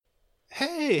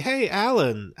Hey,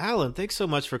 Alan, thanks so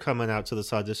much for coming out to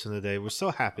this audition today. We're so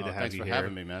happy to have Thanks you for here.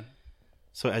 having me, man.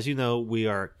 So, as you know, we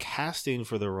are casting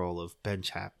for the role of Ben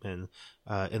Chapman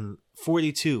in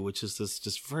 42, which is this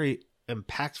just very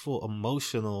impactful,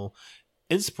 emotional,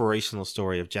 inspirational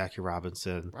story of Jackie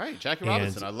Robinson. Right, Jackie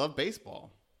Robinson. I love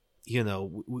baseball. You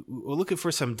know, we're looking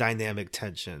for some dynamic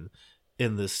tension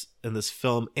in this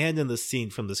film and in the scene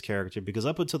from this character, because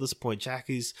up until this point,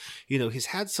 Jackie's, he's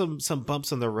had some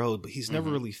bumps on the road, but he's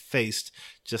never really faced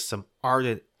just some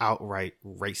ardent outright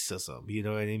racism, you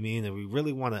know what I mean? And we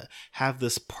really want to have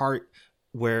this part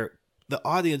where the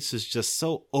audience is just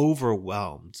so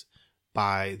overwhelmed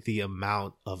by the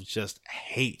amount of just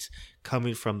hate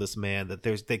coming from this man that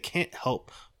they can't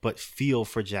help but feel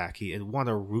for Jackie and want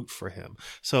to root for him.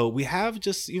 So we have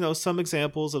just, some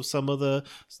examples of some of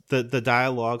the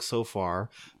dialogue so far.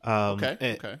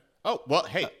 Okay. Oh, well,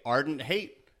 hey, ardent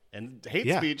hate and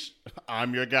hate speech.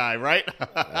 I'm your guy, right? All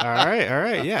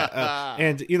right. Yeah.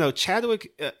 And,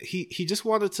 Chadwick, he just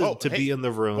wanted to be in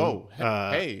the room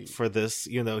for this.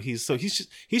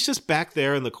 He's just back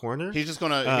there in the corner. He's just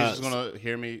gonna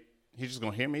hear me. He's just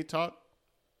gonna hear me talk.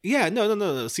 Yeah.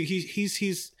 No. See,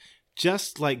 he's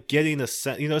just like getting a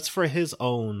sense, it's for his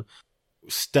own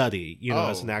study,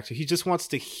 as an actor. He just wants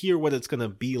to hear what it's going to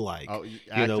be like,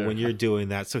 when you're doing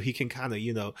that, so he can kind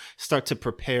of, start to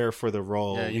prepare for the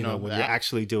role, when you're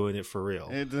actually doing it for real.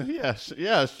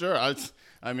 Yeah, sure.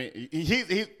 I mean,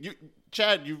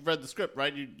 Chad, you've read the script,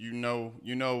 right? You know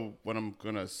what I'm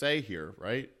going to say here,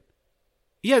 right?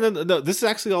 Yeah, no. This is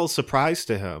actually all a surprise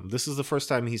to him. This is the first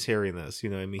time he's hearing this. He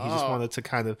just wanted to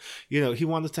kind of, he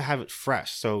wanted to have it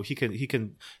fresh so he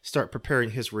can start preparing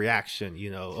his reaction,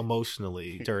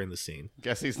 emotionally during the scene.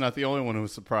 Guess he's not the only one who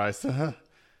was surprised.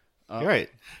 Right.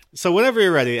 So whenever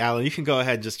you're ready, Alan, you can go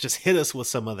ahead and just hit us with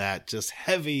some of that just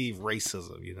heavy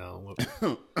racism.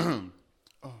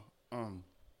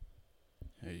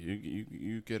 Hey,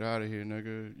 you get out of here,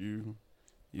 nigga. You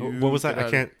what was that?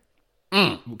 I can't.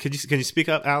 Can you speak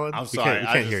up, Alan? I'm sorry, we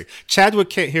can't hear you. Chadwick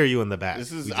can't hear you in the back.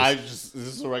 This is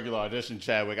a regular audition,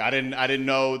 Chadwick. I didn't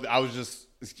know.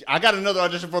 I got another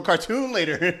audition for a cartoon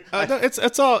later. No,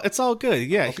 it's all good.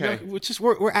 Yeah, okay.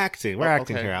 We're acting. We're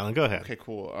acting here, Alan. Go ahead. Okay,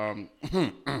 cool.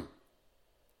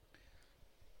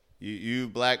 You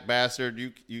black bastard.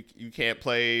 You can't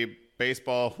play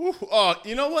baseball. Whew. Oh,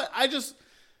 you know what? I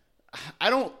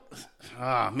don't.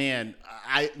 Ah, man.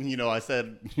 I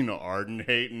said ardent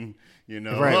hate and.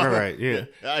 Right. Yeah.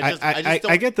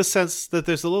 I get the sense that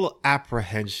there's a little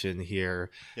apprehension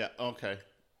here. Yeah. Okay.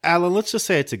 Alan, let's just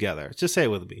say it together. Just say it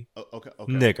with me. Okay.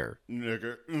 Nigger.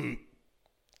 Mm.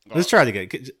 Let's try it again.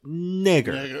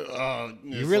 Nigger.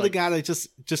 You really gotta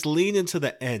just lean into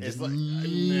the end. It's just like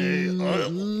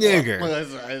nigger.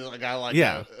 I got like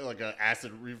an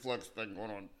acid reflux thing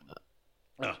going on.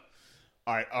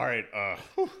 All right.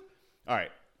 All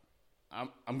right.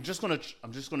 I'm just gonna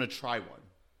try one.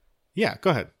 Yeah, go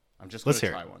ahead. I'm just going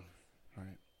to try it. one. All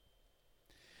right.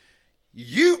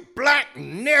 You black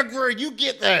nigger, you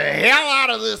get the hell out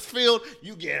of this field.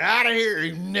 You get out of here,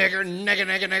 you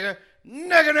nigger.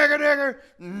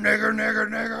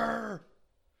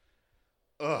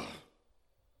 Ugh.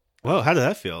 Whoa, how did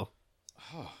that feel?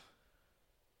 Oh,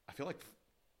 I feel like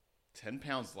 10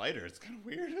 pounds lighter. It's kind of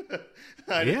weird.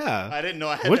 I didn't know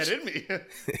I had that in me.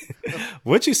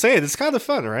 What'd you say? It's kind of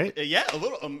fun, right? Yeah, a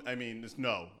little.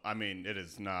 It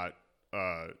is not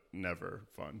never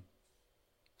fun.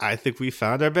 I think we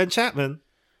found our Ben Chapman.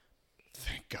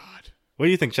 Thank God. What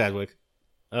do you think, Chadwick?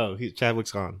 Oh,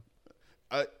 Chadwick's gone.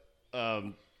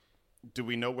 Do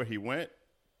we know where he went?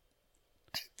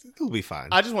 He'll be fine.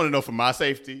 I just want to know for my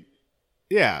safety.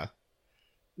 Yeah.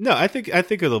 No, I think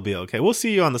it'll be okay. We'll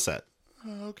see you on the set.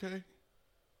 Okay.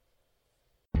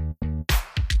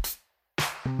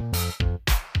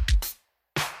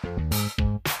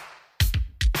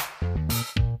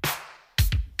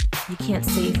 You can't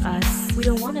save us. We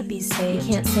don't want to be saved.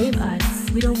 You can't save us.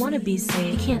 We don't want to be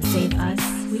saved. You can't save us.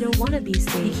 We don't want to be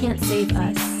saved. You can't save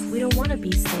us. We don't want to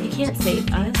be saved. You can't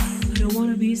save us. We don't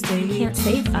want to be saved. You can't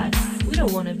save us. We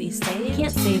don't want to be saved. You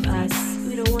can't save us.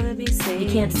 We don't want to be saved. You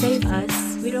can't save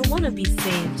us. We don't want to be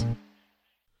saved.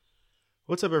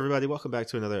 What's up, everybody? Welcome back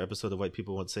to another episode of White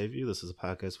People Won't Save You. This is a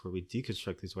podcast where we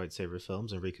deconstruct these white savior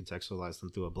films and recontextualize them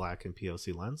through a black and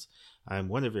POC lens. I'm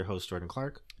one of your hosts, Jordan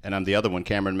Clark. And I'm the other one,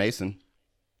 Cameron Mason.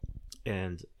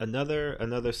 And another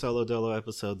solo dolo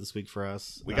episode this week for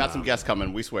us. We got some guests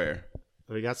coming, we swear.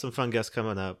 We got some fun guests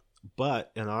coming up.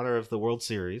 But in honor of the World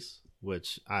Series,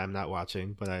 which I'm not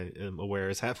watching, but I am aware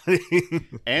is happening.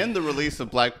 And the release of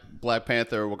Black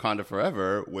Panther Wakanda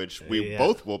Forever, which we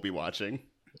both will be watching.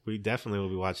 We definitely will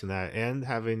be watching that and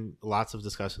having lots of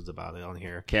discussions about it on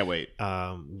here. Can't wait.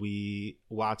 We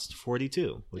watched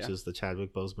 42, which is the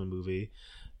Chadwick Boseman movie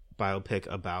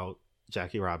biopic about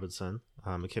Jackie Robinson.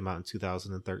 It came out in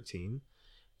 2013,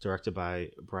 directed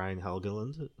by Brian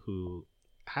Helgeland, who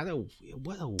had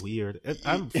what a weird.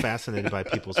 I'm fascinated by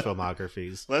people's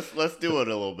filmographies. Let's do it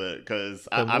a little bit because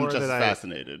I'm just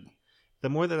fascinated. The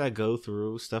more that I go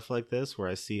through stuff like this, where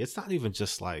I see it's not even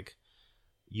just like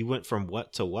you went from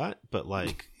what to what, but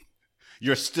like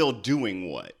you're still doing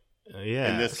what?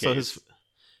 Yeah. In this case, so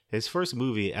his first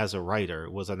movie as a writer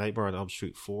was A Nightmare on Elm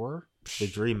Street 4, The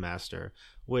Dream Master,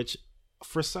 which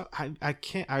for some I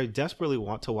can't. I desperately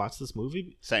want to watch this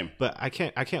movie. Same, but I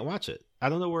can't watch it. I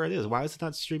don't know where it is. Why is it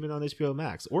not streaming on HBO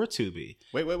Max or Tubi?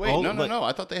 Wait. No.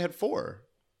 I thought they had 4.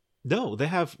 No, they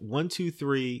have 1, 2,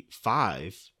 3,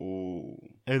 5. Ooh.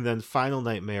 And then Final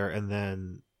Nightmare, and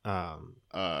then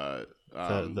the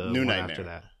New Nightmare after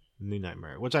that, New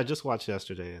Nightmare, which I just watched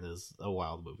yesterday and is a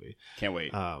wild movie. Can't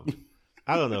wait. I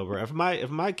don't know, bro. If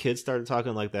my kid started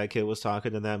talking like that kid was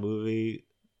talking in that movie,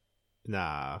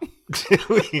 nah,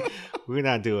 we're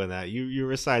not doing that. You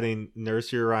reciting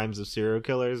nursery rhymes of serial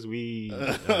killers.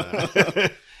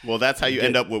 Well, that's how you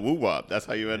end up with woo wop. That's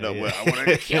how you end up with I want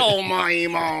to kill my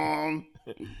mom,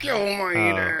 kill my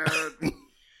dad.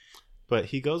 But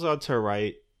he goes on to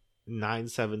write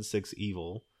 976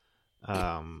 Evil,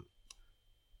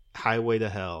 Highway to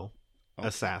Hell,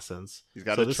 Assassins. He's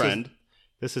got a trend.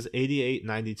 This is 88,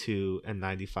 92, and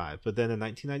 95. But then in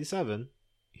 1997,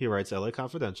 he writes LA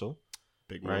Confidential.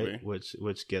 Big movie. Right?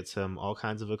 Which gets him all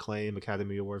kinds of acclaim,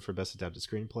 Academy Award for Best Adapted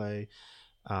Screenplay.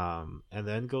 And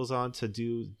then goes on to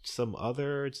do some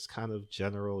other just kind of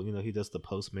general, he does The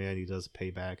Postman, he does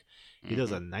Payback, he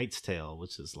does A Knight's Tale,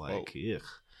 which is like,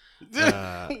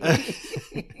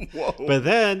 Whoa. But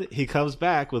then he comes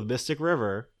back with Mystic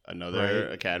River, another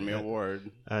Academy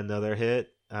Award, another hit,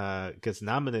 gets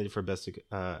nominated for Best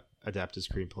Adapted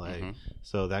Screenplay.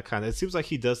 So that kind of, it seems like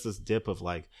he does this dip of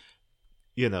like,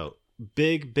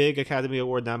 big Academy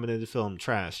Award nominated film,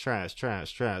 trash,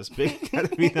 big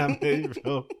Academy nominated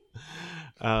film.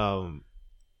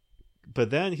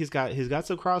 But then he's got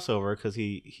some crossover because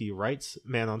he writes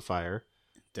Man on Fire.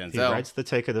 Denzel. He writes The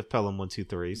Taken of Pelham 1, 2,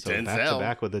 3. So Denzel. back to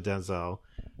back with the Denzel,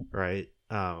 right?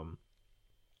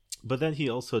 But then he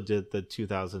also did the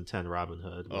 2010 Robin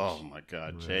Hood. Oh my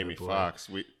God, Jamie Foxx.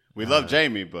 We love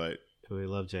Jamie, but we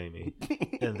love Jamie.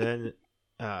 And then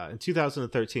in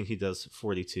 2013 he does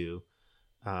 42.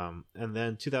 And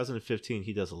then 2015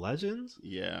 he does Legends,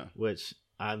 which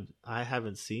I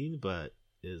haven't seen, but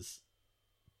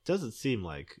doesn't seem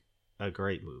like a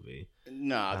great movie.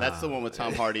 Nah, that's the one with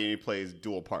Tom Hardy and he plays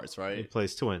dual parts, right? He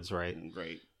plays twins, right?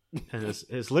 Great. And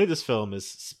his latest film is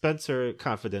Spencer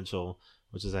Confidential,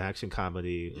 which is an action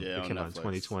comedy. It came out in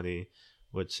 2020,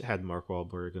 which had Mark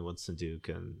Wahlberg and Winston Duke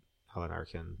and Alan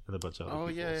Arkin and a bunch of other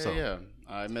people. Yeah.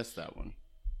 I missed that one.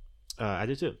 I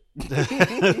did too.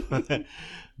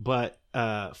 But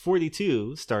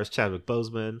 42 stars Chadwick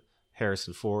Boseman,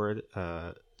 Harrison Ford,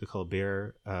 Nicole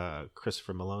Byer,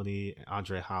 Christopher Maloney,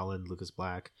 Andre Holland, Lucas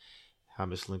Black,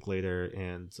 Hamish Linklater,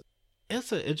 and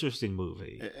it's an interesting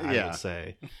movie, I would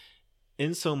say,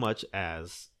 in so much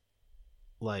as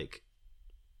like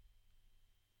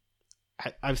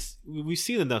we've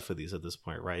seen enough of these at this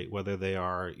point, right? Whether they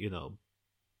are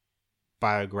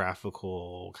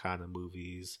biographical kind of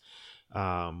movies,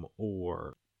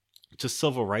 or just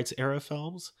civil rights era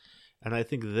films, and I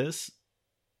think this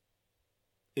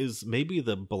is maybe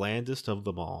the blandest of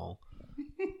them all.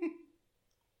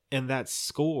 And that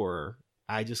score,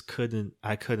 I couldn't.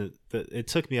 It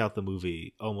took me out the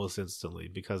movie almost instantly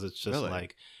because it's just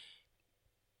like,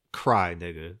 cry,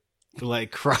 nigga.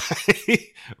 Like, cry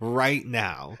right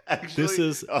now. Actually, this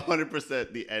is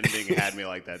 100%. The ending had me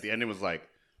like that. The ending was like,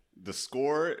 the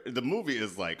score, the movie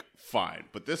is like fine,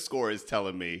 but this score is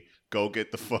telling me go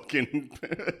get the fucking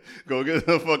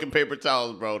paper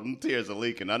towels, bro. Them tears are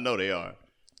leaking. I know they are.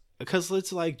 Because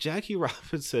it's like Jackie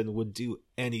Robinson would do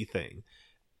anything,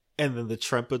 and then the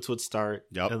trumpets would start,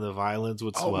 and the violins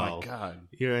would swell. Oh my God!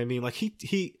 You know what I mean? Like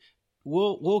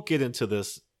we'll get into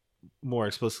this more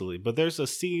explicitly, but there's a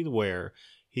scene where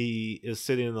he is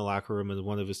sitting in the locker room, and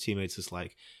one of his teammates is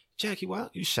like, Jackie, why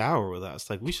don't you shower with us?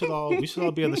 Like we should all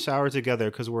be in the shower together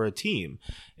because we're a team.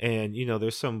 And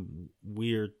there's some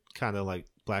weird kind of like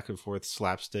back and forth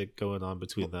slapstick going on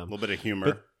between them. A little bit of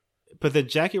humor. But then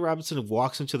Jackie Robinson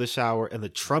walks into the shower and the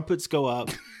trumpets go up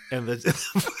and the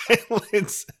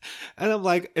violins, and I'm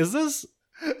like, is this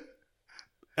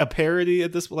a parody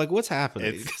at this? Like, what's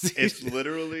happening? It's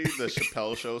literally the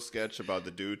Chappelle Show sketch about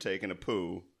the dude taking a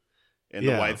poo. in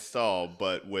the white stall,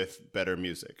 but with better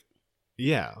music.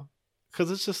 Yeah. Because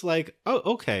it's just like, oh,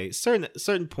 okay,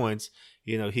 certain points,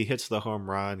 you know, he hits the home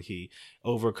run, he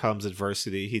overcomes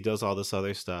adversity, he does all this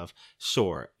other stuff.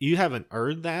 Sure, you haven't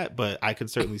earned that, but I can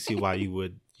certainly see why you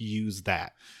would use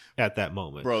that at that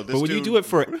moment. Bro, but when you do it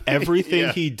for everything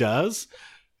he does,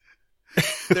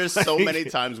 there's so many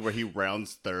times where he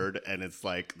rounds third and it's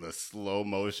like the slow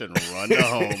motion run to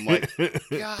home. Like,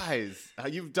 guys,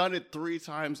 you've done it 3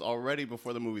 times already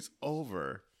before the movie's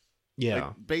over. Yeah,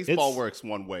 like, baseball works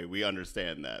one way. We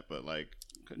understand that, but like,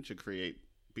 couldn't you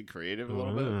be creative a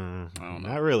little bit? I don't know.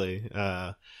 Not really.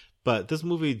 But this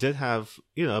movie did have,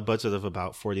 you know, a budget of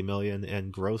about $40 million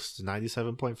and grossed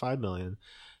 $97.5 million,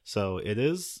 so it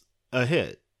is a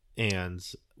hit. And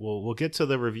we'll get to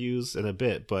the reviews in a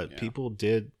bit, but people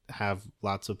did have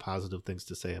lots of positive things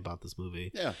to say about this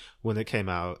movie. Yeah, when it came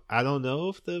out, I don't know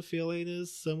if the feeling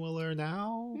is similar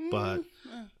now, but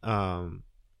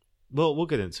well, we'll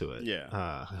get into it.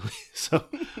 Yeah. So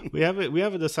we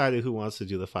haven't decided who wants to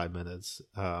do the 5 minutes.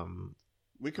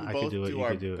 We can both do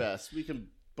our best. We can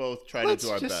both try to do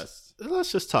our best.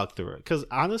 Let's just talk through it, because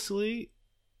honestly,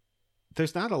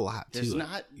 there's not a lot to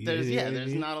it.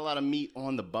 There's not a lot of meat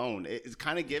on the bone. It's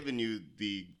kind of giving you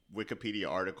the Wikipedia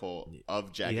article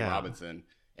of Jackie Robinson,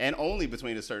 and only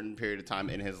between a certain period of time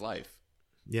in his life.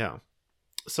 Yeah.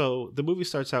 So the movie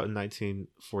starts out in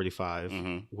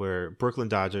 1945, where Brooklyn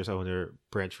Dodgers owner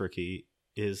Branch Rickey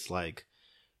is like,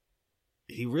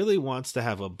 he really wants to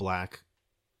have a black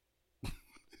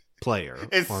player on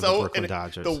the Brooklyn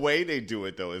Dodgers. The way they do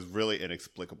it, though, is really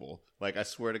inexplicable. Like, I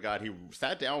swear to God, he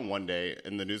sat down one day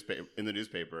in the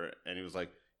newspaper, and he was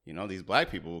like, you know, these black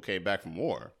people who came back from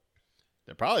war,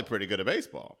 they're probably pretty good at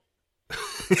baseball.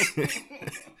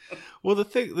 Well,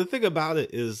 the thing about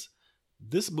it is,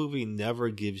 this movie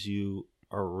never gives you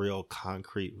a real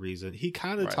concrete reason. He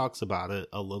kind of talks about it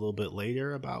a little bit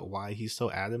later about why he's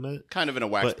so adamant. Kind of in a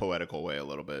wax poetical way a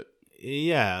little bit.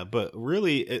 Yeah, but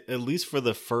really, at least for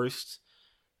the first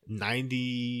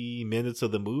 90 minutes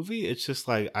of the movie, it's just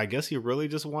like, I guess he really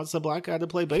just wants a black guy to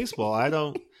play baseball. I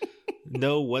don't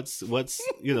know what's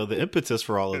you know, the impetus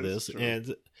for all of this. True.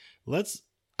 And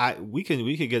we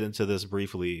can get into this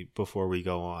briefly before we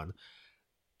go on.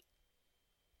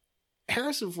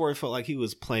 Harrison Ford felt like he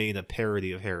was playing a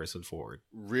parody of Harrison Ford.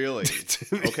 Really?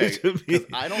 Okay. 'Cause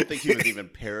I don't think he was even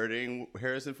parodying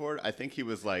Harrison Ford. I think he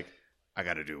was like, I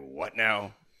got to do what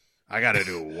now? I got to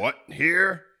do what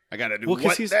here? I got to do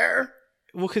what there?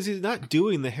 Well, because he's not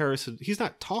doing he's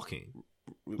not talking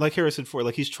like Harrison Ford.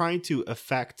 Like, he's trying to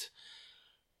affect,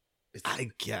 I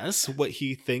guess, what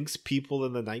he thinks people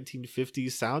in the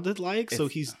 1950s sounded like. So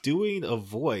he's doing a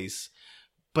voice,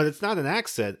 but it's not an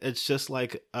accent. It's just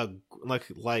like a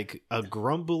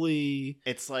grumbly.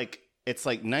 It's like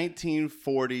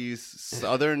 1940s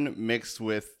Southern mixed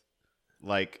with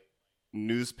like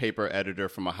newspaper editor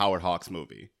from a Howard Hawks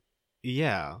movie.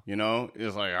 Yeah, you know,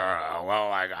 it's like,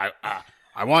 well,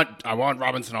 I want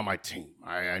Robinson on my team.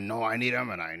 I know I need him,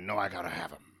 and I know I gotta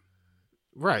have him.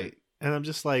 Right, and I'm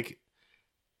just like,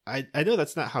 I know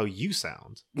that's not how you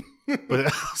sound, but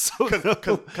also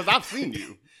because I've seen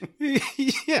you.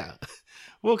 Yeah,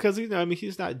 well, because, you know, I mean,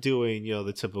 he's not doing, you know,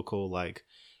 the typical like,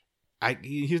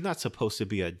 he's not supposed to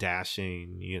be a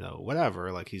dashing, you know,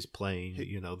 whatever. Like, he's playing,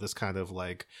 you know, this kind of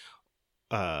like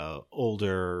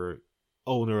older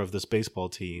owner of this baseball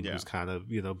team who's kind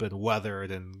of, you know, been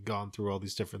weathered and gone through all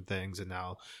these different things, and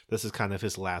now this is kind of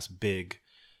his last big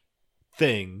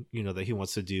thing, you know, that he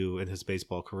wants to do in his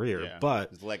baseball career. Yeah,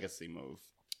 but his legacy move.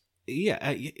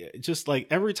 Yeah, just like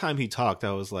every time he talked,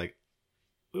 I was like,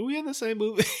 were we in the same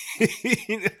movie?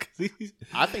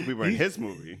 I think we were in his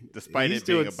movie, despite it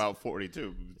being about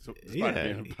 42, despite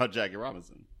it being about Jackie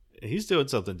Robinson. He's doing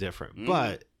something different.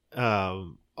 But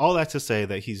all that to say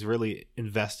that he's really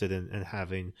invested in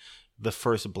having the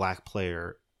first black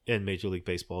player in Major League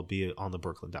Baseball be on the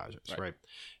Brooklyn Dodgers, right?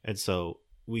 And so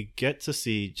we get to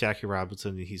see Jackie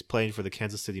Robinson. He's playing for the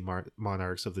Kansas City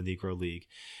Monarchs of the Negro League.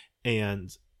 And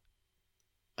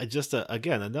just,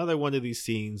 again, another one of these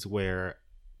scenes where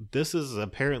this is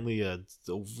apparently a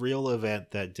real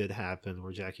event that did happen,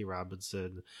 where Jackie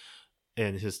Robinson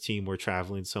and his team were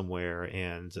traveling somewhere,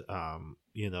 and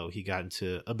you know, he got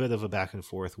into a bit of a back and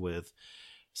forth with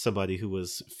somebody who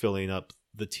was filling up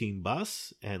the team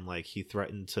bus, and like, he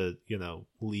threatened to, you know,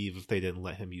 leave if they didn't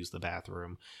let him use the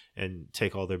bathroom and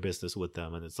take all their business with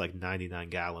them, and it's like 99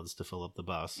 gallons to fill up the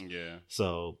bus. Yeah.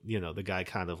 So, you know, the guy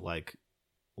kind of like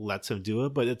lets him do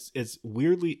it, but it's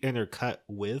weirdly intercut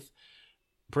with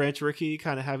Branch Rickey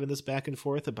kind of having this back and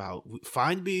forth about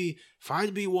find me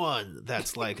one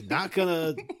that's like not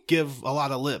gonna give a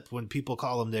lot of lip when people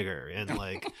call him nigger, and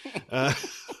like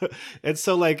and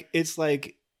so like it's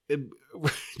like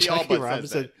Jackie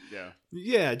Robinson,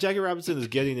 Jackie Robinson is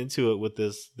getting into it with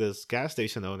this gas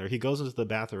station owner. He goes into the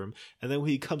bathroom, and then when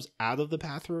he comes out of the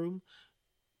bathroom,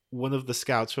 one of the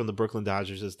scouts from the Brooklyn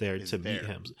Dodgers is there to meet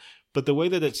him. But the way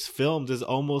that it's filmed is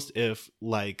almost if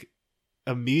like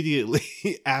immediately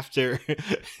after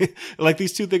like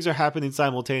these two things are happening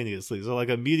simultaneously. So like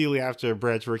immediately after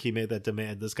Branch Rickey made that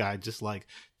demand, this guy just like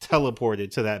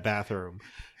teleported to that bathroom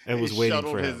and was waiting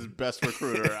for him. His best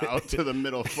recruiter out to the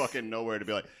middle of fucking nowhere to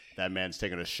be like, that man's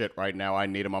taking a shit right now. I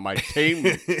need him on my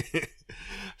team.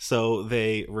 So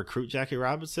they recruit Jackie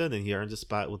Robinson, and he earns a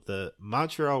spot with the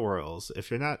Montreal Royals.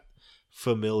 If you're not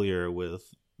familiar with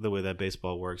the way that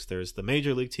baseball works, there's the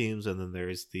major league teams, and then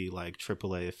there's the like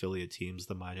AAA affiliate teams,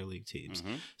 the minor league teams.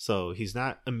 Mm-hmm. So he's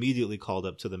not immediately called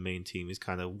up to the main team. He's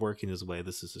kind of working his way.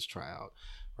 This is his tryout,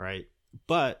 right?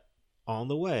 But on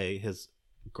the way, his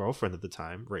girlfriend at the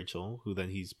time, Rachel, who then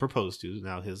he's proposed to,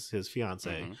 now his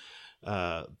fiance,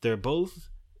 they're both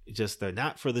they're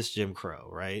not for this Jim Crow,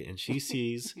 right? And she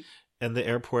sees in the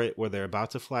airport where they're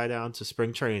about to fly down to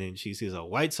spring training, she sees a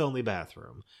whites only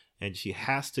bathroom, and she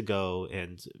has to go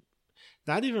and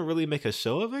not even really make a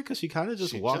show of it, because she kind of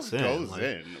just walks in. Goes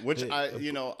in, which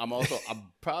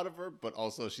I'm proud of her, but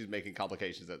also she's making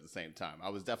complications at the same time. I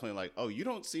was definitely like, oh, you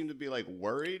don't seem to be like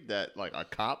worried that like a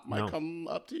cop might come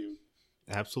up to you.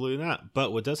 Absolutely not.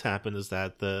 But what does happen is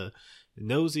that the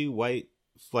nosy white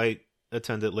flight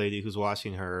attendant lady who's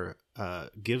watching her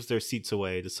gives their seats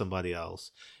away to somebody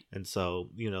else, and so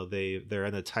they're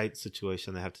in a tight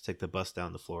situation. They have to take the bus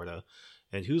down to Florida,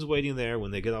 and who's waiting there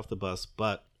when they get off the bus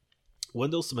but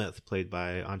Wendell Smith, played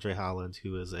by Andre Holland,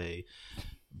 who is a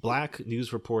black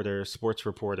news reporter, sports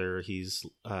reporter. He's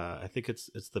I think it's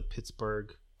the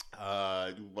Pittsburgh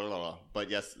but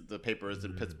yes, the paper is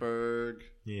in Pittsburgh.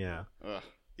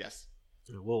 Yes.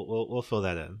 We'll fill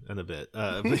that in a bit.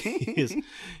 But he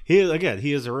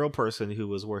is a real person who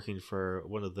was working for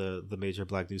one of the major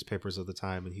black newspapers of the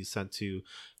time, and he's sent to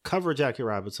cover Jackie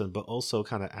Robinson, but also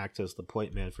kind of act as the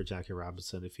point man for Jackie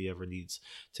Robinson if he ever needs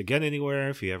to get anywhere,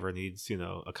 if he ever needs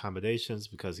accommodations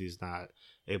because he's not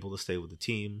able to stay with the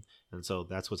team. And so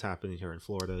that's what's happening here in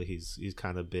Florida. He's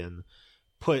kind of been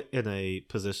put in a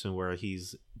position where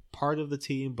he's part of the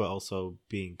team, but also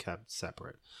being kept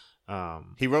separate.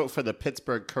 He wrote for the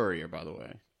Pittsburgh Courier, by the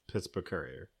way. Pittsburgh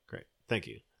Courier. Great. Thank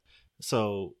you.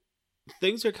 So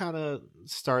things are kind of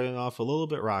starting off a little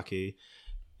bit rocky.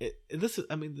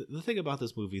 The thing about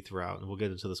this movie throughout, and we'll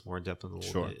get into this more in depth in a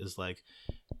little bit, is like,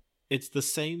 it's the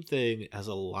same thing as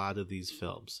a lot of these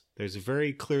films. There's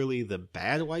very clearly the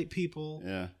bad white people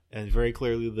and very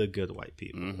clearly the good white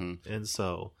people. Mm-hmm. And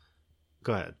so...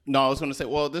 Go ahead. No, I was going to say,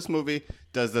 well, this movie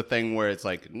does the thing where it's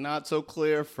like not so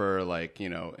clear for like,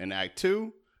 in Act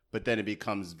 2, but then it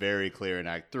becomes very clear in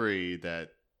Act 3 that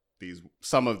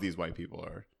some of these white people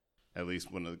are at least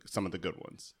some of the good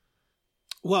ones.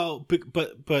 Well,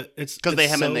 but it's because they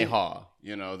hem and they haw,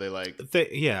 they like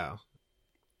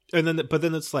and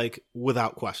then it's like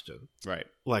without question, right?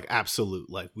 Like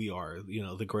absolute, like we are,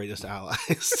 the greatest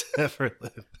allies to ever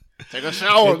live. Take a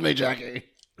shower with me, Jackie.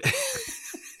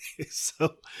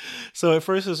 So at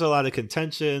first there's a lot of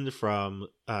contention from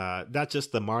not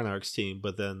just the Monarchs team,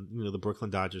 but then the Brooklyn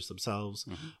Dodgers themselves.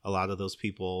 Mm-hmm. A lot of those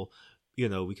people,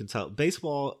 we can tell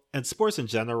baseball and sports in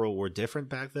general were different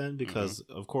back then because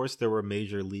of course there were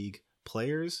major league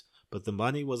players, but the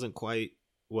money wasn't quite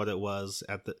what it was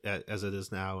as it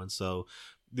is now, and so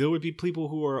there would be people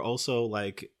who are also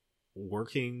like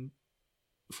working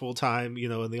full time,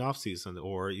 in the off season,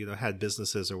 or had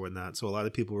businesses or whatnot. So a lot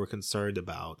of people were concerned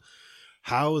about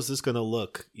how is this going to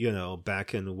look,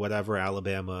 back in whatever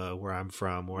Alabama where I'm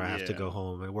from, where I have to go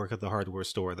home and work at the hardware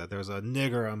store, that there's a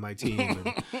nigger on my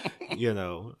team,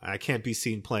 and I can't be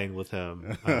seen playing with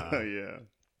him,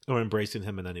 or embracing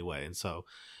him in any way. And so,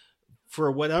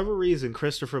 for whatever reason,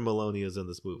 Christopher Meloni is in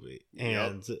this movie,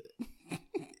 and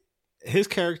his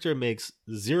character makes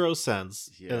zero sense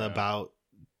in about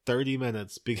 30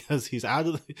 minutes because he's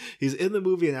in the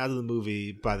movie and out of the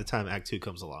movie by the time Act 2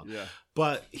 comes along. Yeah.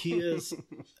 But he is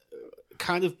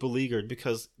kind of beleaguered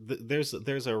because there's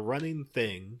a running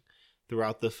thing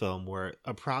throughout the film where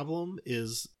a problem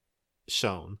is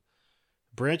shown.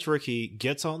 Branch Rickey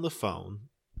gets on the phone,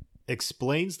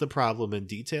 explains the problem in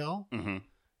detail,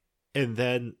 and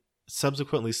then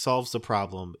subsequently solves the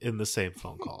problem in the same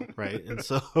phone call, right? And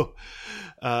so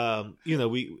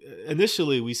we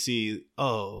initially see,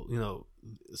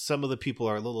 some of the people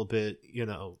are a little bit,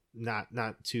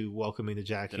 not too welcoming to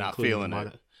Jackie. They're not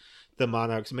feeling the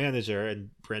Monarchs manager, and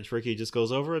Branch Rickey just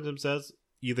goes over and says,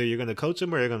 either you're going to coach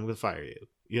him or you're going to fire you.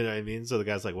 You know what I mean? So the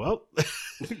guy's like, well,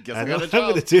 guess I I know got a what I'm job.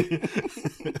 going to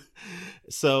do.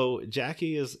 So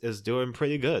Jackie is doing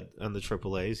pretty good on the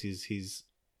AAAs. He's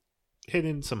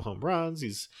hitting some home runs.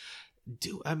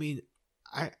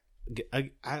 I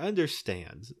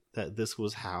understand that this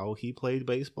was how he played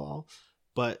baseball,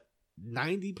 but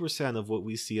 90% of what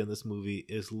we see in this movie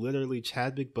is literally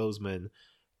Chadwick Boseman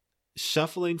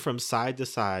shuffling from side to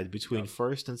side between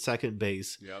first and second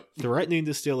base, threatening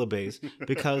to steal a base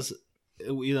because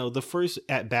the first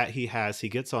at bat he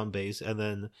gets on base and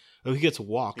then he gets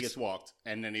walked. He gets walked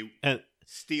and then he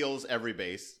steals every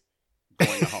base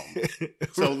going to home.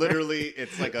 So literally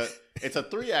it's a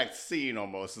 3-act scene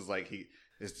almost. It's like he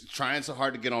is trying so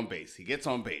hard to get on base. He gets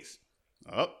on base.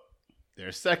 Oh,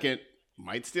 there's second.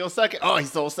 Might steal second. Oh, he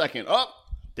stole second. Oh,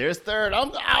 there's third.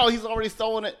 He's already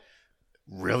stolen it.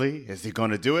 Really? Is he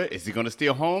going to do it? Is he going to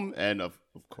steal home? And of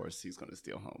course, he's going to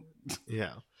steal home.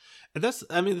 Yeah. And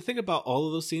the thing about all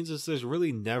of those scenes is there's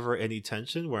really never any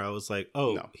tension where I was like,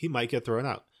 no. He might get thrown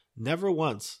out. Never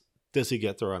once does he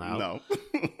get thrown out. No.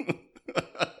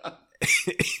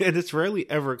 And it's rarely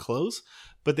ever close,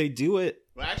 but they do it.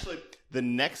 Well, actually, the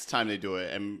next time they do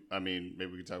it, and maybe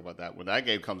we can talk about that when that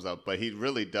game comes up, but he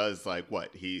really does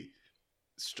he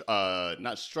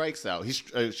not strikes out. He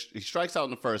strikes out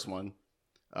in the first one.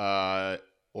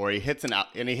 Or he hits an out,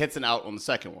 and he hits an out on the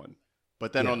second one.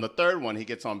 But then on the third one, he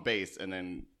gets on base and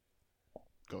then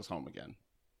goes home again.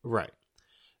 Right.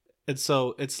 And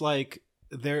so it's like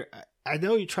I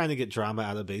know you're trying to get drama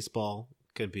out of baseball.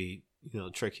 Could be,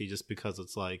 tricky just because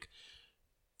it's like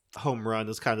home run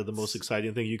is kind of the most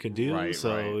exciting thing you can do. Right,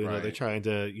 they're trying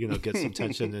to, get some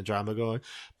tension and drama going.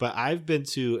 But I've been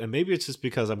to, and maybe it's just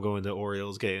because I'm going to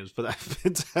Orioles games, but I've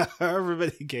been to however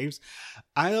many games.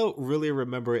 I don't really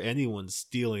remember anyone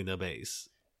stealing a base.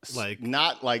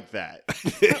 Not like that.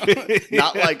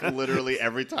 Not like literally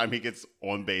every time he gets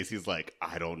on base, he's like,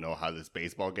 I don't know how this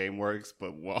baseball game works,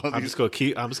 but I'm just gonna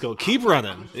keep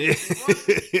running.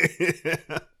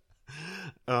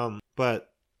 But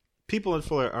people in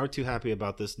Florida aren't too happy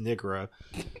about this Nigra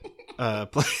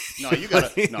play. You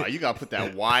gotta put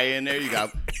that Y in there. You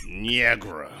got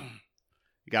Nigra.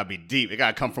 You gotta be deep. It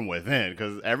gotta come from within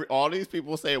because all these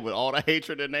people say it with all the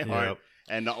hatred in their heart,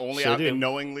 and the only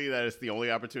knowingly that it's the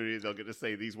only opportunity they'll get to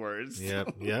say these words.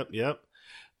 Yep.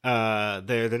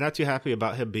 They're not too happy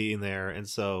about him being there, and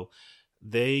so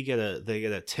they get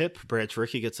a tip. Branch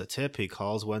Rickey gets a tip. He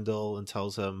calls Wendell and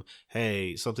tells him,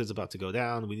 "Hey, something's about to go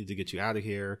down. We need to get you out of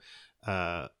here."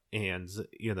 And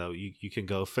you can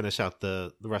go finish out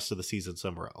the rest of the season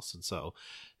somewhere else. And so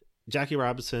Jackie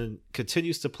Robinson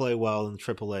continues to play well in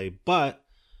AAA, but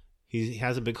he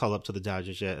hasn't been called up to the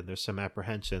Dodgers yet, and there's some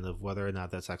apprehension of whether or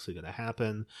not that's actually going to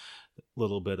happen. A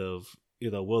little bit of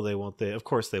will they, won't they? Of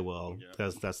course they will,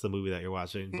 because that's the movie that you're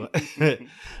watching. But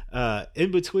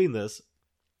in between this,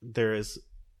 there is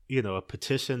a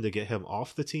petition to get him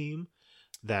off the team.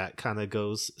 That kind of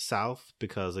goes south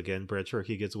because, again, Branch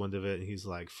Rickey gets wind of it and he's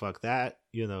like, fuck that.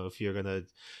 If you're going to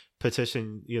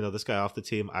petition, this guy off the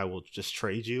team, I will just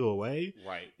trade you away.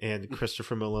 Right. And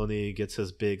Christopher Meloni gets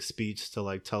his big speech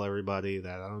to tell everybody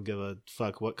that I don't give a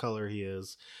fuck what color he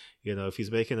is. If he's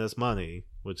making us money,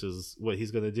 which is what he's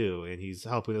going to do, and he's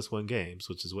helping us win games,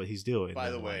 which is what he's doing.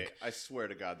 By the way, I swear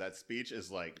to God, that speech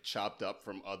is chopped up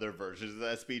from other versions of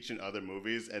that speech in other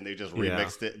movies, and they just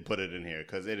remixed it and put it in here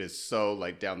because it is so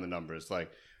down the numbers.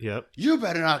 Yep. You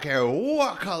better not care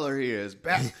what color he is,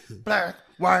 black,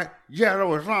 white,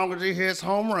 yellow, as long as he hits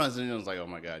home runs. And it was like, oh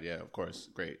my God, yeah, of course,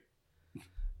 great.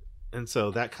 And so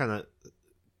that kind of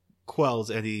quells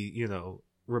any,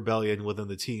 rebellion within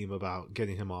the team about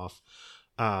getting him off.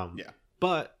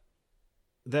 But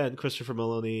then Christopher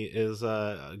Meloni is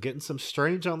getting some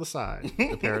strange on the side,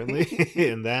 apparently,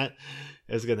 and that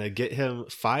is going to get him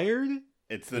fired.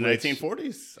 It's the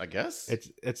 1940s, I guess.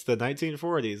 It's the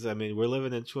 1940s. I mean, we're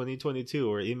living in 2022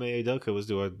 where Ime Udoka was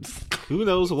doing who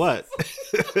knows what.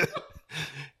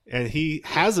 And he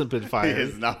hasn't been fired. He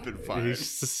has not been fired. He's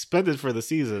suspended for the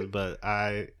season, but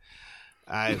I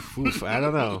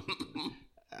don't know.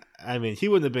 I mean, he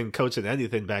wouldn't have been coaching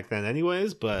anything back then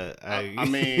anyways, but I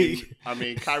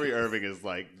mean, Kyrie Irving is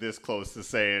this close to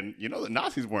saying, the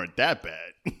Nazis weren't that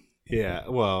bad. Yeah,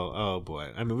 well, oh boy.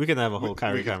 I mean, we can have a whole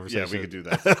Kyrie conversation. Yeah, we could do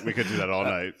that. We could do that all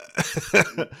night.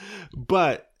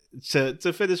 But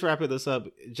to finish wrapping this up,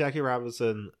 Jackie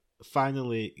Robinson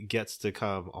finally gets to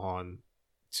come on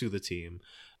to the team.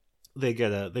 They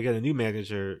get a new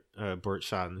manager, Bert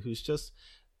Schotten, who's just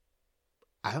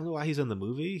I don't know why he's in the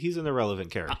movie. He's an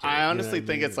irrelevant character. I honestly what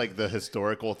think mean? it's like the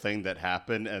historical thing that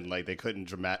happened, and like they couldn't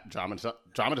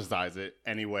dramatize it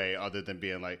anyway, other than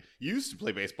being like, you used to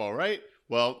play baseball, right?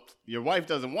 Well, your wife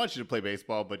doesn't want you to play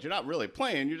baseball, but you're not really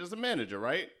playing. You're just a manager,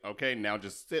 right? Okay, now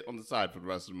just sit on the side for the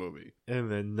rest of the movie. And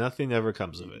then nothing ever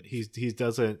comes of it. He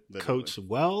doesn't coach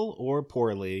well or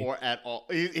poorly or at all.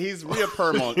 He's Rhea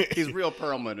Perlman. He's Rhea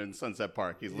Perlman in Sunset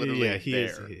Park. He's literally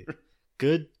there.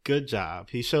 Good job.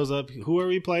 He shows up. Who are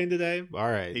we playing today?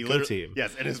 All right, good team.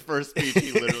 Yes, in his first speech,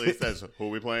 he literally says, "Who are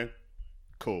we playing?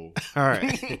 Cool." All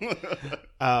right.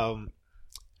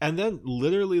 And then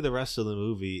literally the rest of the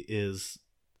movie is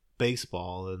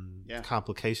baseball and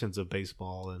complications of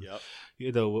baseball, and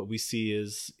what we see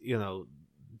is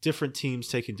different teams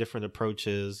taking different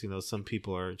approaches. Some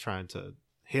people are trying to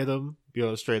hit him,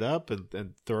 straight up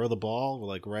and throw the ball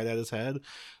like right at his head.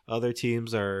 Other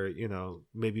teams are,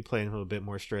 maybe playing him a bit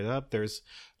more straight up. There's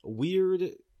weird,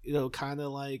 kind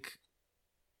of like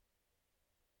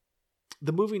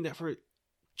the movie never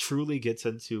truly gets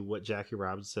into what Jackie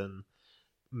Robinson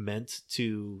meant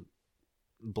to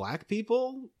black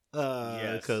people.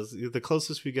 Because the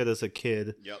closest we get is a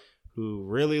kid who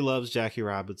really loves Jackie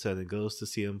Robinson and goes to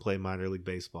see him play minor league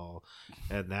baseball.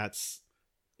 And that's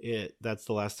the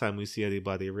last time we see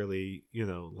anybody really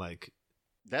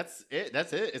that's it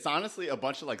it's honestly a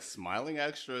bunch of like smiling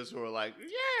extras who are like,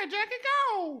 yeah, Jackie,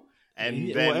 go,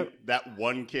 and then that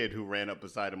one kid who ran up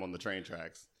beside him on the train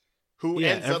tracks who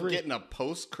ends up getting a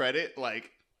post-credit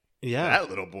that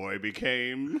little boy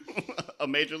became a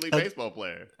major league baseball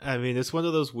player. I mean, it's one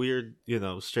of those weird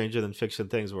stranger than fiction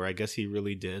things where I guess he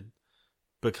really did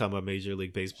become a major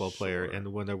league baseball player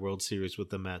and win a World Series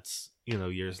with the Mets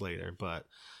years later. But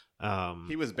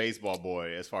he was baseball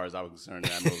boy as far as I was concerned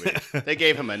in that movie. They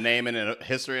gave him a name and a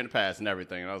history in the past and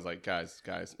everything, and I was like, guys.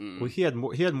 Well, he had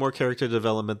more character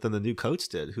development than the new coach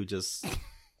did, who just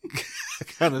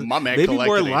kind of maybe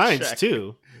more lines check.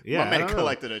 Too. Yeah, my man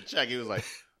collected a check. He was like,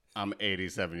 I'm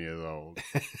 87 years old.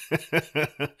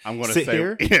 I'm gonna sit say,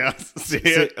 here? Yeah, sit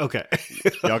here. Okay.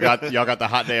 y'all got the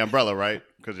hot day umbrella, right?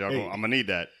 Because I'm gonna need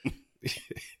that.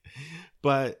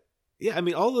 But yeah, I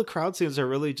mean, all the crowd scenes are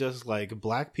really just like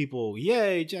black people,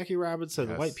 yay, Jackie Robinson.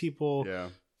 Yes. White people,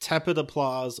 tepid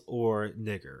applause or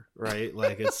nigger, right?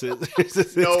 Like it's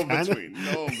no in between.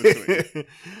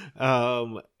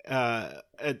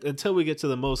 Until we get to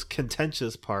the most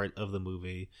contentious part of the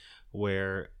movie,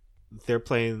 where they're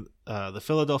playing the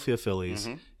Philadelphia Phillies,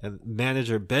 and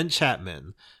manager Ben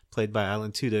Chapman, played by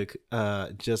Alan Tudyk,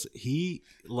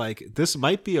 this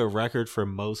might be a record for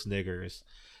most niggers.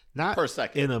 Not per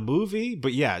second in a movie,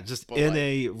 but in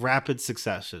a rapid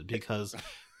succession, because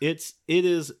it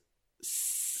is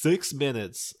 6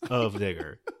 minutes of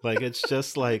nigger. Like it's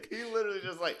just like he literally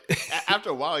just like after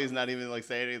a while he's not even like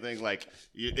saying anything like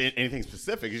anything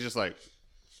specific. He's just like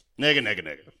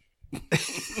nigga.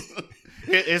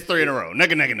 It's 3 in a row.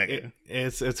 Nigga.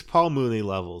 It's Paul Mooney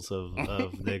levels of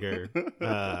nigger.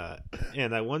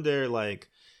 And I wonder, like,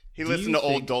 he listened to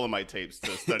old Dolomite tapes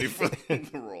to study for the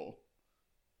role.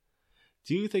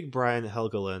 Do you think Brian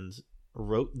Helgeland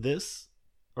wrote this,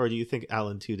 or do you think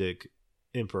Alan Tudyk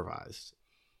improvised?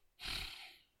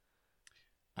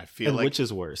 I feel like which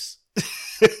is worse?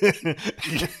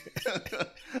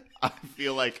 I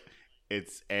feel like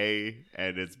it's A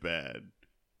and it's bad.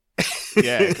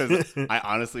 Yeah, because I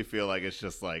honestly feel like it's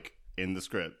just like in the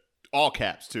script, all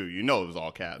caps too. It was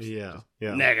all caps. Yeah.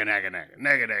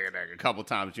 Nigga. A couple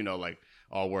times, like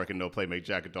all work and no play make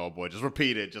Jack a dull boy. Just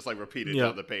repeat it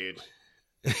down the page.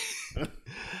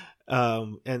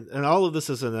 And all of this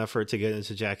is an effort to get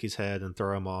into Jackie's head and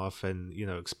throw him off and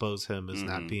expose him as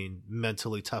not being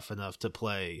mentally tough enough to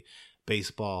play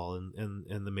baseball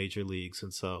in the major leagues.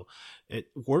 And so it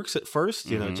works at first.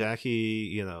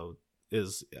 Jackie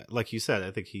is, like you said,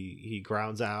 I think he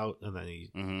grounds out, and then he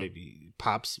maybe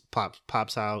pops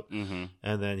out, and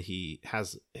then he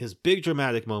has his big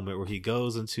dramatic moment where he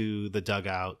goes into the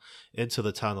dugout, into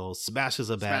the tunnel,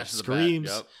 smashes a bat,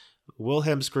 screams.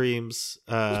 Wilhelm screams,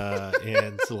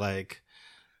 and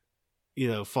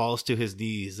falls to his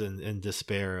knees in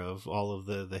despair of all of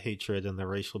the hatred and the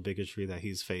racial bigotry that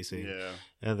he's facing. Yeah.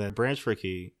 And then Branch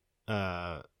Rickey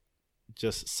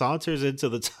just saunters into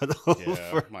the tunnel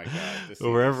my God,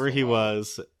 wherever he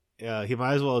was. He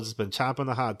might as well have just been chopping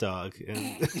a hot dog,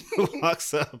 and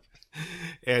walks up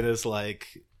and is like,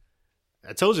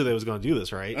 I told you they was going to do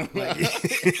this, right?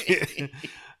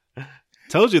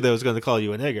 Told you they was going to call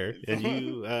you a nigger, and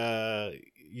you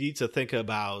need to think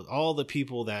about all the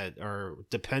people that are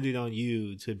depending on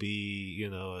you to be,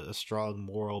 a strong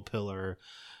moral pillar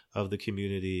of the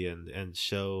community, and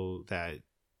show that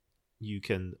you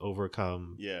can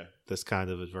overcome Yeah. this kind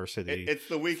of adversity. It's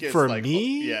the weakest. For like,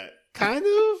 me, yeah. kind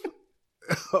of,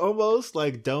 almost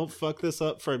like don't fuck this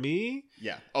up for me.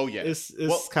 Yeah. Oh yeah. Is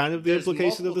kind of the there's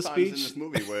implication of the multiple times speech. in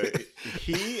this movie where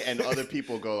he and other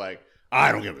people go like,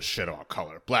 "I don't give a shit about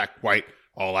color, black, white.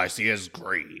 All I see is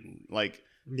green." Like,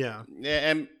 Yeah.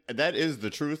 and that is the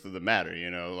truth of the matter,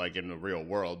 you know, like in the real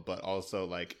world. But also,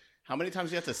 like, how many times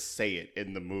do you have to say it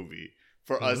in the movie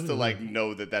for us to like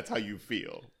know that that's how you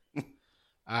feel?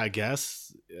 I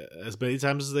guess as many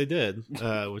times as they did,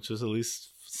 which was at least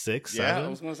 6, Yeah, 7. I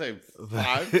was gonna say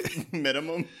 5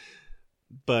 minimum.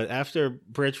 But after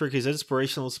Branch Rickey's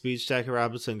inspirational speech, Jackie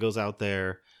Robinson goes out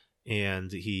there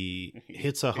and he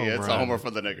hits a home run. It's a homer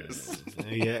for the niggas.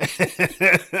 Yeah.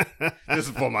 This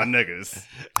is for my niggas.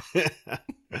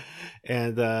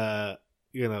 And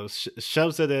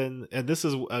shoves it in, and this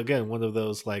is again one of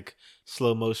those like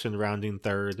slow motion rounding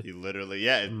third He literally,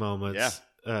 yeah, moments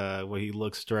where he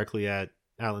looks directly at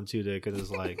Alan Tudyk and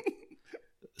is like,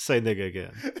 say nigga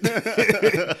again.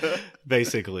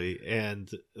 Basically. And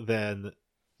then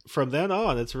from then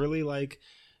on, it's really like,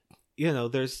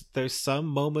 there's some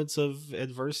moments of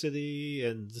adversity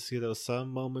and some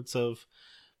moments of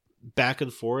back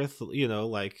and forth,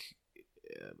 like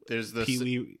there's this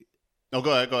Pee-wee. Oh,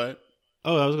 go ahead.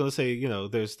 Oh, I was gonna say,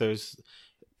 there's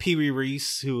Pee Wee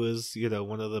Reese, who is,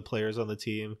 one of the players on the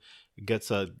team, gets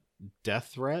a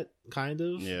death threat, kind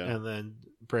of. Yeah. And then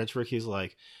Branch Rickey's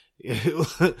like,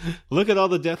 look at all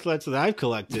the death threats that I've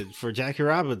collected for Jackie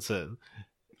Robinson.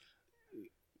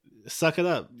 Suck it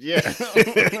up. Yeah.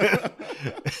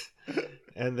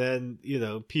 And then,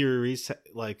 Pee Wee Reese,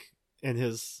 like, in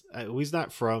his, he's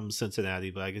not from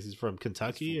Cincinnati, but I guess he's from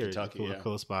Kentucky,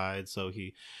 close by. And so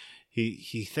he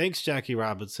thanks Jackie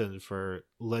Robinson for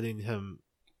letting him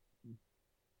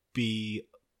be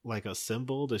like a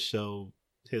symbol to show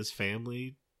his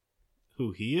family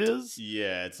who he is.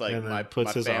 Yeah, it's like my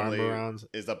family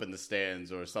is up in the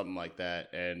stands or something like that,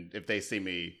 and if they see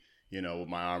me, with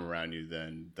my arm around you,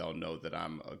 then they'll know that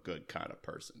I'm a good kind of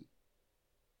person.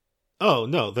 Oh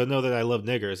no, they'll know that I love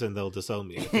niggers and they'll disown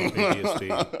me.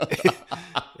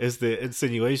 Is the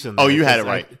insinuation? Oh, you had it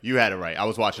right. You had it right. I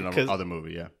was watching another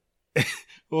movie. Yeah.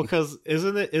 Well, because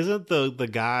isn't the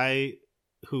guy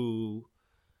who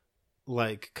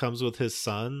like comes with his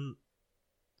son?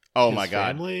 Oh his my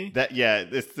god! Family?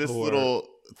 This little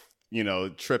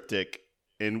triptych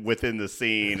within the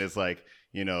scene is like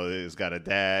he's got a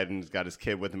dad and he's got his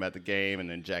kid with him at the game, and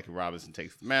then Jackie Robinson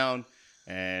takes the mound,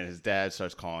 and his dad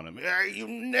starts calling him, "Hey, you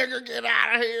nigger, get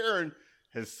out of here!" And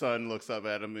his son looks up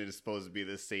at him, and it's supposed to be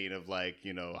this scene of like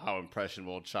how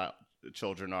impressionable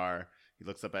children are. He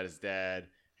looks up at his dad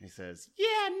and he says,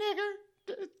 "Yeah, nigger,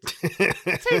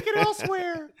 take it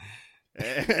elsewhere."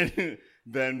 And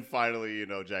then finally,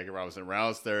 Jackie Robinson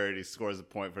rounds third. He scores a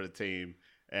point for the team,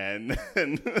 and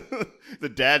then the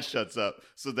dad shuts up.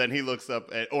 So then he looks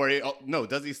up at,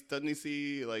 doesn't he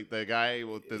see like the guy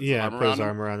with his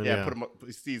arm around him? Yeah,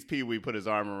 he sees Pee Wee put his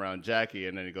arm around Jackie,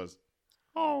 and then he goes,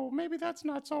 "Oh, maybe that's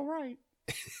not so right."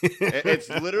 It's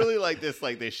literally like this,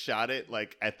 like they shot it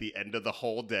like at the end of the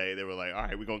whole day. They were like, all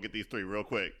right, we're gonna get these 3 real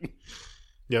quick.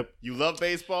 Yep. You love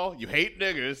baseball, you hate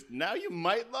niggers, now you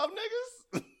might love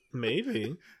niggers.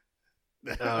 Maybe.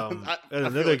 And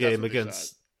another game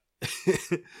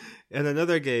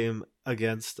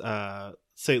against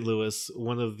St. Louis,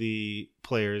 one of the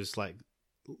players like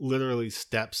literally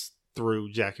steps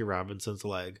through Jackie Robinson's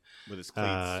leg with his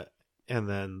cleats. And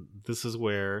then this is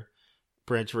where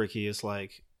Branch Rickey is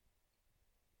like,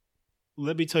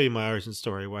 let me tell you my origin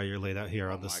story while you're laid out here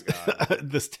on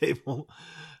this table.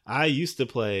 I used to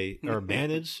play or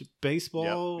manage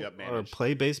baseball or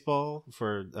play baseball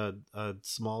for a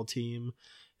small team,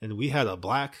 and we had a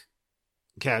black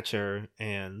catcher,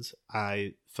 and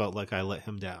I felt like I let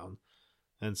him down,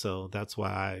 and so that's why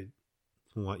I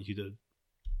want you to.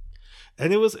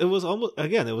 And it was almost,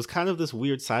 again, it was kind of this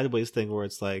weird sideways thing where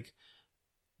it's like,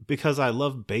 because I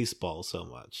love baseball so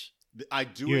much. I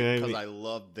do it because I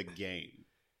love the game.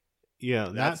 Yeah,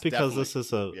 not because this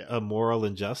is a moral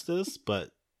injustice, but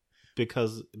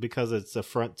because it's a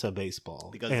front to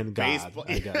baseball and baseball,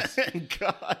 God, I guess. And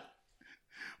God.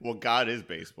 Well, God is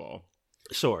baseball.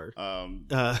 Sure.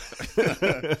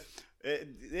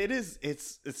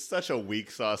 It's such a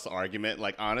weak sauce argument.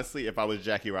 Like, honestly, if I was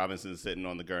Jackie Robinson sitting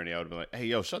on the gurney, I would be like, "Hey,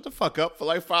 yo, shut the fuck up for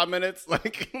like 5 minutes."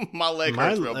 Like, my leg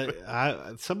hurts real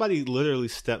bad. Somebody literally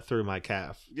stepped through my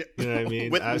calf. You know what I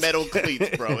mean? With metal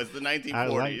cleats, bro. It's the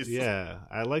 1940s.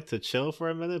 I like to chill for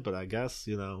a minute, but I guess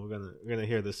we're gonna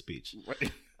hear this speech.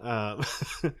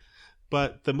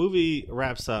 But the movie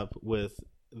wraps up with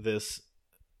this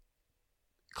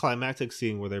climactic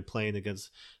scene where they're playing against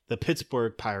the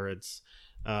Pittsburgh Pirates.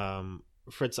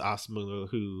 Fritz Osmiller,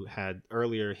 who had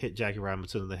earlier hit Jackie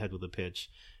Robinson in the head with a pitch,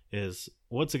 is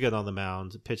once again on the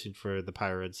mound pitching for the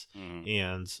Pirates,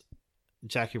 and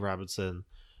Jackie Robinson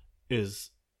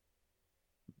is,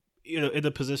 in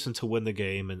a position to win the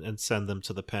game and send them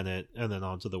to the pennant and then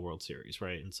on to the World Series,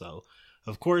 right? And so,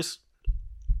 of course,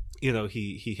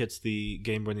 he hits the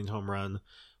game-winning home run,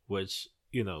 which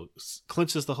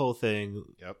clinches the whole thing.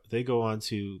 Yep. They go on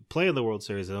to play in the World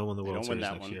Series. They don't win the World Series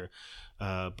next year.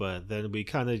 But then we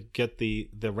kind of get the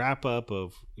wrap up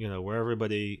of where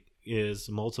everybody is.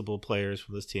 Multiple players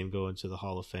from this team go into the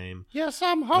Hall of Fame. Yes,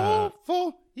 I'm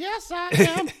hopeful. Yes, I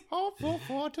am hopeful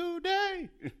for today.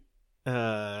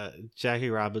 Jackie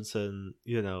Robinson,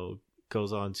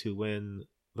 goes on to win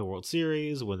the World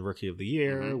Series, win Rookie of the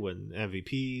Year, win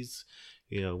MVPs.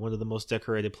 One of the most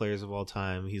decorated players of all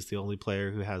time. He's the only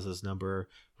player who has his number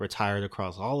retired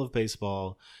across all of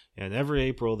baseball. And every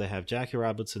April they have Jackie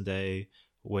Robinson Day,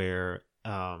 where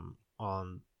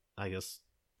on, I guess,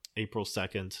 April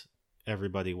 2nd,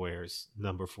 everybody wears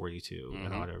number 42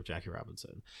 in honor of Jackie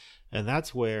Robinson. And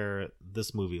that's where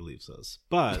this movie leaves us.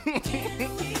 But yeah,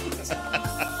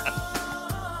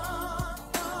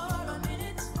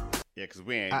 because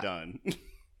we ain't done.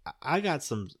 I got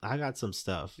some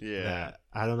stuff that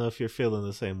I don't know if you're feeling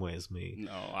the same way as me.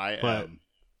 No, I am.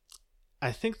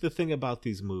 I think the thing about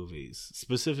these movies,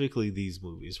 specifically these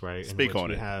movies, right? Speak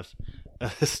on it. We have a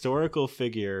historical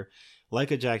figure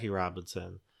like a Jackie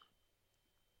Robinson.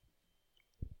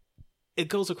 It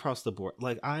goes across the board.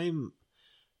 Like I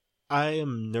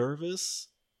am nervous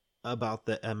about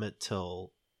the Emmett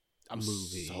Till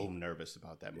movie. I'm so nervous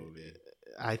about that movie.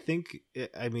 I think,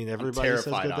 everybody says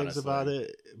good things honestly. about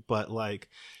it, but like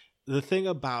the thing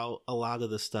about a lot of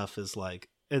the stuff is like,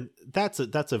 and that's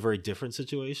a very different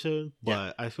situation,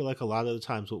 but I feel like a lot of the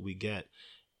times what we get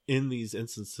in these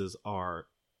instances are,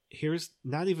 here's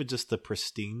not even just the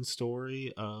pristine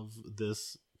story of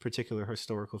this particular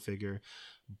historical figure,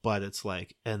 but it's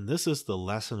like, and this is the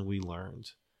lesson we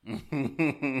learned.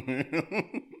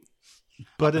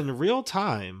 But in real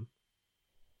time,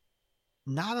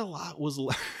 not a lot was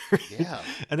learned. Yeah.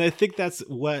 And I think that's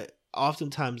what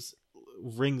oftentimes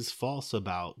rings false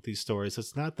about these stories.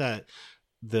 It's not that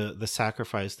the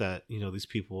sacrifice that, these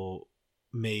people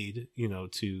made,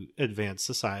 to advance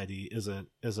society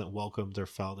isn't welcomed or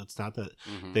felt. It's not that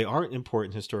they aren't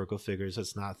important historical figures.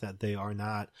 It's not that they are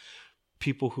not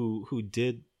people who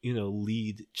did,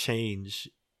 lead change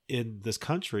in this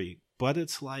country. But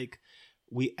it's like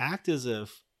we act as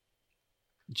if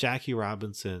Jackie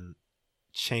Robinson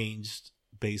changed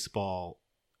baseball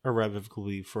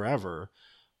irrevocably forever,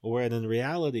 where in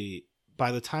reality,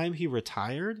 by the time he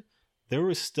retired, there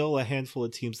was still a handful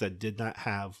of teams that did not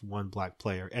have one black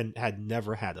player and had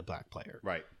never had a black player.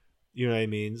 Right. You know what I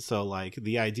mean? So like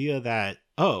the idea that,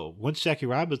 once Jackie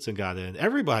Robinson got in,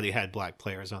 everybody had black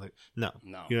players on it. No.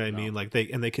 You know what I mean? Like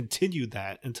they continued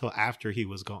that until after he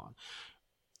was gone.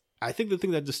 I think the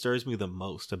thing that disturbs me the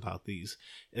most about these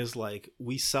is like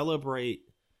we celebrate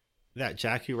that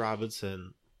Jackie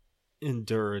Robinson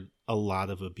endured a lot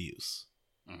of abuse.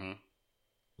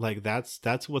 Like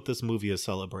that's what this movie is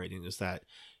celebrating, is that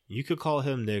you could call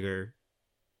him nigger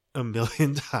a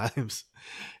million times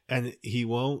and he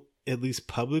won't at least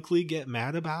publicly get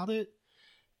mad about it.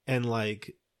 And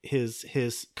like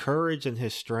his courage and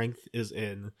his strength is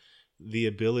in the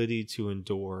ability to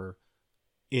endure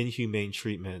inhumane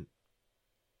treatment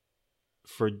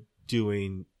for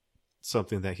doing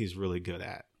something that he's really good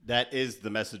at. That is the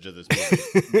message of this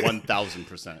movie.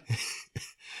 1000%.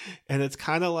 And it's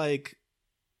kind of like,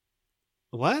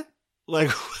 what?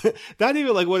 Like, not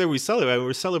even like, what are we celebrating?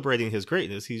 We're celebrating his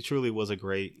greatness. He truly was a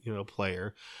great,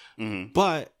 player.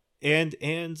 But, and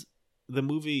the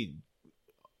movie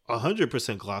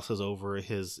 100% glosses over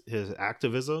his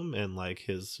activism and like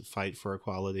his fight for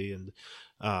equality and,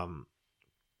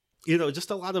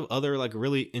 just a lot of other like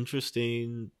really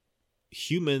interesting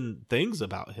human things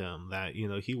about him that,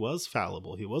 he was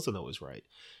fallible. He wasn't always right.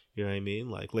 You know what I mean?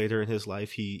 Like later in his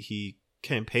life, he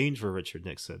campaigned for Richard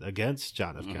Nixon against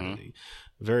John F. Kennedy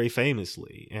very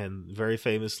famously, and very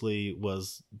famously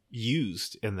was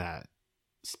used in that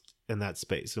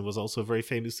space, and was also very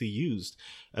famously used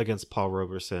against Paul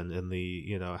Robeson in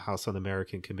the House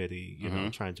Un-American Committee,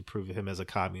 trying to prove him as a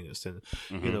communist, and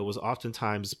was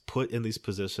oftentimes put in these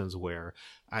positions where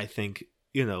I think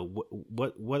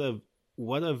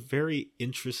what a very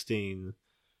interesting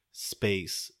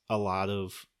space a lot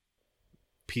of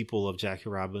people of Jackie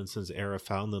Robinson's era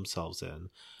found themselves in,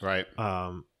 right?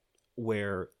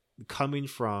 Where coming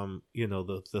from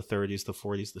the 30s, the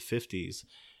 40s, the 50s,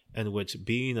 in which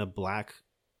being a black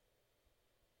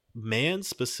man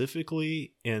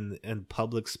specifically in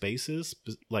public spaces,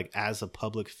 like as a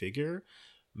public figure,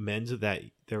 meant that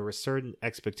there were certain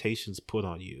expectations put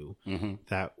on you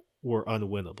that were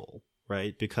unwinnable,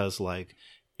 right? Because like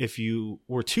if you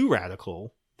were too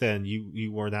radical, then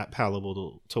you were not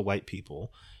palatable to white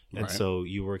people, and so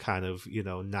you were kind of, you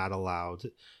know, not allowed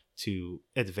to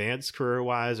advance career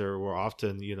wise, or were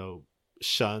often, you know,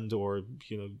 shunned or,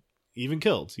 you know, even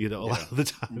killed, you know, a lot of the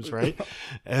times, right?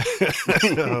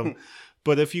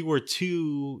 But if you were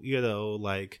too, you know,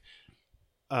 like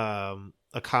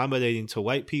accommodating to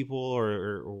white people,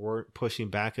 or weren't pushing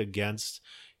back against,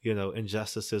 you know,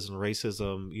 injustices and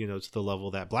racism, you know, to the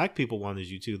level that black people wanted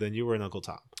you to, then you were an Uncle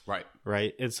Tom.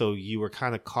 Right. And so you were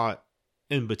kind of caught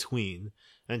in between.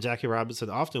 And Jackie Robinson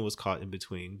often was caught in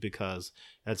between, because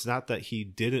it's not that he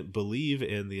didn't believe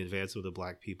in the advancement of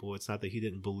black people. It's not that he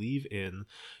didn't believe in,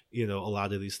 you know, a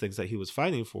lot of these things that he was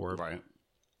fighting for. Right.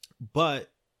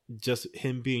 But just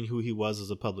him being who he was as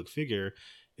a public figure,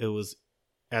 it was,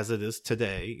 as it is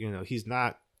today, you know, he's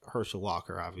not Herschel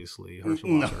Walker, obviously.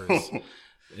 Herschel Walker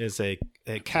is a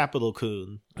capital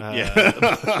coon.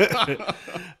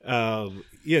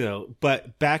 You know,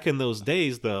 but back in those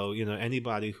days, though, you know,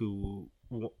 anybody who,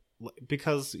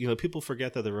 because, you know, people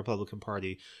forget that the Republican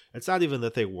Party, it's not even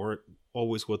that they weren't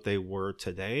always what they were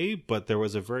today, but there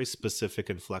was a very specific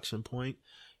inflection point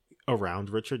around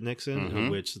Richard Nixon in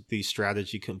which the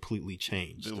strategy completely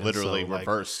changed. Literally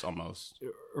reversed almost.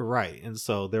 Right. And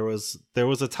so there was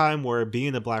a time where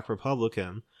being a black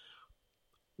Republican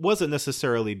wasn't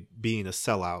necessarily being a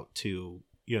sellout to,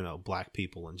 you know, black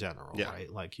people in general, right?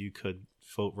 Like you could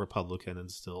vote Republican and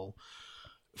still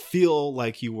feel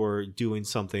like you were doing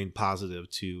something positive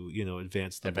to, you know,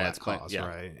 advance the black cause,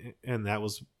 right? And that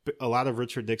was a lot of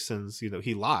Richard Nixon's, you know,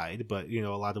 he lied, but, you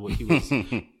know, a lot of what he was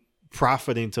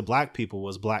profiting to black people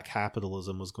was black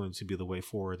capitalism was going to be the way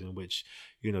forward, in which,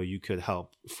 you know, you could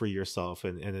help free yourself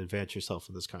and advance yourself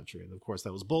in this country. And of course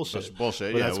that was bullshit. That's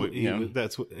bullshit. But that's what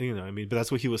you know, I mean, but that's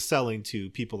what he was selling to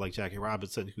people like Jackie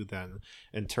Robinson, who then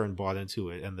in turn bought into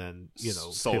it and then, you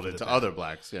know, sold it to other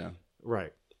blacks. Yeah.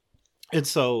 Right. And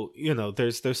so, you know,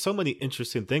 there's so many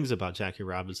interesting things about Jackie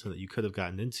Robinson that you could have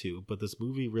gotten into, but this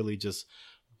movie really just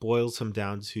boils him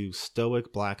down to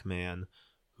stoic black man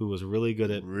who was really good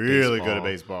at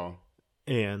baseball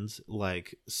and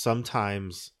like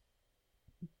sometimes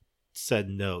said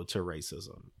no to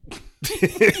racism.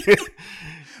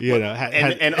 You know,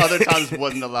 and other times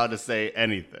wasn't allowed to say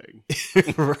anything.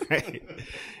 Right.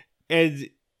 And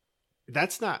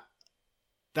that's not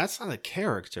a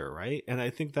character, right? And I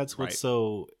think that's what's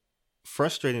so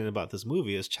frustrating about this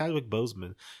movie is Chadwick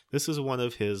Boseman. This is one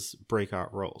of his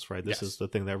breakout roles, right? This is the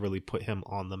thing that really put him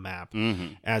on the map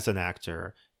as an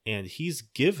actor. And he's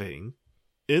giving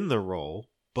in the role,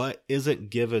 but isn't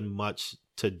given much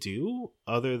to do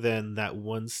other than that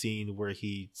one scene where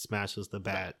he smashes the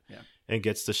bat and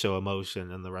gets to show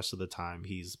emotion. And the rest of the time,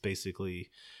 he's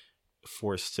basically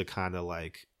forced to kind of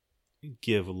like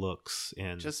give looks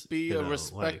and just be a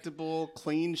respectable,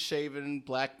 clean-shaven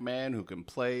black man who can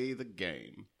play the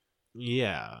game.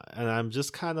 Yeah, and I'm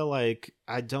just kind of like,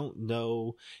 I don't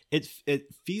know. It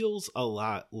feels a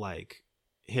lot like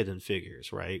Hidden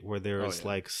Figures, right? Where there's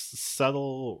like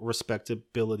subtle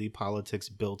respectability politics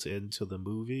built into the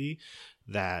movie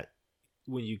that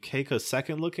when you take a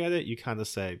second look at it, you kind of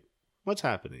say, what's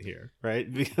happening here,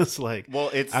 right? Because like,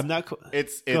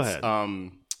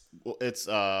 it's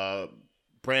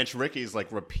Branch Rickey's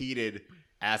like repeated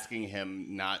asking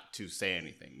him not to say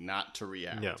anything, not to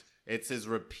react. Yeah. It's his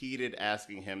repeated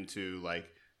asking him to like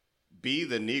be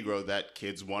the Negro that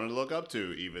kids want to look up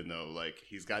to, even though like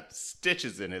he's got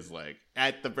stitches in his leg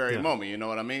at the very moment. You know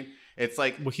what I mean? It's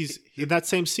like, well, he's in that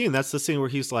same scene. That's the scene where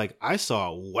he's like, I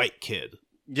saw a white kid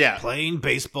playing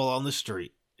baseball on the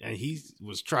street. And he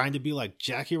was trying to be like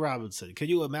Jackie Robinson. Can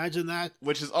you imagine that?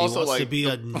 Which is also like to be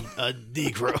a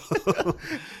Negro.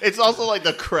 It's also like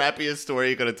the crappiest story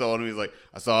he could have told him. He's like,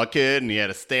 I saw a kid and he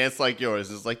had a stance like yours.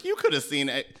 It's like, you could have seen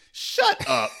it. Shut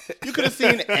up. You could have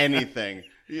seen anything.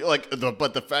 But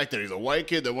the fact that he's a white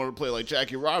kid that wanted to play like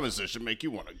Jackie Robinson should make you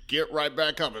want to get right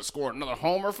back up and score another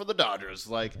homer for the Dodgers.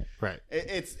 Like, right?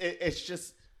 It's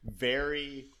just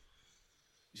very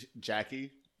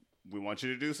Jackie. We want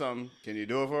you to do something. Can you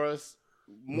do it for us?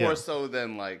 More so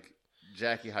than like,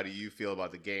 Jackie, how do you feel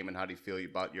about the game and how do you feel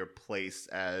about your place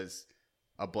as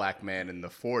a black man in the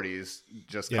 40s,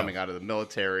 just coming out of the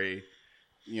military?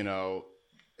 You know,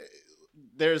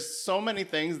 there's so many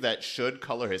things that should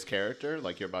color his character.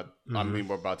 Like we're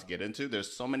about to get into.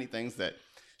 There's so many things that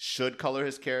should color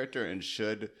his character and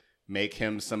should make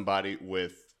him somebody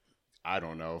with I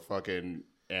don't know, fucking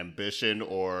ambition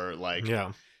or like,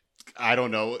 Yeah. I don't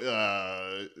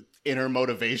know, inner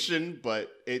motivation,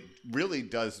 but it really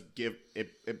does give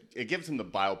it gives him the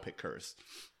biopic curse,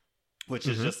 which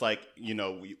is just like, you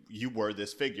know, you were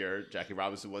this figure. Jackie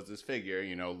Robinson was this figure,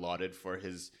 you know, lauded for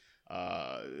his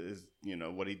you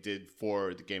know, what he did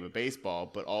for the game of baseball,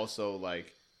 but also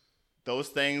like those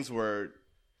things were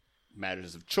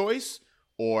matters of choice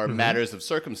or matters of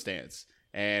circumstance.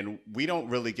 And we don't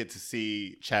really get to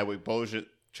see Chadwick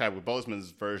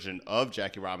Boseman's version of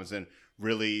Jackie Robinson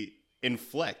really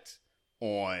inflect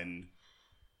on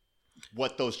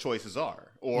what those choices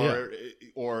are,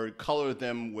 or color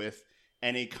them with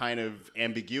any kind of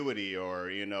ambiguity or,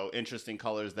 you know, interesting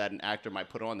colors that an actor might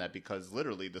put on that, because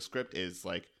literally the script is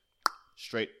like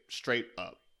straight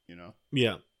up, you know?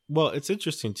 Yeah. Well, it's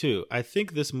interesting too. I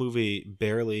think this movie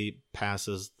barely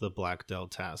passes the Blackdell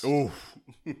test. Ooh.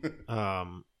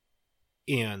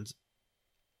 And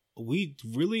we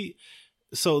really,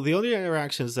 so the only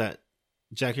interactions that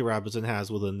Jackie Robinson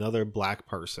has with another black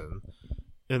person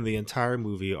in the entire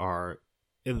movie are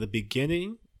in the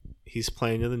beginning. He's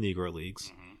playing in the Negro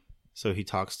Leagues, so he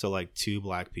talks to like two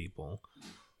black people.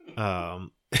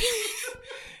 Counting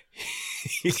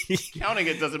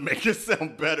it doesn't make it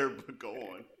sound better, but go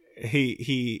on.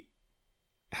 He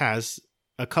has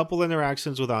a couple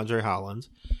interactions with Andre Holland,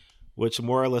 which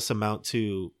more or less amount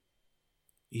to,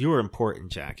 "You're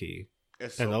important, Jackie,"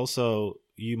 and also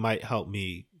you might help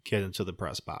me get into the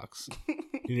press box.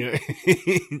 You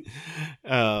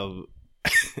know?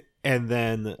 And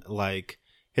then like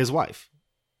his wife,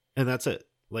 and that's it.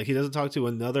 Like he doesn't talk to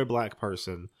another black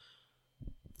person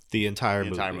the entire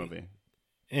movie.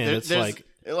 And it's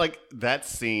like that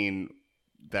scene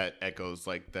that echoes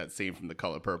like that scene from The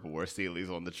Color Purple where Celia's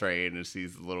on the train and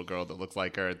sees the little girl that looks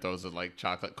like her and throws her like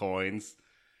chocolate coins.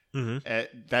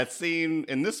 That scene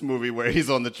in this movie where he's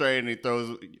on the train and he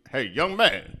throws, "Hey, young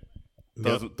man,"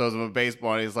 throws him a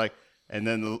baseball, and he's like, and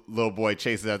then the little boy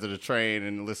chases after the train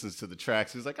and listens to the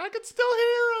tracks. He's like, "I can still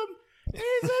hear him.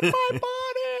 He's in my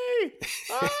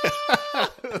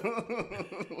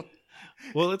body."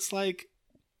 Well, it's like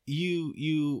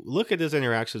you look at his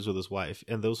interactions with his wife,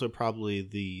 and those are probably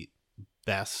the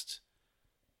best,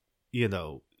 you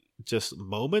know, just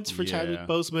moments for Chadwick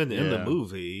Boseman in the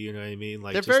movie. You know what I mean?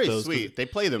 Like they're just very sweet. They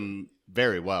play them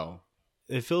very well.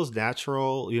 It feels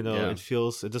natural, you know.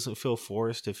 It doesn't feel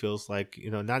forced. It feels like,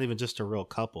 you know, not even just a real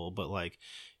couple, but like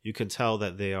you can tell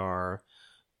that they are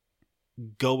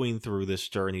going through this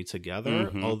journey together.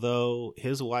 Although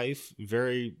his wife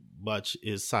very much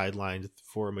is sidelined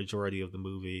for a majority of the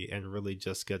movie and really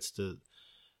just gets to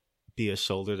be a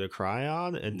shoulder to cry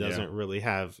on and doesn't really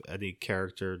have any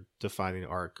character defining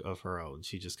arc of her own.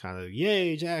 She just kind of,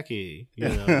 "Yay, Jackie," you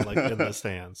know, like in the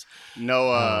stands.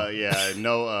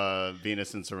 No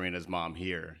Venus and Serena's mom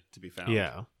here to be found.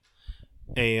 Yeah.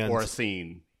 And or a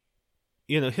scene.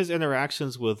 You know, his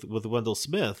interactions with Wendell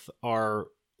Smith are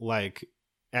like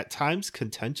at times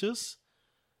contentious.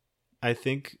 I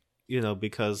think, you know,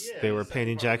 because they were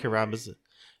painting Jackie Robinson.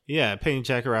 Yeah, painting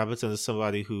Jackie Robinson as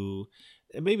somebody who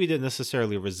maybe didn't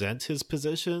necessarily resent his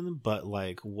position, but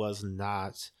like was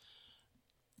not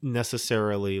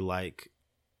necessarily like,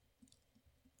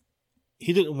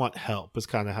 he didn't want help is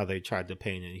kind of how they tried to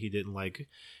paint it. He didn't like,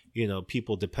 you know,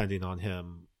 people depending on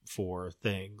him for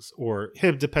things, or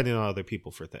him depending on other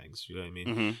people for things. You know what I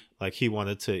mean? Like he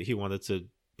wanted to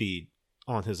be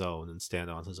on his own and stand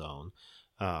on his own.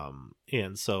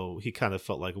 And so he kind of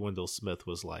felt like Wendell Smith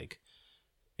was like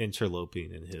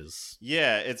interloping in his,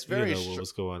 it's very, what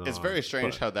was going on. It's very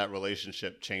strange how that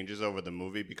relationship changes over the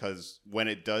movie, because when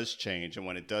it does change and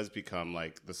when it does become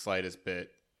like the slightest bit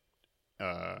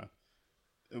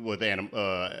with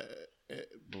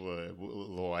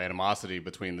little animosity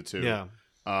between the two,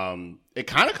 it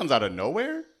kind of comes out of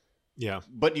nowhere.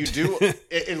 But you do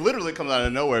it literally comes out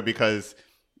of nowhere because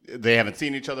they haven't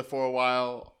seen each other for a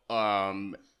while.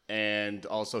 And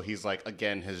also he's like,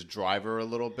 again, his driver a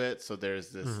little bit. So there's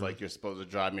this like, "You're supposed to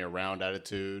drive me around"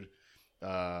 attitude.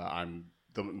 I'm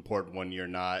the important one, you're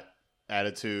not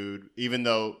attitude. Even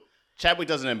though Chadwick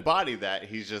doesn't embody that,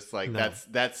 he's just like,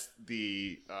 that's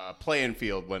the playing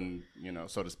field when, you know,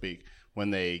 so to speak,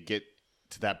 when they get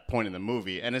to that point in the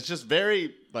movie. And it's just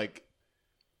very like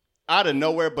out of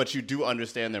nowhere, but you do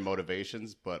understand their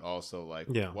motivations, but also like,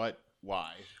 what,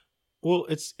 why? Well,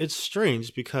 it's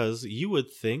strange because you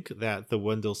would think that the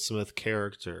Wendell Smith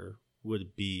character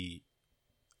would be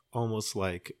almost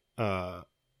like a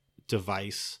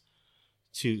device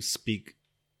to speak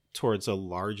towards a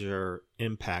larger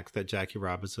impact that Jackie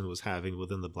Robinson was having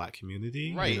within the Black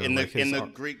community, right? You know, in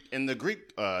like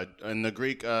the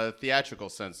Greek theatrical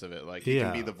sense of it, like he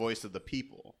can be the voice of the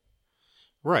people,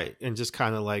 right? And just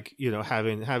kind of like, you know,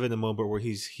 having a moment where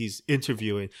he's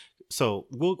interviewing. So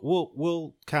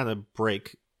we'll kind of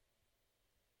break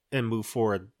and move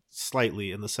forward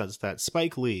slightly in the sense that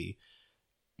Spike Lee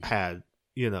had,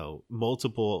 you know,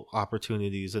 multiple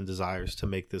opportunities and desires to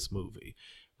make this movie,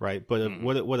 right? But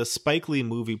what a Spike Lee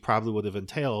movie probably would have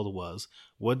entailed was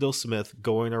Wendell Smith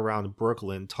going around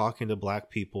Brooklyn talking to Black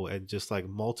people and just like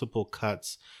multiple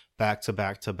cuts back to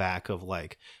back to back of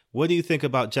like, what do you think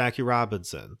about Jackie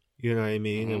Robinson? You know what I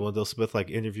mean? And Wendell Smith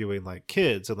like interviewing like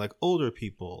kids and like older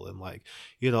people and like,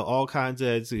 you know, all kinds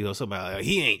of, you know, somebody like,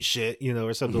 he ain't shit, you know,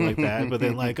 or something like that. But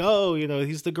then like, oh, you know,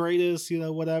 he's the greatest, you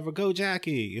know, whatever, go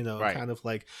Jackie, you know, right. Kind of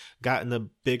like gotten a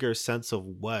bigger sense of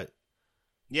what.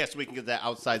 Yes, we can get that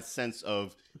outside sense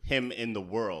of him in the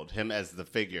world, him as the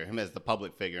figure, him as the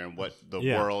public figure, and what the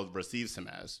world receives him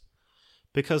as.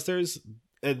 Because this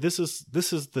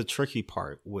is the tricky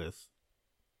part with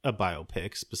a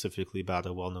biopic, specifically about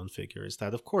a well-known figure, is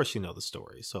that of course you know the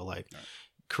story. So like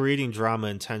creating drama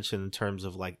and tension in terms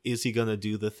of like, is he gonna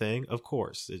do the thing? Of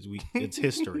course, it's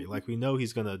history. Like we know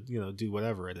he's gonna, you know, do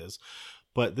whatever it is.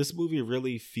 But this movie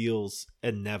really feels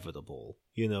inevitable,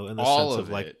 you know, in the sense of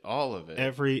like all of it.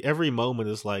 Every moment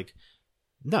is like,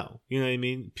 no, you know what I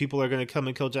mean? People are going to come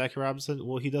and kill Jackie Robinson.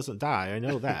 Well, he doesn't die. I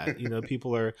know that. You know,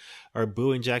 people are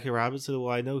booing Jackie Robinson.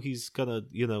 Well, I know he's going to,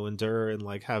 you know, endure and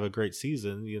like have a great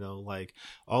season, you know, like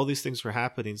all these things were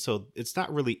happening. So it's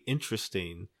not really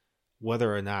interesting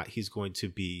whether or not he's going to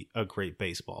be a great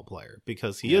baseball player,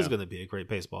 because he is going to be a great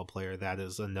baseball player. That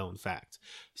is a known fact.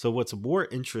 So what's more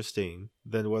interesting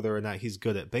than whether or not he's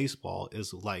good at baseball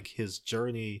is like his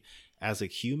journey as a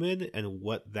human and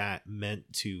what that meant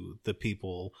to the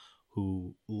people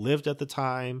who lived at the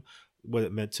time, what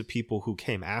it meant to people who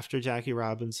came after Jackie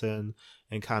Robinson,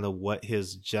 and kind of what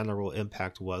his general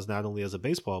impact was, not only as a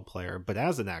baseball player, but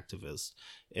as an activist.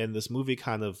 And this movie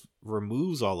kind of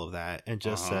removes all of that and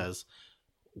just says,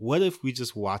 what if we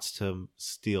just watched him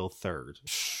steal third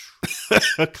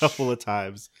a couple of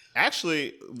times?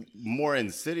 Actually, more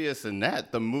insidious than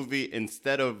that, the movie,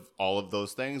 instead of all of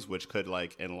those things, which could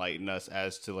like enlighten us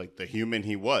as to like the human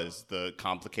he was, the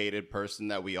complicated person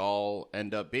that we all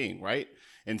end up being, right?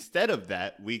 Instead of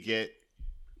that, we get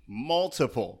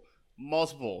multiple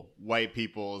white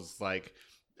people's like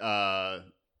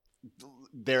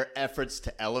their efforts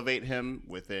to elevate him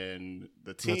within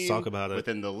the team. Let's talk about it.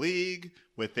 Within the league,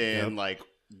 within like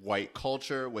white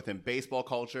culture, within baseball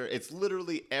culture. It's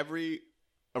literally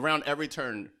around every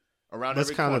turn, around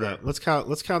every corner. Let's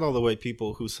count all the white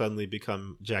people who suddenly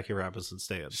become Jackie Robinson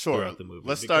stands throughout the movie.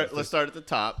 Let's start at the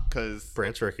top, because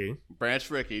Branch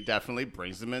Rickey definitely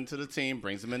brings them into the team,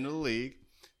 brings them into the league.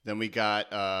 Then we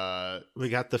got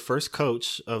the first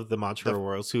coach of the Montreal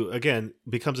Royals, who again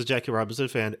becomes a Jackie Robinson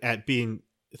fan at being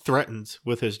threatened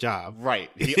with his job.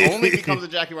 Right. He only becomes a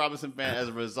Jackie Robinson fan as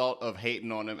a result of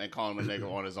hating on him and calling him a nigger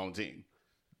on his own team.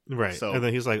 Right. So, and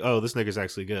then he's like, oh, this nigger's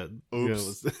actually good.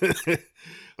 Oops. You know,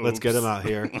 let's get him out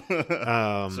here.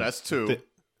 So that's two.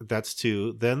 That's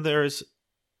two. Then there's,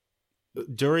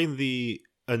 during the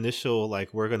initial,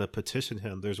 like, we're going to petition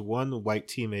him, there's one white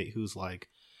teammate who's like,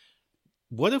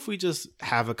 what if we just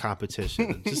have a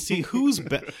competition and just see who's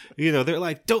better? You know, they're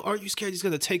like, aren't you scared he's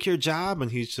going to take your job?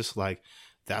 And he's just like,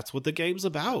 that's what the game's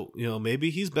about. You know, maybe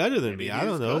he's better than me. I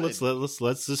don't know. Good.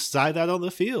 Let's decide that on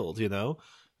the field, you know?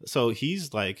 So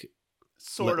he's like,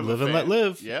 sort of live and let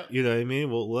live. Yeah. You know what I mean?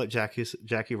 We'll let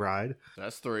Jackie ride.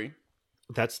 That's three.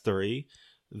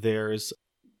 There's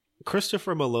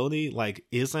Christopher Maloney, like,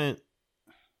 isn't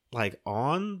like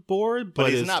on board,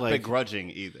 but he's not like, begrudging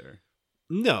either.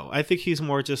 No, I think he's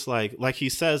more just like he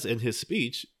says in his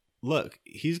speech, look,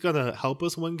 he's going to help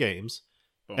us win games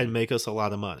and make us a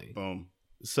lot of money. Boom.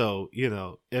 So, you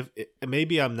know, if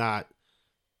maybe I'm not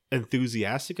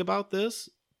enthusiastic about this,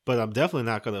 but I'm definitely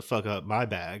not going to fuck up my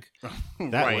bag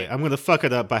that way. I'm going to fuck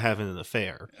it up by having an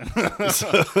affair.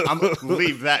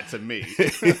 Leave that to me.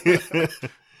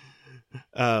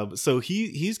 So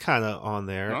he's kind of on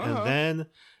there. And then,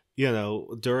 you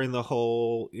know, during the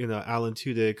whole, you know, Alan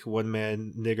Tudyk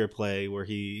one-man nigger play where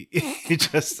he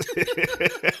just...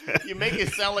 You make it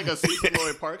sound like a Super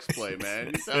Roy Parks play,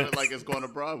 man. You sounded like it's going to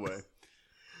Broadway.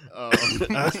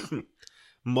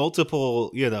 Multiple,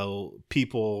 you know,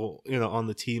 people, you know, on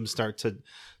the team start to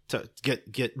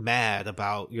get mad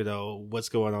about, you know, what's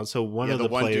going on. So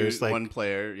one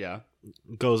player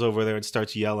goes over there and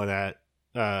starts yelling at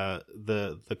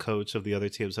the coach of the other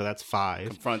team. So that's 5.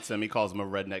 Confronts him. He calls him a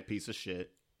redneck piece of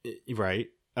shit. Right.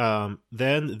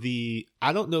 Then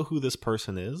I don't know who this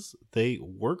person is. They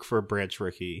work for Branch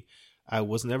Rickey. I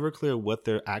was never clear what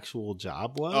their actual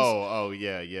job was. Oh,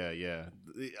 yeah.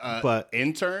 But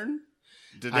intern?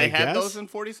 Did they have those in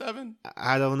 47?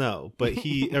 I don't know. But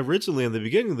he originally in the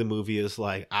beginning of the movie is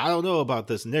like, I don't know about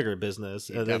this nigger business.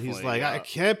 And then he's like, I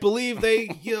can't believe they,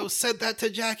 said that to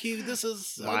Jackie. This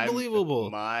is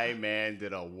unbelievable. My man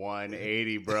did a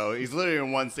 180, bro. He's literally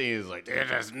in one scene. He's like, there's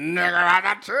this nigger on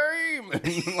the team.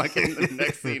 And like in the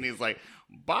next scene, he's like,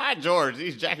 by George,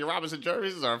 these Jackie Robinson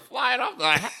jerseys are flying off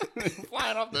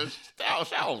the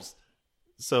shelves.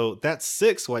 So that's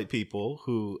 6 white people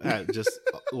who are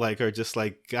just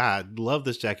like, God, love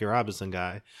this Jackie Robinson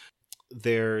guy.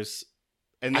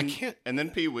 And then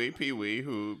Pee Wee,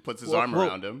 who puts his arm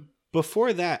around him.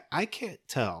 Before that, I can't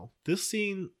tell. This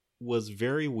scene was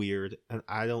very weird, and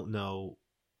I don't know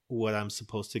what I'm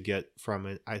supposed to get from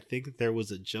it. I think there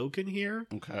was a joke in here.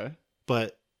 Okay.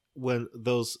 But when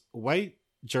those white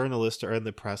journalists are in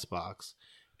the press box,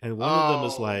 and one of them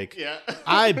is like,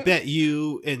 I bet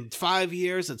you in 5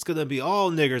 years it's going to be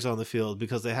all niggers on the field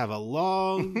because they have a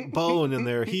long bone in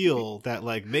their heel that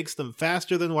like makes them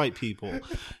faster than white people.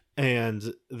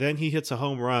 And then he hits a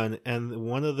home run, and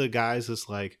one of the guys is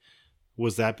like,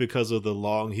 was that because of the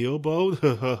long heel bone?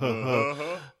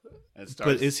 But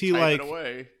is he like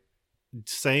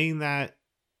saying that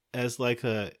as like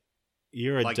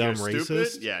you're a dumb racist?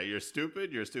 Stupid? Yeah, you're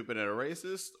stupid and a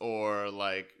racist, or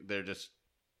like they're just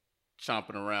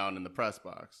chomping around in the press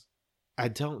box. I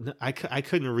don't know. I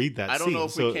couldn't read that. I don't know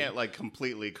if we can't like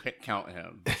completely count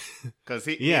him because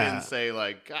he didn't say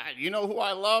like, God, you know who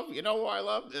I love? You know who I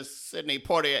love? This Sidney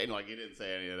Poitier. And like he didn't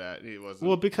say any of that. He wasn't.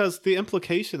 Well, because the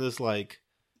implication is like,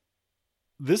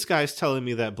 this guy's telling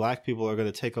me that black people are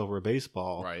going to take over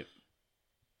baseball. Right.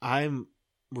 I'm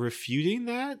refuting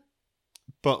that,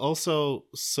 but also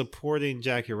supporting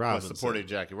Jackie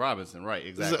Robinson. Right,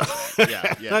 exactly. So,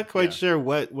 yeah, not quite sure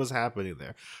what was happening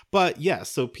there. But yeah,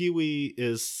 so Pee Wee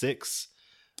is 6,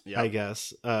 I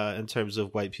guess, in terms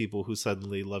of white people who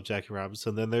suddenly love Jackie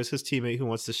Robinson. Then there's his teammate who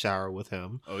wants to shower with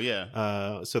him. Oh,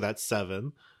 yeah. So that's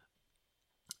 7.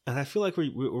 And I feel like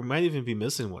we might even be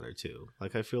missing 1 or 2.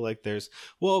 Like, I feel like there's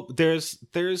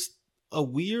a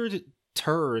weird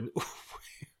turn.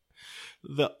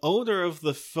 The owner of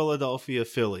the Philadelphia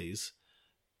Phillies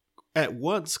at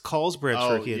once calls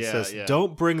Branch Rickey and says,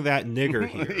 don't bring that nigger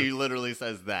here. He literally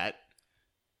says that.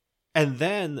 And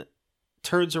then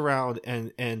turns around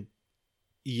and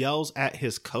yells at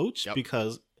his coach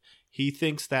because he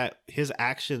thinks that his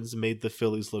actions made the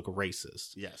Phillies look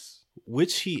racist. Yes.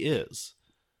 Which he is.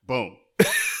 Boom.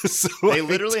 So they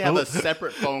literally have a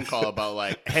separate phone call about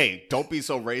like, hey, don't be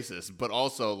so racist. But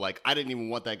also like, I didn't even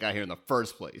want that guy here in the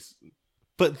first place.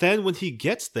 But then when he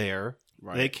gets there,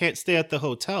 they can't stay at the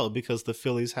hotel because the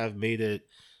Phillies have made it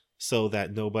so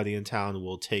that nobody in town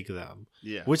will take them.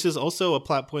 Yeah. Which is also a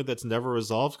plot point that's never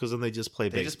resolved because then they just play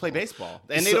baseball. They just play baseball.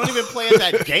 And they don't even play at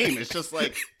that game. It's just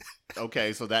like,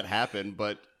 okay, so that happened,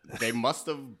 but they must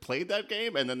have played that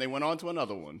game and then they went on to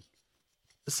another one.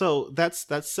 So that's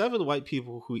 7 white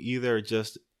people who either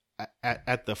just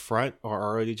at the front are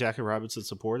already Jackie Robinson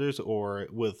supporters or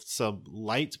with some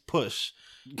light push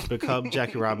become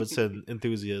Jackie Robinson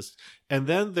enthusiasts. And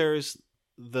then there's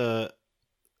the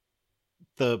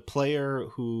player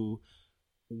who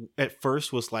at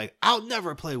first was like, I'll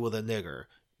never play with a nigger.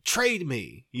 Trade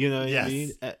me. You know what I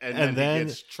mean? And then he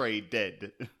gets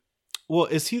traded. Well,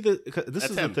 is he this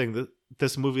is him. The thing that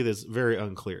this movie that's very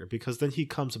unclear because then he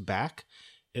comes back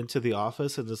into the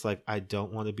office and is like, I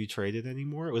don't want to be traded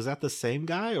anymore. Was that the same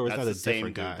guy or was that a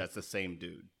different guy? That's the same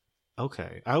dude.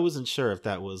 Okay. I wasn't sure if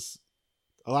that was.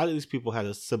 A lot of these people had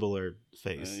a similar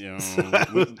face.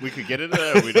 We could get into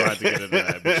that. We don't have to get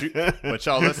into that. But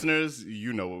y'all listeners,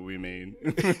 you know what we mean.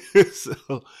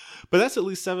 But that's at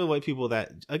least 7 white people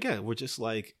that, again, were just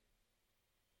like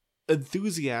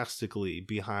enthusiastically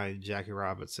behind Jackie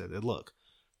Robinson. And look,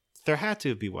 there had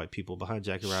to be white people behind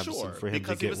Jackie Robinson for him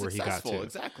to get where he got to.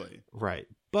 Exactly. Right.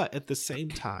 But at the same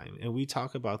time, and we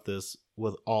talk about this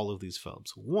with all of these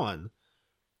films, one,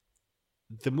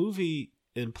 the movie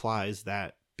implies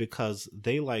that because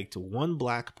they liked one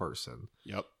black person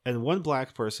and one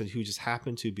black person who just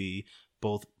happened to be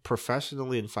both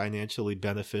professionally and financially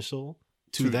beneficial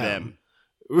to them.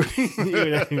 You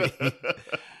know what I mean?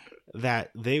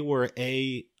 That they were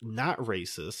A, not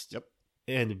racist,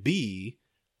 and B,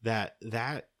 that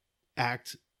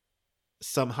act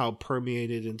somehow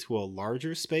permeated into a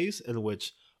larger space in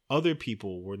which other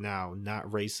people were now not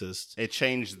racist. It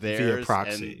changed theirs via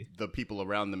proxy. And the people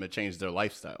around them, it changed their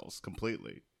lifestyles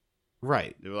completely.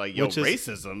 Right. They were like, yo,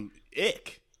 racism,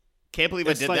 ick. Can't believe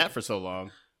I did that for so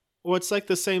long. Well, it's like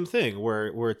the same thing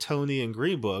where Tony in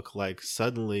Green Book like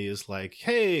suddenly is like,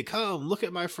 "Hey, come look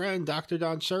at my friend Dr.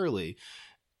 Don Shirley."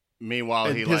 Meanwhile,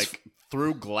 And he like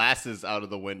threw glasses out of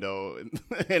the window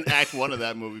in Act 1 of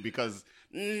that movie because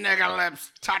nigger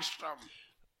lips touched him.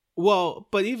 Well,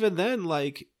 but even then,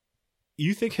 like,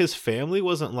 you think his family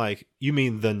wasn't like, you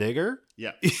mean the nigger?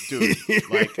 Yeah, dude.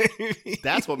 Like,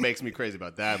 that's what makes me crazy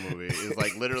about that movie. Is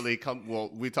like literally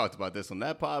we talked about this on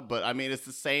that pod, but I mean it's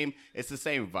the same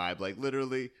vibe. Like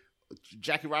literally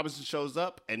Jackie Robinson shows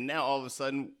up and now all of a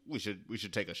sudden we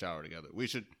should take a shower together.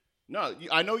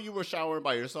 I know you were showering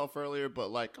by yourself earlier,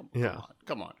 but like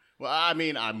come on. Well, I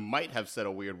mean, I might have said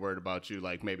a weird word about you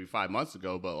like maybe 5 months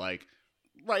ago, but like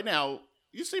right now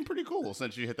you seem pretty cool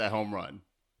since you hit that home run.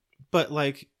 But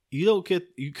like you don't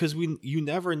get because you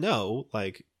never know,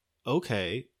 like,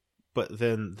 okay, but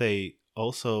then they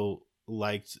also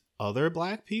liked other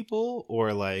black people,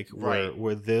 or like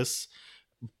were this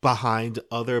behind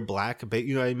other black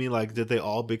you know what I mean? Like, did they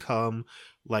all become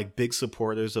like big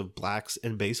supporters of blacks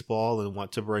in baseball and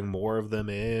want to bring more of them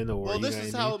in? Or well, this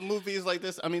is how movies like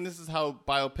this. I mean, this is how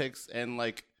biopics and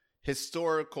like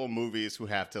historical movies who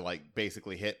have to like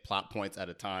basically hit plot points at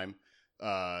a time.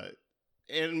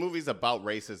 In movies about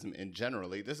racism in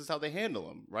generally, this is how they handle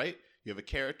them, right? You have a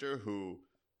character who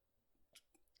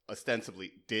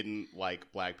ostensibly didn't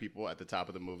like black people at the top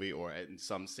of the movie or in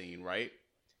some scene, right?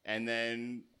 And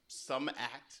then some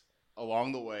act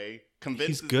along the way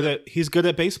convinces he's good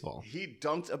at baseball. He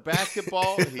dunked a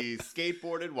basketball. He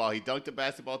skateboarded while he dunked a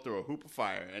basketball through a hoop of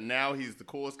fire, and now he's the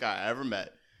coolest guy I ever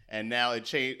met. And now it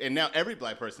changed. And now every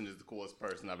black person is the coolest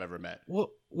person I've ever met.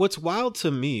 Well, what's wild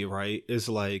to me, right, is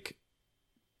like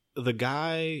the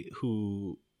guy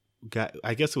who got,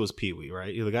 I guess it was Pee-wee,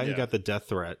 right? The guy who got the death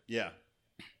threat. Yeah.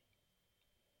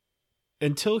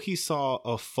 Until he saw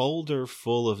a folder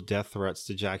full of death threats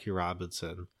to Jackie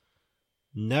Robinson,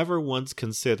 never once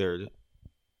considered,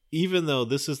 even though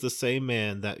this is the same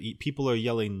man that people are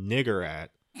yelling nigger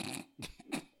at,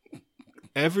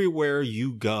 everywhere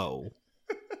you go,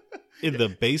 in the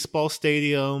baseball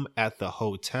stadium, at the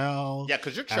hotel,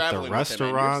 because you're traveling at the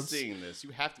restaurants, you're seeing this.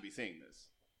 You have to be seeing this.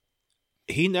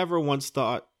 He never once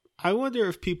thought, I wonder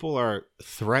if people are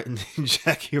threatening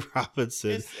Jackie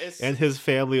Robinson and his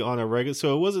family on a regular.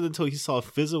 So it wasn't until he saw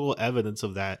physical evidence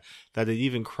of that it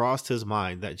even crossed his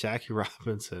mind that Jackie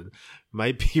Robinson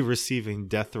might be receiving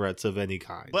death threats of any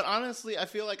kind. But honestly, I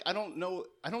feel like I don't know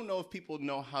if people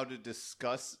know how to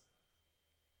discuss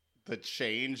the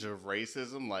change of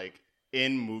racism like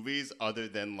in movies other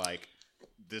than like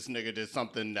this nigga did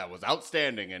something that was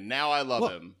outstanding and now I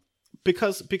love him.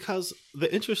 Because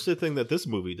the interesting thing that this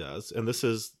movie does, and this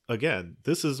is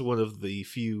one of the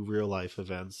few real life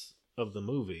events of the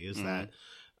movie, is that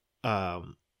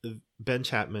Ben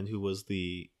Chapman, who was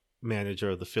the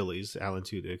manager of the Phillies, Alan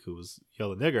Tudyk, who was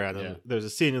yelling nigger at him. Yeah. There's a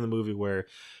scene in the movie where,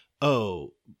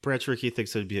 Branch Rickey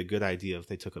thinks it'd be a good idea if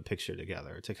they took a picture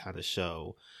together to kind of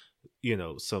show,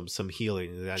 some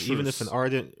healing. That even if an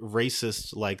ardent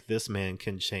racist like this man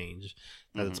can change,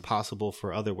 that it's possible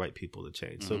for other white people to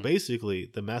change. So basically,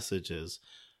 the message is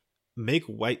make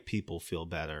white people feel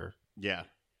better. Yeah.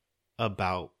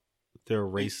 About their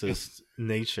racist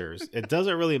natures. It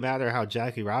doesn't really matter how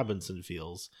Jackie Robinson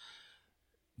feels,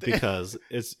 because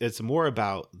it's more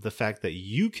about the fact that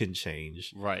you can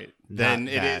change, right? Then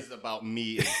it is about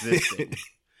me existing.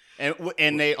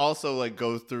 and they also like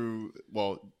go through.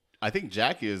 Well, I think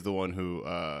Jackie is the one who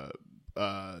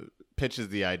pitches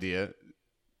the idea.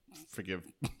 Forgive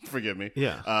me.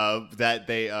 Yeah. That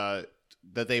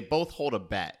they both hold a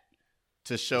bat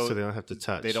to show, so they don't have to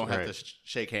touch. They don't have to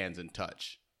shake hands and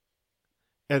touch.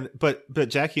 And but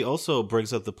Jackie also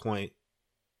brings up the point,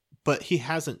 but he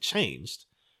hasn't changed,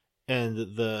 and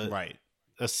the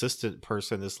assistant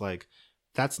person is like,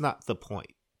 that's not the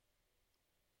point,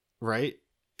 right?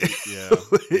 Yeah.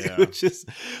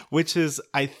 which is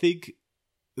I think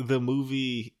the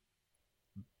movie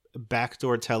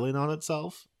backdoor telling on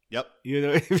itself. Yep. You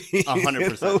know what I mean?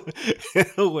 100%. In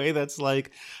a way that's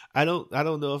like, I don't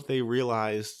know if they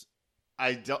realized.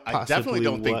 I definitely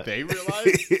don't think they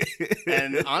realized.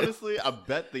 And honestly, I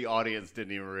bet the audience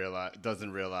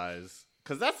doesn't realize.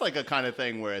 Because that's like a kind of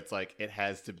thing where it's like, it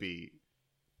has to be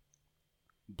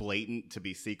blatant to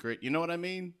be secret. You know what I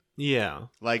mean? Yeah.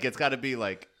 Like, it's got to be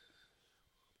like,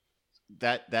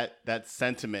 that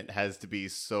sentiment has to be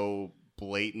so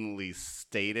blatantly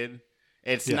stated.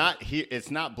 It's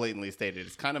not blatantly stated.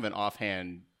 It's kind of an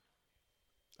offhand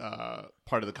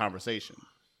part of the conversation,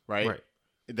 right?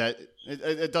 That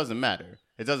it doesn't matter.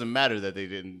 It doesn't matter that they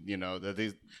didn't,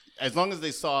 as long as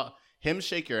they saw him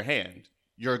shake your hand,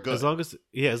 you're good. As long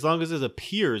as it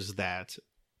appears that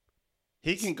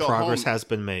he can go progress home. has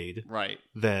been made, Right.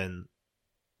 then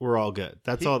we're all good.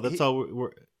 That's all.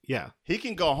 We're yeah. He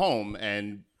can go home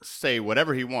and say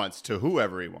whatever he wants to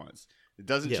whoever he wants. It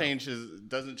doesn't Yeah.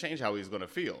 change how he's going to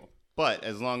feel. But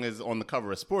as long as on the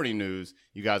cover of Sporting News,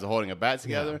 you guys are holding a bat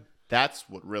together, that's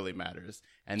what really matters.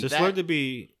 And Just learn to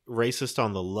be racist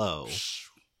on the low.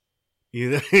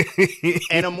 You know?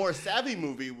 And a more savvy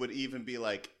movie would even be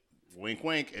like, wink,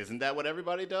 wink. Isn't that what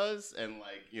everybody does? And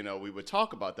like, you know, we would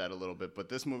talk about that a little bit. But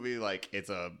this movie, like, it's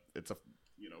a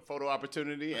photo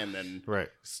opportunity, and then right.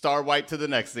 star wipe to the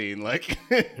next scene. Like,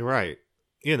 Right.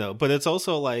 You know, but it's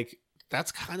also like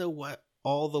that's kind of what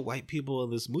all the white people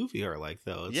in this movie are like,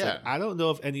 though. It's like, I don't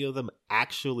know if any of them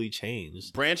actually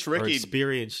changed. Branch or Rickey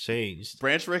experience changed.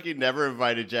 Branch Rickey never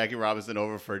invited Jackie Robinson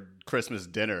over for Christmas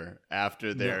dinner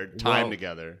after their time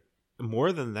together.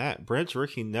 More than that, Branch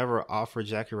Rickey never offered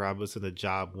Jackie Robinson a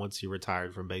job once he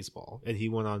retired from baseball, and he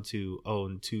went on to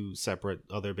own 2 separate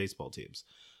other baseball teams.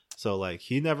 So, like,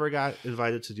 he never got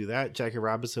invited to do that. Jackie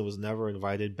Robinson was never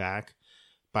invited back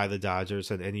by the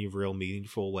Dodgers in any real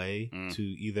meaningful way to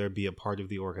either be a part of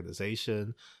the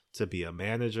organization, to be a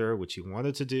manager, which he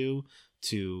wanted to do,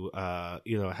 to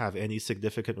have any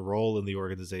significant role in the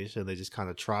organization. They just kind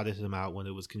of trotted him out when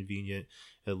it was convenient.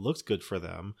 It looked good for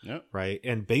them, right?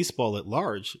 And baseball at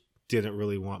large didn't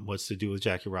really want much to do with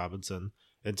Jackie Robinson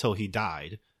until he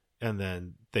died, and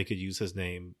then they could use his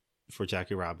name for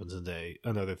Jackie Robinson Day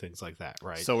and other things like that,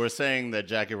 right? So we're saying that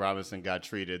Jackie Robinson got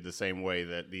treated the same way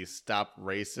that these Stop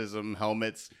Racism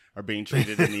helmets are being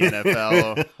treated in the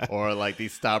NFL, or like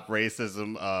these Stop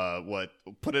Racism,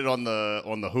 put it on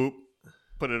the hoop,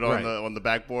 put it on the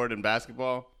backboard in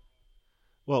basketball.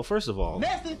 Well, first of all,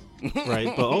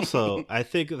 right, but also I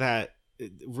think that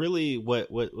really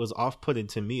what was off-putting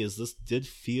to me is this did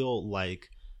feel like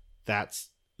that's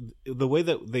the way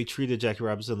that they treated Jackie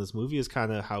Robinson in this movie is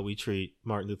kind of how we treat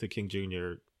Martin Luther King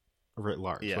Jr. writ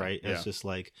large, right? It's just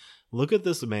like, look at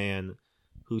this man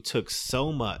who took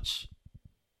so much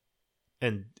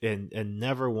and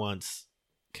never once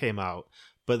came out,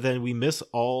 but then we miss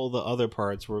all the other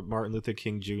parts where Martin Luther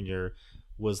King Jr.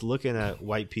 was looking at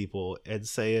white people and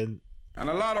saying, and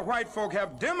a lot of white folk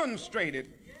have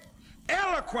demonstrated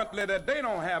eloquently that they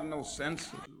don't have no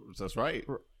sense. That's right.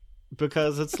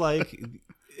 Because it's like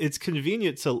it's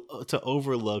convenient to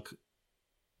overlook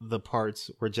the parts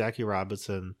where Jackie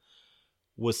Robinson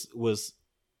was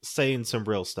saying some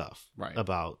real stuff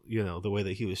about, the way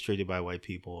that he was treated by white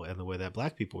people and the way that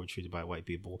black people were treated by white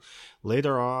people.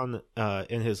 Later on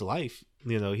in his life,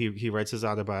 he writes his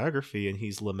autobiography and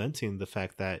he's lamenting the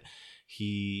fact that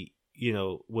he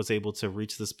was able to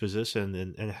reach this position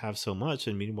and have so much,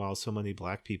 and meanwhile so many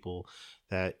black people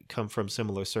that come from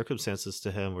similar circumstances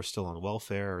to him were still on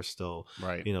welfare or still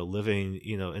living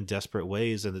in desperate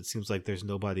ways, and it seems like there's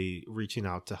nobody reaching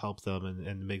out to help them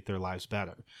and make their lives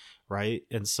better, right?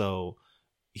 And so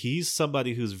he's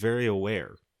somebody who's very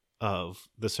aware of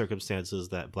the circumstances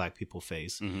that black people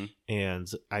face, and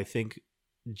I think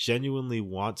genuinely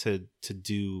wanted to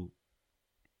do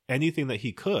anything that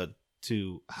he could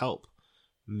to help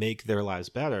make their lives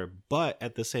better. But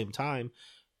at the same time,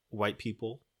 white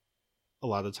people a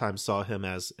lot of times saw him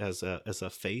as a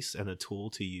face and a tool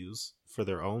to use for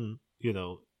their own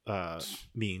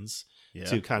means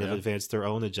to kind of advance their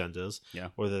own agendas,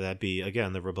 whether that be,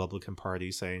 again, the Republican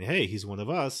Party saying, hey, he's one of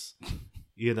us,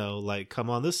 like, come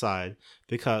on this side.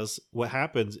 Because what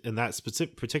happened in that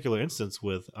particular instance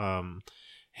with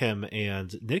him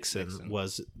and Nixon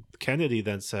was Kennedy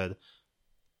then said,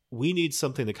 we need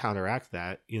something to counteract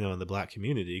that, in the black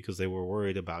community, because they were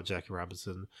worried about Jackie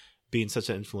Robinson being such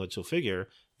an influential figure.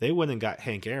 They went and got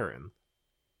Hank Aaron.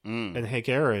 And Hank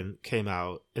Aaron came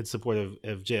out in support of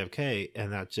JFK,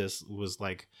 and that just was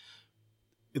like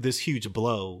this huge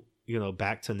blow,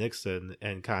 back to Nixon,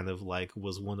 and kind of like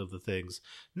was one of the things,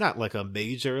 not like a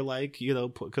major, like,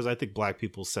 because I think black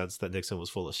people sensed that Nixon was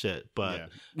full of shit, but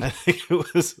I think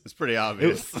it's pretty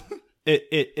obvious.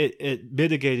 It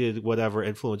mitigated whatever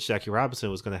influence Jackie Robinson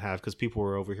was going to have, because people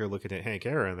were over here looking at Hank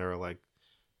Aaron. They were like,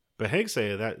 but Hank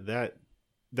saying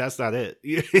that's not it.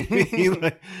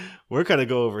 Like, we're going to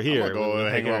go over here. I'm gonna go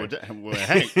hang around with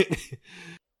Hank.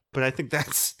 But I think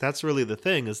that's really the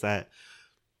thing, is that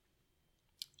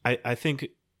I think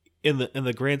in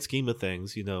the grand scheme of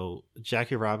things,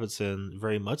 Jackie Robinson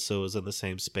very much so is in the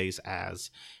same space as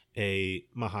a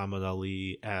Muhammad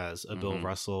Ali, as a Bill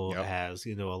Russell, as,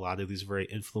 a lot of these very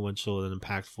influential and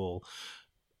impactful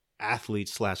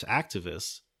athletes /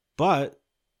 activists. But,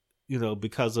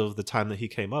 because of the time that he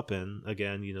came up in,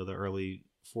 again, the early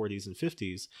 40s and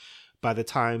 50s, by the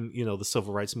time, you know, the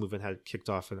civil rights movement had kicked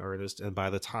off in earnest, and by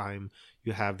the time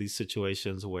you have these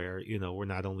situations where, you know, we're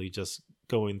not only just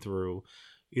going through,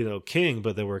 you know, King,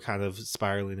 but then we're kind of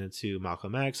spiraling into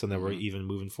Malcolm X, and then we're even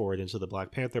moving forward into the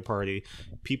Black Panther Party.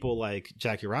 People like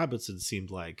Jackie Robinson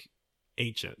seemed like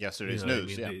ancient. Yesterday's you know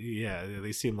news. what I mean?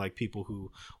 They seemed like people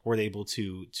who weren't able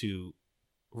to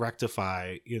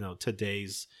rectify, you know,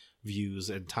 today's views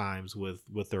and times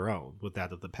with their own, with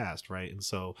that of the past, right? And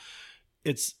so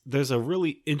there's a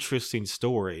really interesting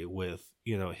story with,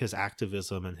 you know, his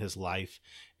activism and his life,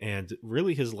 and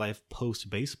really his life post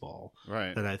baseball,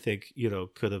 Right. that I think, you know,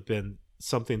 could have been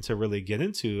something to really get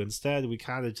into. Instead, we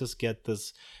kind of just get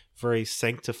this very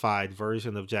sanctified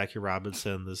version of Jackie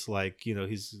Robinson, this, like, you know,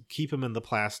 he's keep him in the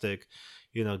plastic,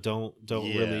 you know, don't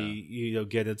really, you know,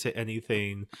 get into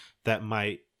anything that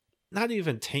might not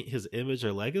even taint his image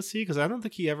or legacy, because I don't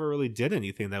think he ever really did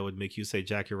anything that would make you say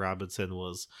Jackie Robinson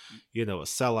was, you know, a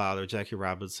sellout, or Jackie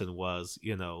Robinson was,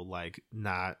 you know, like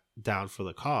not down for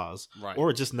the cause, Right.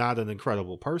 or just not an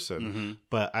incredible person. Mm-hmm.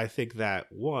 But I think that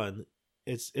one,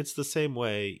 it's the same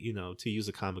way, you know, to use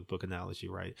a comic book analogy,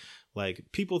 right? Like,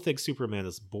 people think Superman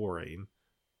is boring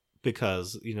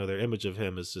because, you know, their image of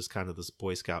him is just kind of this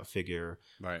Boy Scout figure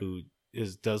Right. who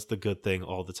does the good thing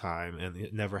all the time, and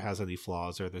it never has any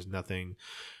flaws, or there's nothing,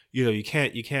 you know, you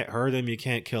can't hurt him, you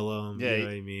can't kill him. Yeah, you know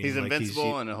what I mean? he's Like,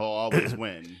 invincible and he'll always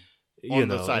win you on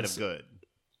the know, side of good.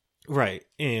 right.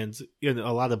 And, you know,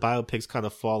 a lot of biopics kind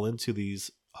of fall into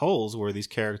these holes where these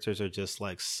characters are just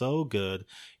like so good,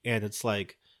 and it's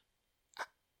like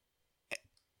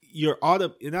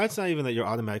it's not even that you're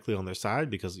automatically on their side,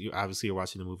 because you obviously you're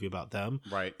watching a movie about them,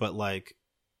 Right. but like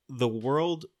the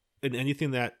world and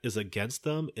anything that is against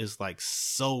them is like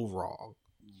so wrong.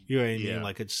 You know what I mean? Yeah.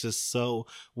 Like, it's just so,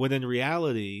 when in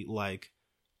reality, like,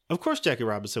 of course Jackie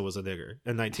Robinson was a nigger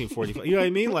in 1945. You know what I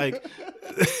mean? Like,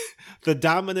 the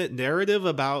dominant narrative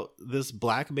about this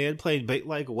black man playing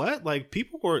like, what? Like,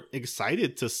 people weren't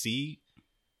excited to see.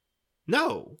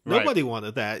 No, Right. nobody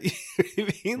wanted that. You know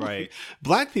what I mean? Like, Right.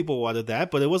 black people wanted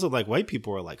that, but it wasn't like white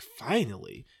people were like,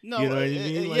 finally. No, you know what I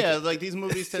mean? Like, yeah, like these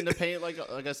movies tend to paint like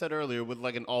I said earlier, with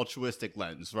like an altruistic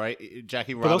lens, right?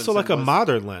 Jackie but Robinson, also like a was-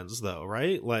 modern lens, though,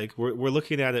 right? Like, we're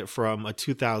looking at it from a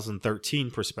 2013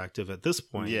 perspective at this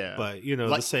point. Yeah. But, you know,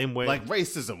 like, the same way. like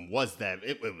racism was that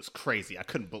it was crazy. I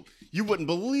couldn't. You wouldn't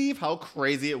believe how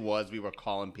crazy it was. We were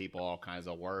calling people all kinds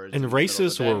of words, and in the middle of the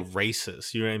racists were day.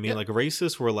 racist. You know what I mean? Yeah. Like,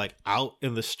 racists were like out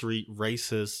in the street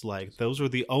racist. Like, those were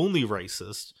the only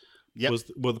racists. Yep.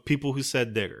 were the people who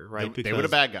said nigger, right? They were the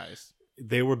bad guys.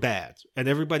 They were bad, and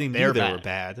everybody knew They're they bad. were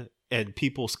bad, and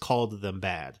people called them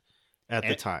bad at the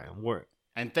And- time.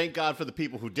 And thank God for the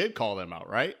people who did call them out,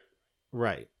 right?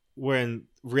 Right. When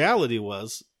reality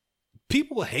was,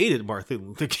 people hated Martin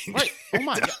Luther King. Right. Oh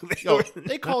my God. They Yo, were-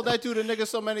 they called that dude a nigga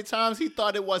so many times he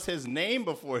thought it was his name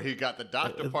before he got the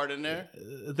doctor part in there.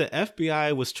 The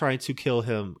FBI was trying to kill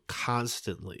him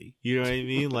constantly. You know what I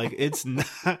mean? Like, it's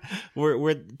not,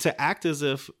 we're to act as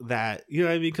if that, you know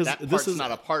what I mean? Because That this part's is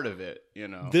not a part of it, you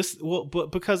know.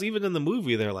 but because even in the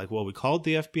movie, they're like, well, we called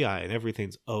the FBI and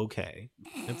everything's okay.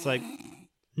 It's like,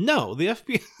 no, the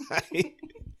FBI.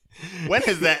 When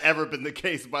has that ever been the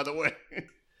case, by the way?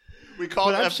 We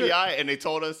called But the I'm FBI sure- and they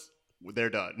told us they're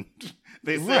done.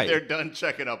 They said Right. they're done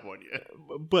checking up on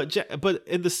you. But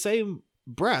in the same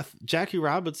breath, Jackie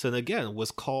Robinson again was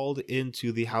called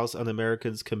into the House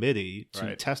Un-Americans Committee to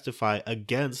Right. testify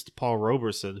against Paul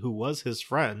Robeson, who was his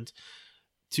friend,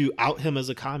 to out him as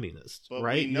a communist. But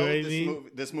right? we know you know what I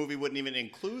mean? this movie wouldn't even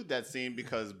include that scene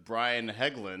because Brian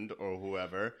Hegland or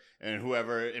whoever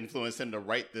influenced him to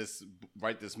write this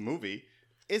movie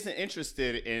isn't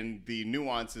interested in the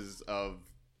nuances of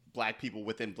black people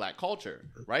within black culture,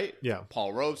 right? Yeah.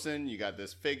 Paul Robeson, you got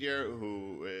this figure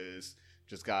who is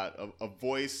just got a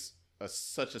voice,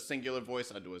 such a singular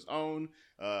voice unto his own,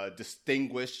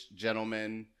 distinguished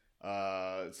gentleman,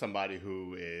 somebody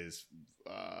who is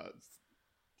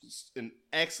an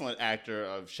excellent actor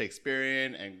of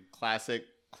Shakespearean and classic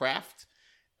craft,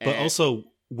 But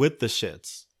also with the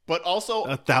shits. but also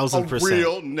 1,000%. a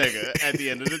real nigga at the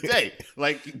end of the day.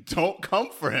 Like, don't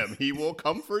come for him; he will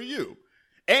come for you,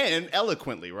 and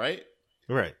eloquently, right?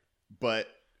 Right. But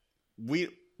we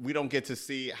don't get to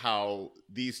see how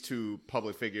these two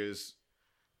public figures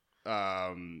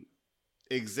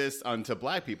exist unto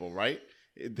black people, right?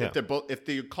 Yeah. If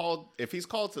he's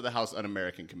called to the House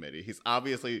Un-American Committee,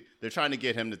 they're trying to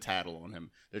get him to tattle on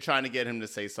him. They're trying to get him to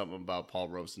say something about Paul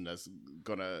Robeson that's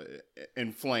gonna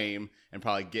inflame and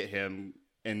probably get him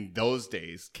in those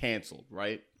days canceled,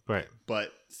 right? Right.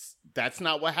 But that's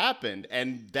not what happened,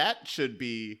 and that should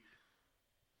be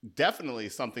definitely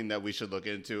something that we should look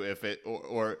into if it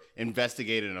or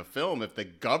investigate in a film if the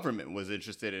government was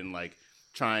interested in like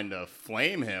trying to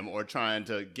flame him or trying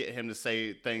to get him to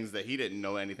say things that he didn't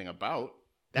know anything about.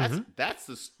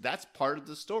 That's part of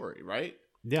the story, right?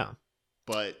 Yeah.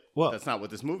 But that's not what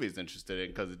this movie is interested in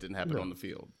because it didn't happen on the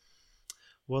field.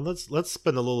 Well, let's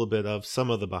spend a little bit of some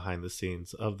of the behind the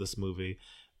scenes of this movie.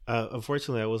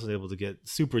 Unfortunately, I wasn't able to get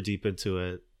super deep into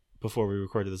it before we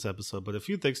recorded this episode, but a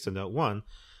few things to note. One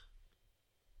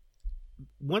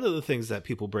of the things that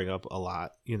people bring up a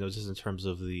lot, just in terms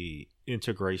of the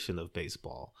integration of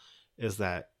baseball, is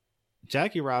that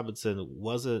Jackie Robinson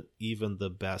wasn't even the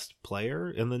best player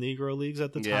in the Negro Leagues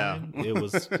at the time.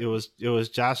 It was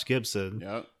Josh Gibson.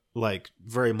 Yep. Like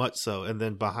very much so, and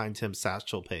then behind him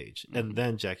Satchel Paige, and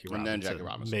then Jackie Robinson,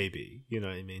 maybe, you know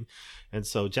what I mean. And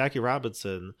so Jackie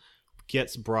Robinson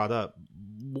gets brought up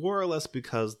more or less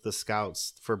because the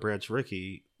scouts for Branch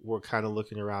Rickey were kind of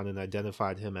looking around and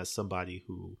identified him as somebody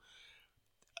who,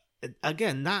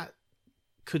 again, not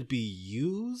could be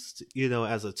used,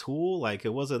 as a tool. Like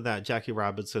it wasn't that Jackie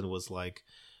Robinson was like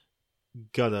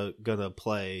gonna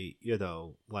play,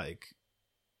 like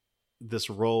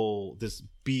this role, this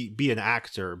be an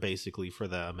actor basically for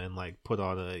them and like put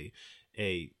on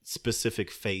a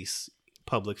specific face,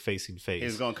 public facing face.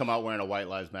 He's gonna come out wearing a White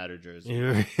Lives Matter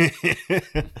jersey.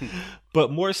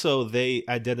 But more so they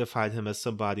identified him as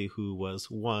somebody who was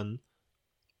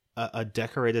a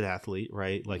decorated athlete,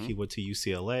 right? Like he went to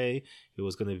UCLA. He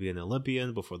was going to be an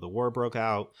Olympian before the war broke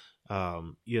out.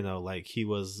 Like he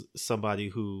was somebody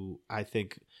who I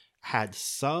think had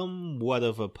somewhat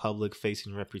of a public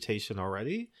facing reputation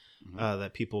already,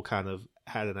 that people kind of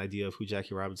had an idea of who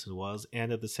Jackie Robinson was.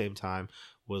 And at the same time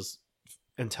was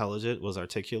intelligent, was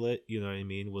articulate, you know what I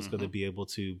mean, was going to be able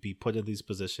to be put in these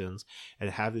positions and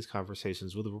have these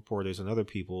conversations with the reporters and other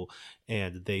people,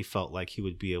 and they felt like he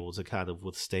would be able to kind of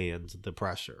withstand the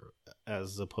pressure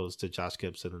as opposed to Josh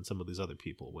Gibson and some of these other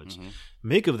people, which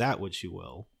make of that what you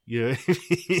will. Yeah,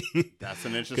 that's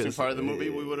an interesting part of the movie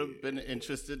we would have been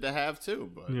interested to have too,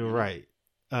 but you're right.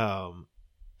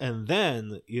 And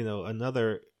then,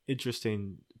 another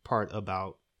interesting part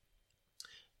about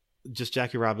just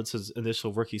Jackie Robinson's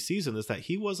initial rookie season is that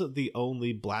he wasn't the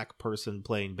only black person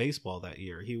playing baseball that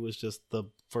year. He was just the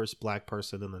first black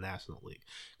person in the National League,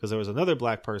 because there was another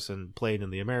black person playing in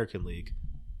the American League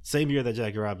same year that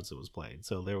Jackie Robinson was playing.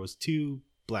 So there was two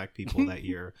black people that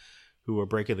year who were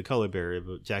breaking the color barrier,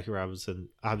 but Jackie Robinson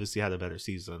obviously had a better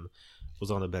season, was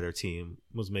on a better team,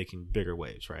 was making bigger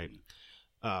waves, right?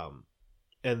 And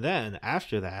then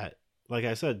after that, like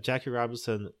I said, Jackie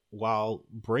Robinson, while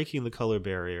breaking the color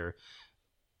barrier,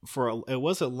 it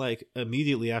wasn't like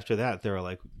immediately after that they were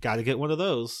like, got to get one of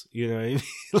those, you know what I mean?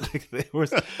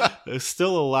 Like there's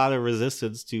still a lot of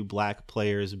resistance to black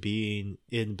players being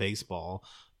in baseball,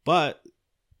 but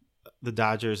the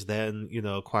Dodgers then,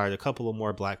 acquired a couple of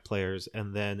more black players,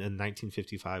 and then in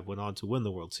 1955 went on to win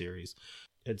the World Series.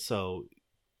 And so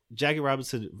Jackie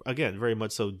Robinson, again, very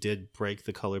much so did break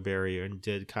the color barrier and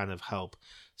did kind of help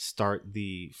start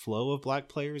the flow of black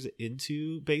players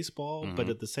into baseball. But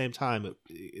at the same time,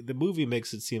 the movie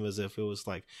makes it seem as if it was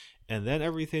like, and then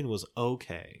everything was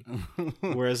okay.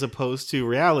 Whereas opposed to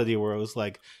reality, where it was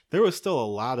like, there was still a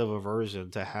lot of aversion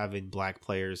to having black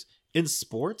players in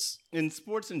sports. In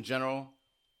sports in general.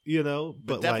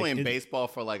 But definitely like in baseball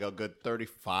for like a good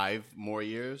 35 more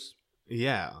years.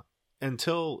 Yeah.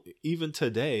 Until even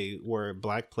today, where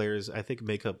black players, I think,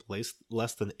 make up less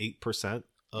than 8%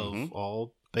 of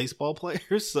all baseball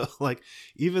players. So, like,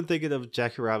 even thinking of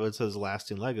Jackie Robinson's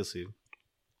lasting legacy,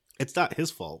 it's not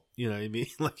his fault. You know what I mean?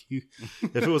 Like,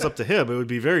 if it was up to him, it would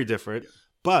be very different.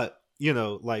 But,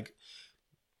 like,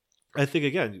 I think,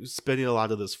 again, spinning a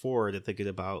lot of this forward and thinking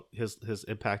about his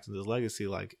impact and his legacy,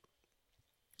 like,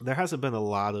 there hasn't been a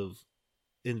lot of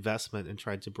investment in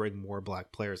trying to bring more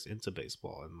black players into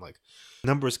baseball, and like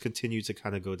numbers continue to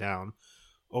kind of go down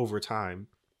over time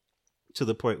to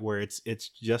the point where it's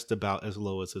just about as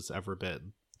low as it's ever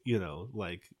been,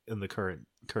 like in the current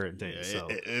day. Yeah, so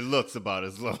it looks about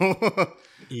as low.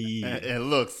 It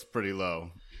looks pretty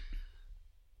low.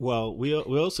 Well,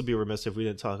 we'll also be remiss if we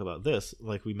didn't talk about this.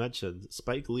 Like we mentioned,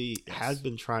 Spike Lee had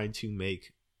been trying to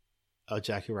make a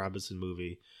Jackie Robinson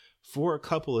movie for a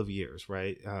couple of years,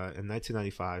 right? In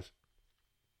 1995,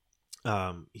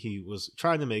 he was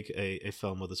trying to make a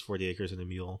film with his 40 Acres and a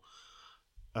Mule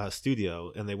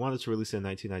studio, and they wanted to release it in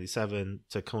 1997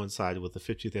 to coincide with the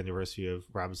 50th anniversary of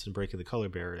Robinson breaking the color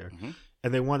barrier.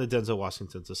 And they wanted Denzel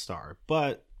Washington to star.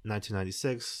 But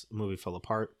 1996, the movie fell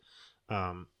apart.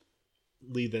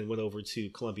 Lee then went over to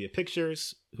Columbia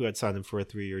Pictures, who had signed him for a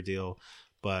 3-year deal,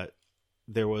 but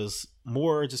there was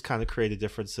more just kind of creative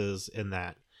differences in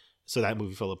that. So that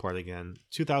movie fell apart again.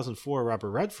 2004, Robert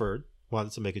Redford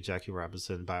wanted to make a Jackie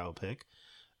Robinson biopic.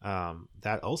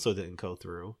 That also didn't go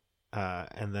through.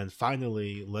 And then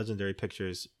finally, Legendary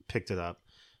Pictures picked it up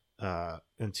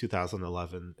in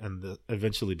 2011 and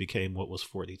eventually became what was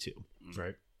 42.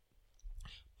 Right.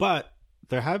 But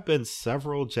there have been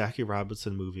several Jackie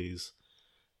Robinson movies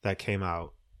that came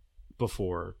out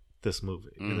before this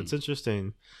movie. And it's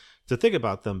interesting to think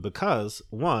about them because,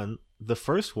 one, the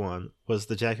first one was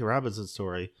the Jackie Robinson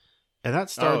story, and that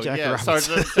starred Jackie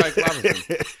Robinson. Jackie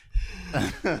Robinson.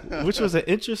 Which was an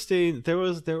interesting, there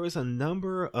was a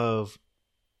number of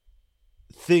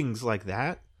things like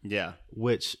that. Yeah.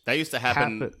 Which that used to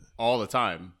happen all the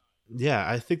time. Yeah,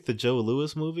 I think the Joe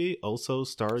Louis movie also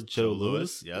starred Joe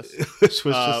Louis. Yes. Which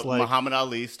was just like Muhammad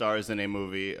Ali stars in a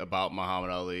movie about Muhammad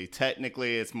Ali.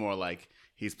 Technically, it's more like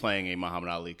he's playing a Muhammad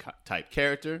Ali type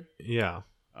character. Yeah.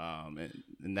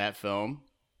 In that film.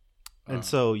 And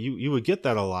so you would get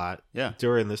that a lot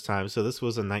during this time. So this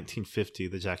was in 1950,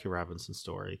 the Jackie Robinson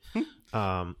story.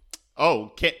 Can't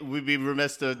we be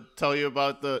remiss to tell you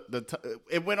about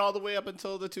it went all the way up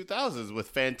until the 2000s with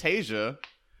Fantasia,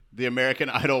 the American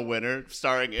Idol winner,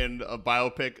 starring in a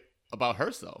biopic about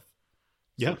herself.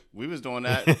 Yeah. So we was doing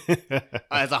that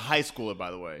as a high schooler,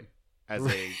 by the way, as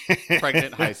a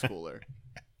pregnant high schooler.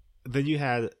 Then you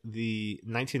had the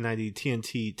 1990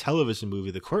 TNT television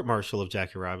movie, The Court Martial of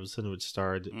Jackie Robinson, which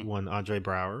starred one Andre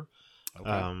Braugher.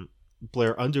 Okay.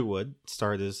 Blair Underwood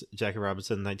starred as Jackie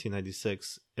Robinson in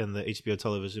 1996 in the HBO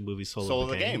television movie Soul of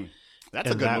the Game. That's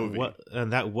a good movie.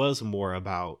 And that was more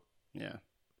about,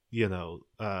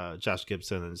 Josh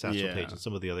Gibson and Satchel Paige and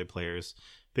some of the other players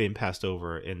being passed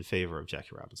over in favor of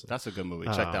Jackie Robinson. That's a good movie.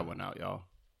 Check that one out, y'all.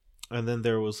 And then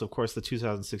there was, of course, the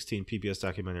 2016 PBS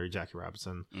documentary Jackie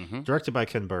Robinson, directed by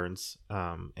Ken Burns,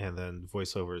 and then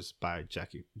voiceovers by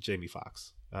Jamie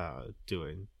Foxx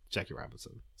doing Jackie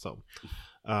Robinson. So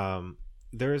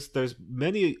there's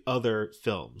many other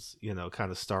films, kind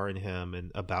of starring him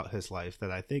and about his life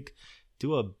that I think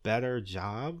do a better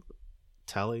job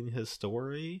telling his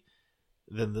story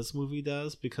than this movie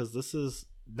does, because this is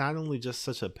not only just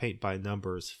such a paint by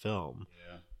numbers film,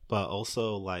 but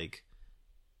also like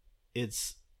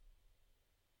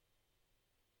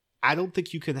I don't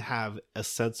think you can have a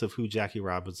sense of who Jackie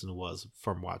Robinson was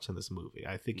from watching this movie.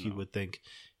 I think you would think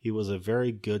he was a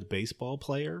very good baseball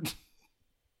player.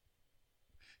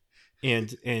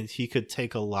 and he could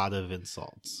take a lot of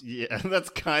insults. Yeah, that's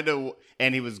kind of,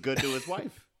 and he was good to his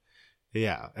wife.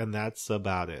 Yeah, and that's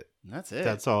about it. That's it.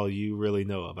 That's all you really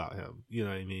know about him. You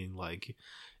know what I mean? Like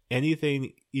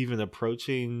anything even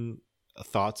approaching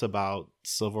thoughts about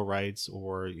civil rights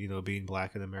or, being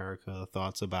black in America,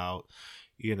 thoughts about,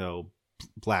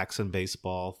 blacks in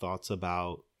baseball, thoughts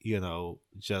about,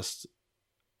 just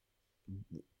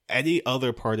any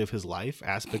other part of his life,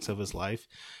 aspects of his life.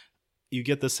 You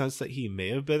get the sense that he may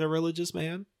have been a religious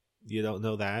man. You don't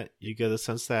know that. You get a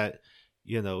sense that,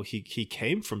 he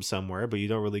came from somewhere, but you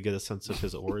don't really get a sense of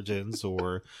his origins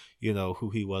or, who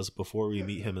he was before we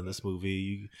meet him in this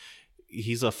movie.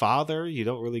 He's a father. You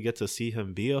don't really get to see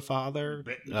him be a father.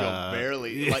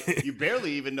 Barely. Like you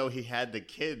barely even know he had the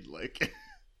kid. Like,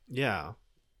 yeah.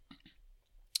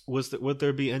 Would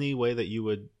there be any way that you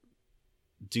would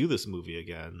do this movie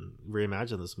again,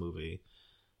 reimagine this movie,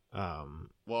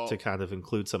 to kind of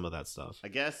include some of that stuff? I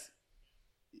guess.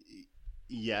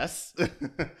 Yes.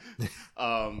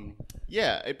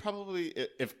 Yeah. It probably.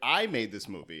 If I made this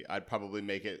movie, I'd probably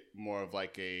make it more of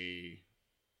like a.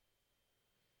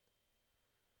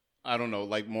 I don't know,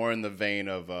 like more in the vein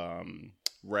of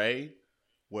Ray,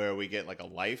 where we get like a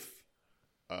life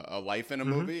in a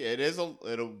movie. It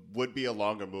would be a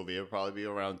longer movie. It would probably be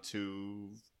around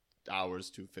 2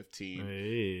 hours, 2:15.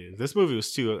 Hey, this movie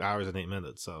was 2 hours and 8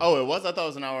 minutes. So it was. I thought it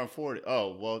was an hour and 40.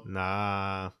 Oh well,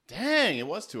 nah. Dang, it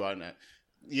was 2 hours.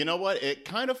 You know what? It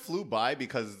kind of flew by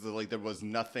because there was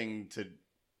nothing to.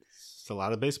 It's a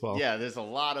lot of baseball. Yeah, there's a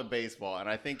lot of baseball. And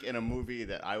I think in a movie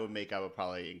that I would make, I would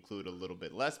probably include a little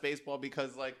bit less baseball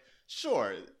because,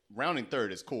 sure, rounding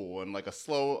third is cool. And, a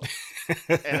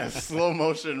slow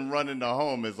motion run into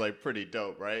home is, pretty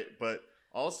dope, right? But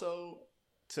also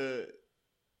to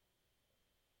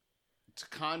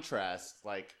contrast,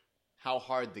 how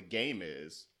hard the game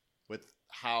is with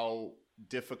how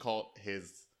difficult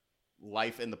his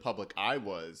life in the public eye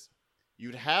was,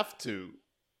 you'd have to,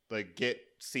 get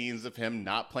scenes of him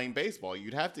not playing baseball.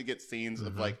 You'd have to get scenes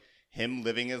of him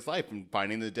living his life and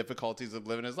finding the difficulties of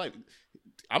living his life.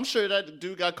 I'm sure that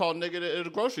dude got called nigga at a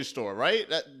grocery store, right?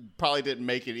 That probably didn't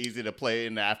make it easy to play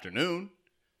in the afternoon.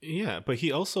 Yeah, but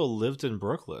he also lived in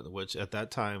Brooklyn, which at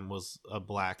that time was a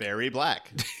black. Very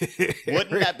black. Wouldn't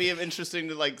that be interesting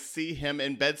to like see him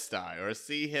in Bed-Stuy or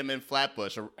see him in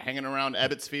Flatbush or hanging around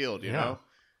Ebbets Field, you know?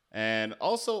 And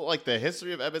also like the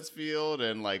history of Ebbets Field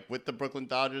and like with the Brooklyn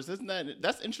Dodgers,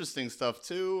 that's interesting stuff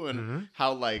too, and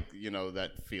how like, you know,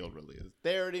 that field really is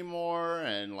there anymore,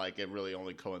 and like it really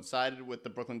only coincided with the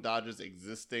Brooklyn Dodgers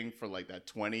existing for like that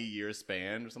 20-year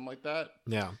span or something like that.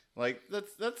 Yeah. Like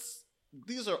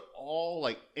these are all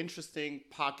like interesting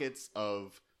pockets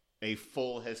of a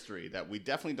full history that we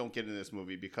definitely don't get in this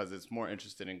movie because it's more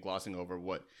interested in glossing over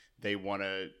what they want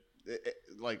to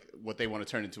what they want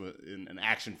to turn into an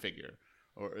action figure,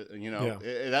 or you know,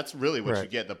 that's really what you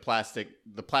get, the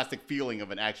plastic feeling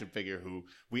of an action figure who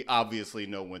we obviously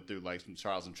know went through like some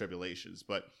trials and tribulations,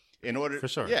 but in order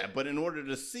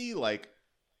to see like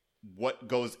what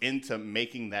goes into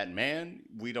making that man,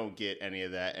 we don't get any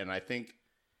of that. And I think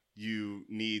you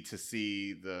need to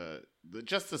see the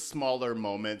just the smaller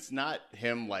moments, not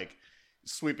him like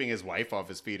sweeping his wife off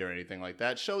his feet or anything like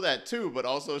that. Show that too, but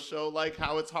also show like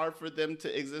how it's hard for them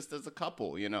to exist as a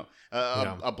couple, you know,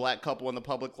 a black couple in the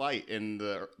public light in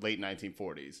the late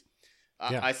 1940s.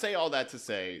 I say all that to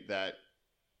say that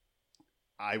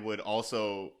I would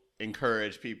also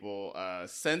encourage people,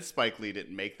 since Spike Lee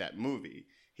didn't make that movie,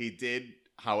 he did,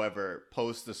 however,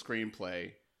 post the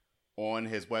screenplay on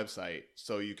his website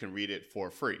so you can read it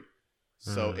for free.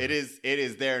 So it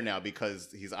is there now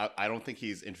because I don't think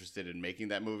he's interested in making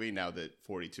that movie now that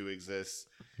 42 exists.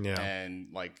 Yeah. And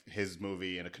like his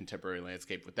movie in a contemporary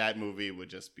landscape with that movie would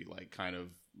just be like kind of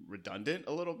redundant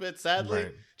a little bit,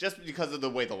 sadly, just because of the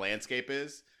way the landscape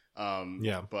is.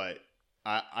 But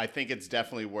I think it's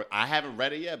definitely worth, I haven't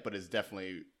read it yet, but it's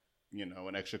definitely, you know,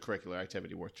 an extracurricular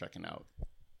activity worth checking out.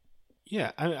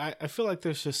 Yeah. I feel like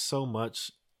there's just so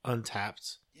much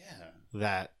untapped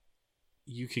that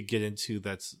you could get into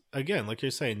that's, again, like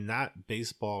you're saying, not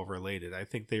baseball related. I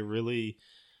think they really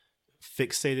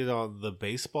fixated on the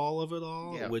baseball of it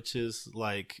all, which is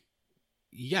like,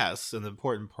 yes, an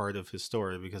important part of his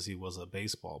story because he was a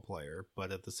baseball player,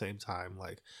 but at the same time,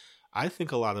 like, I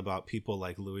think a lot about people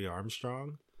like Louis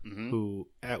Armstrong, who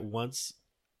at once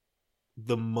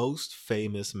the most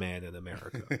famous man in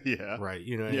America. Right?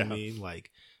 You know what I mean?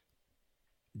 Like,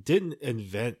 didn't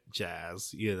invent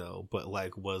jazz, you know, but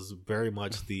like was very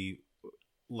much the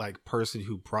like person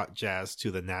who brought jazz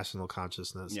to the national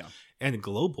consciousness and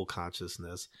global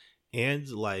consciousness, and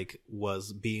like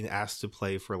was being asked to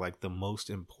play for like the most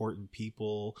important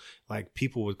people. Like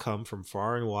people would come from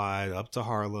far and wide up to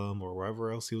Harlem or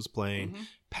wherever else he was playing,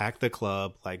 pack the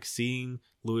club. Like seeing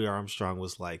Louis Armstrong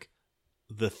was like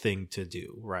the thing to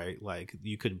do, right? Like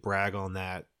you could brag on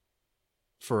that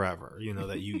forever, you know,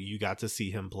 that you got to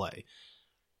see him play.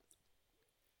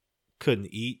 Couldn't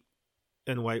eat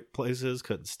in white places,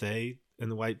 couldn't stay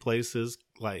in white places,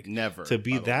 like never to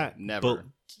be that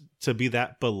to be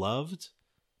that beloved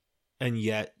and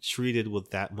yet treated with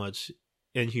that much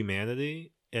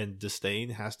inhumanity and disdain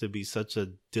has to be such a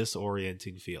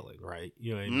disorienting feeling, right?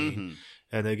 You know what I mean?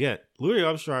 And again, Louis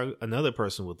Armstrong, another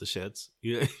person with the shits.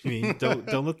 You know what I mean?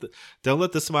 Don't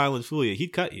let the smiling fool you.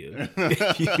 He'd cut you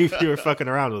if you were fucking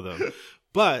around with him.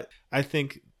 But I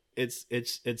think it's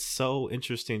so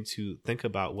interesting to think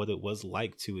about what it was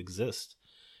like to exist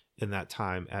in that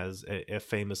time as a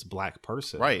famous black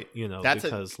person, right? You know,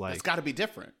 because it's got to be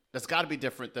different. That's got to be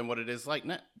different than what it is like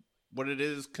now, what it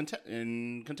is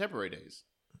in contemporary days.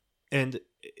 And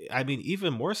I mean,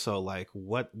 even more so, like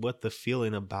what the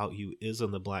feeling about you is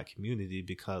in the black community,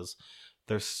 because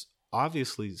there's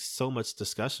obviously so much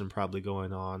discussion probably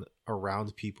going on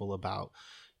around people about,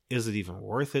 is it even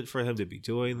worth it for him to be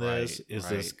doing this? Is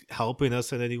this helping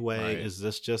us in any way? Is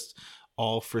this just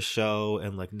all for show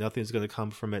and like nothing's going to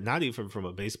come from it? Not even from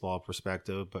a baseball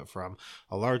perspective, but from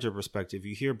a larger perspective.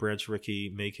 You hear Branch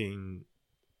Rickey making,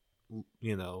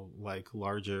 you know, like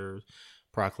larger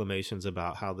proclamations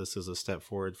about how this is a step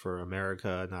forward for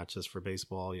America, not just for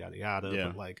baseball, yada yada.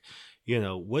 But like, you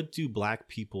know, what do black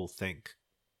people think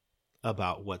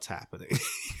about what's happening?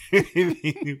 I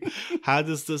mean, how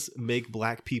does this make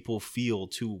black people feel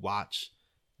to watch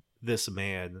this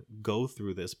man go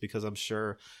through this? Because I'm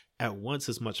sure at once,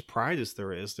 as much pride as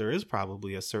there is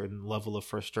probably a certain level of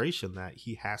frustration that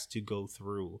he has to go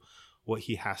through what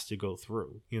he has to go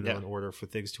through, you know, in order for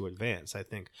things to advance. I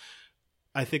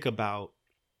think about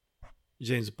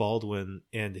James Baldwin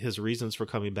and his reasons for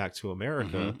coming back to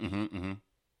America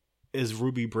is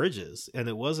Ruby Bridges. And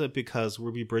it wasn't because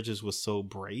Ruby Bridges was so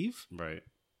brave. Right.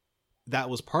 That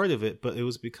was part of it, but it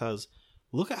was because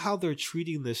look at how they're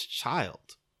treating this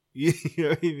child. You know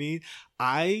what I mean?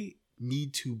 I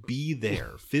need to be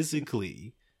there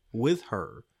physically with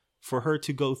her for her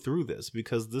to go through this,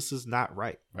 because this is not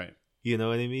right. Right. You know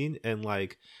what I mean? And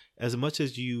like, as much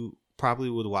as you probably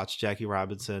would watch Jackie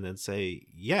Robinson and say,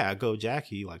 yeah, go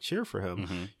Jackie, like cheer for him,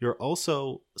 Mm-hmm. you're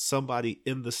also somebody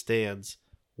in the stands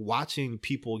watching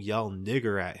people yell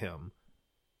nigger at him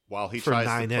While he for tries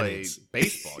 9 to play innings.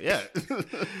 baseball. Yeah.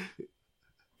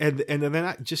 and then they're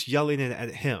not just yelling it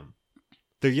at him.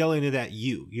 They're yelling it at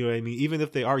you. You know what I mean? Even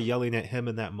if they are yelling at him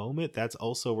in that moment, that's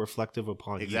also reflective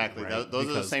upon Exactly. you. Right? Those are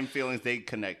the Because- same feelings they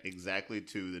connect exactly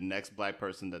to the next black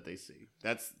person that they see.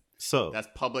 That's So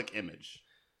public image.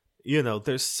 you know,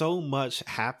 there's so much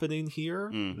happening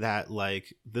here that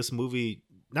like this movie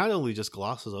not only just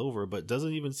glosses over, but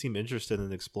doesn't even seem interested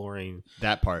in exploring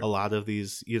That part. a lot of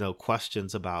these, you know,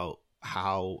 questions about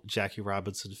how Jackie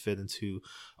Robinson fit into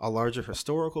a larger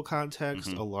historical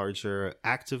context, a larger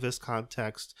activist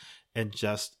context, and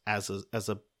just as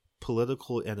a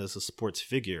political and as a sports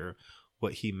figure,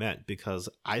 what he meant. Because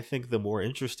I think the more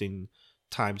interesting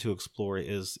time to explore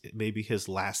is maybe his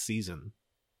last season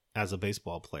as a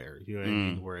baseball player. You know what I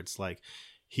mean? Where it's like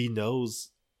he knows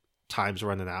time's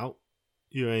running out.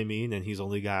 You know what I mean? And he's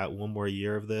only got one more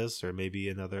year of this, or maybe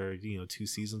another, you know, 2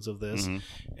 seasons of this,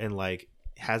 and like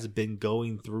has been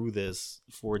going through this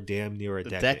for damn near a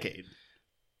decade.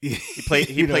 He played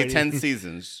You know what I 10 mean?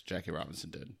 seasons, Jackie Robinson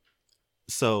did.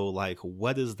 So like,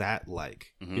 what is that like?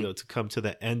 You know, to come to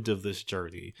the end of this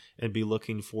journey and be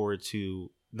looking forward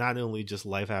to not only just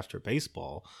life after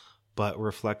baseball, but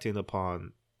reflecting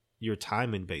upon your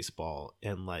time in baseball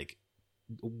and like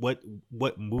what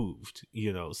moved,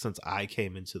 you know, since I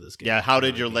came into this game. Yeah, how You know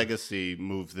did what your I mean? legacy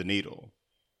move the needle?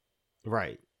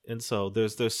 Right. And so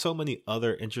there's so many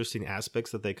other interesting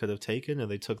aspects that they could have taken, and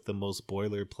they took the most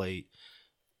boilerplate,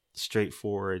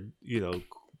 straightforward, you know,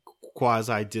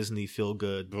 quasi Disney feel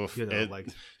good, Oof, you know, it- like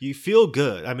you feel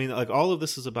good. I mean, like all of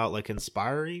this is about like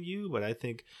inspiring you, but I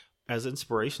think as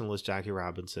inspirational as Jackie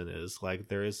Robinson is, like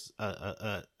there is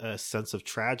a sense of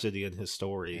tragedy in his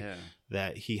story Yeah.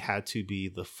 that he had to be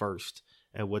the first,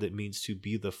 and what it means to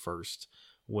be the first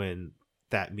when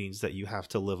that means that you have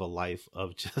to live a life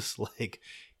of just like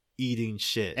eating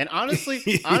shit. And honestly,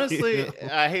 You know?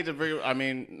 I hate to bring. I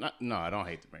mean, I don't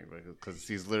hate to bring it because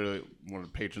he's literally one of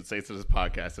the patron saints of this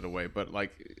podcast in a way. But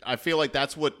like, I feel like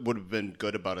that's what would have been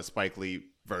good about a Spike Lee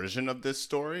version of this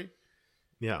story,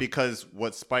 Yeah. because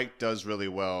what Spike does really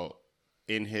well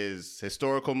in his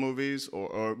historical movies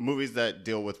or movies that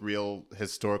deal with real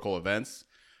historical events,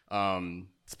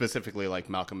 specifically like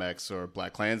Malcolm X or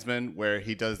Black Klansman, where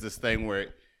he does this thing where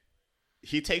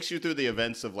he takes you through the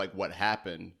events of like what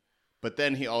happened, but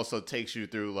then he also takes you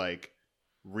through like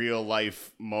real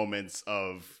life moments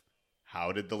of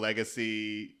how did the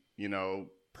legacy, you know,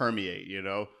 permeate, you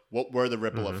know, what were the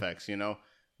ripple effects, you know,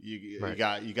 you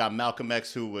got Malcolm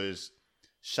X, who was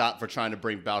shot for trying to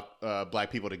bring black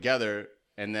people together.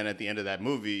 And then at the end of that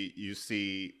movie, you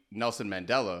see Nelson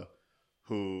Mandela,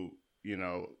 who, you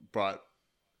know, brought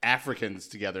Africans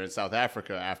together in South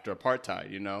Africa after apartheid,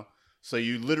 you know? So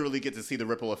you literally get to see the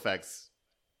ripple effects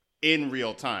in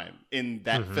real time in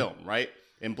that film, right?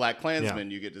 In Black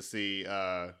Klansman, you get to see,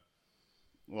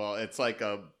 well, it's like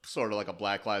a sort of like a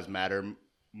Black Lives Matter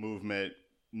movement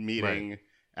meeting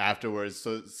afterwards.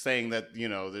 So saying that, you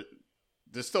know,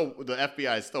 there's still, the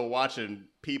FBI is still watching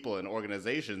people and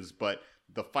organizations, but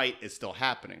the fight is still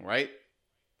happening, right?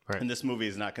 Right. And this movie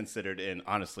is not considered in,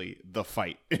 honestly, the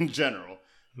fight in general.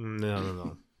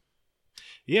 No.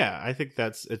 Yeah, I think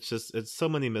it's so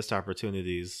many missed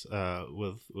opportunities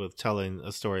with telling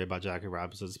a story about Jackie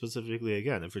Robinson, specifically,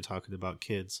 again, if you're talking about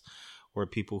kids or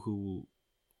people who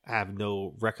have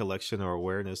no recollection or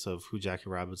awareness of who Jackie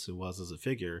Robinson was as a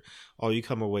figure. All you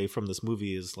come away from this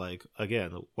movie is like,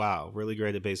 again, wow, really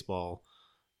great at baseball.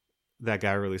 That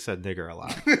guy really said nigger a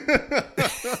lot.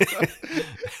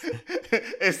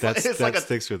 That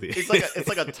sticks with you. It's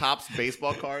like a Topps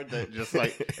baseball card that just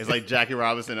like it's like Jackie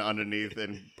Robinson underneath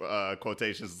in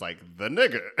quotations like the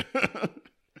nigger.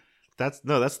 That's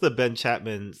the Ben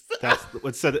Chapman. That's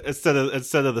instead of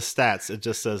the stats, it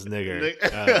just says nigger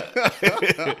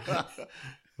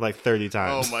like 30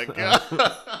 times. Oh my god.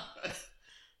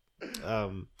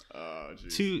 Oh,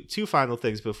 two final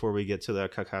things before we get to the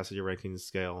Caucasian ranking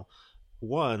scale.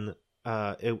 One,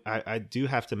 I do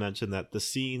have to mention that the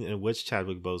scene in which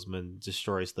Chadwick Boseman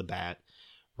destroys the bat,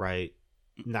 right?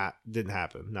 Didn't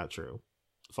happen. Not true.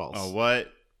 False. Oh,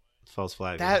 what? False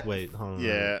flag. Wait, hold on.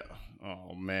 Yeah.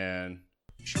 Oh man.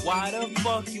 Why the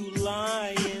fuck you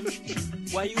lying?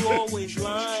 Why you always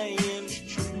lying?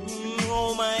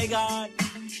 Oh my god.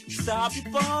 Stop you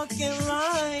fucking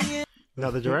lying. Now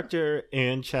the director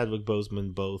and Chadwick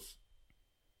Boseman both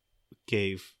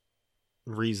gave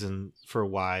reason for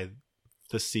why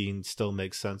the scene still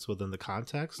makes sense within the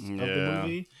context of the Yeah.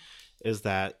 movie is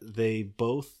that they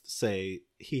both say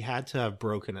he had to have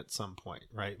broken at some point,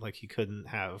 right? Like he couldn't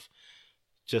have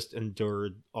just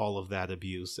endured all of that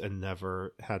abuse and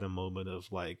never had a moment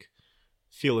of like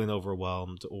feeling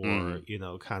overwhelmed or, you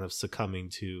know, kind of succumbing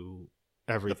to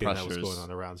everything that was pressures. going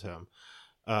on around him.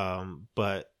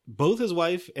 But both his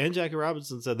wife and Jackie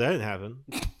Robinson said that didn't happen.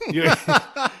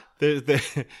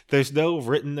 There's no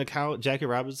written account. Jackie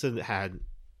Robinson had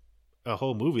a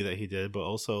whole movie that he did, but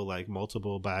also like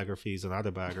multiple biographies and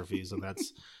autobiographies, and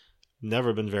that's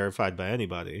never been verified by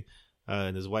anybody.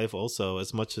 And his wife also,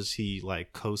 as much as he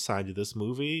like co-signed this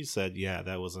movie, said, "Yeah,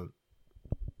 that wasn't.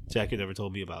 Jackie never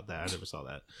told me about that. I never saw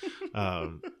that."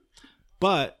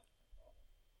 But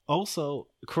also,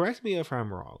 correct me if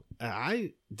I'm wrong.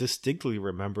 I distinctly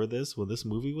remember this when this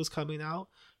movie was coming out.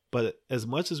 But as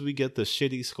much as we get the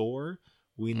shitty score,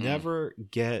 we never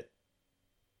get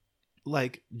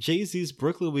like Jay-Z's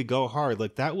 "Brooklyn We Go Hard."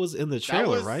 Like that was in the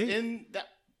trailer, right? Didn't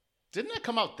that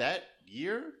come out that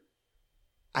year?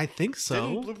 I think so.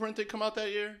 Didn't Blueprint come out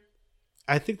that year?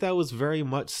 I think that was very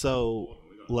much so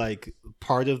like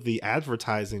part of the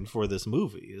advertising for this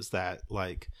movie is that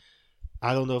like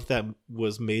I don't know if that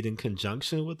was made in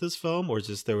conjunction with this film or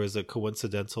just there was a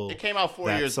coincidental. It came out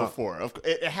 4 years before.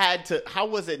 It had to. How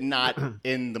was it not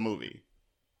in the movie?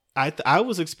 I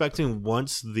was expecting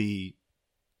once the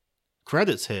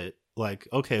credits hit, like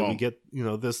okay, Boom. we get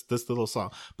this little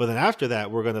song, but then after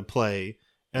that we're gonna play,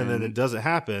 and then it doesn't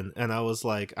happen, and I was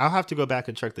like, I'll have to go back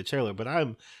and check the trailer, but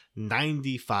I'm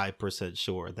 95%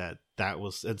 sure that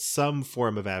was in some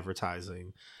form of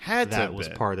advertising. That was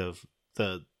part of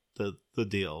the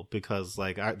deal because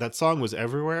like that song was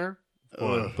everywhere.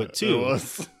 But two, it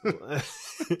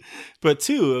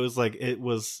was like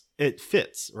it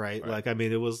fits right. Like I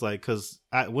mean, it was like because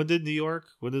when did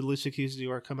Alicia Keys' New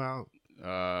York come out?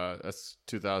 That's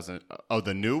 2000. Oh,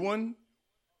 the new one.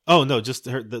 Oh no, just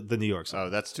the New York song. Oh,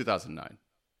 that's 2009.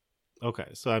 Okay,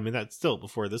 so I mean that's still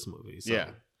before this movie. So Yeah.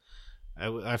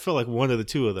 I feel like one of the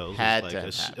two of those Had was to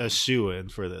like happen. a shoe-in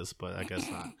for this, but I guess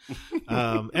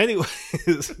not.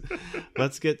 Anyways,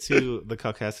 let's get to the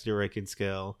Caucasity ranking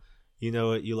scale. You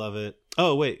know it, you love it.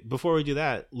 Oh, wait, before we do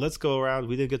that, let's go around.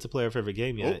 We didn't get to play our favorite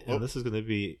game yet, and this is going to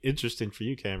be interesting for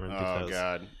you, Cameron, because Oh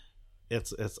God.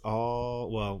 it's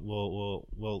all, well,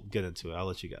 we'll get into it. I'll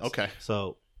let you guess. Okay.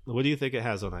 So, what do you think it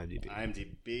has on IMDb?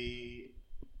 IMDb.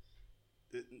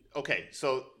 Okay,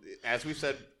 so as we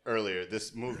said earlier,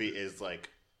 this movie is like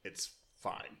it's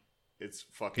fine. It's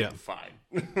fucking fine.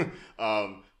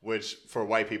 Which for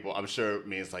white people, I'm sure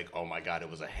means like, oh my God, it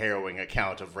was a harrowing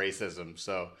account of racism.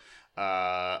 So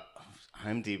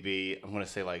IMDb, I'm gonna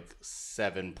say like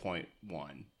 7.1.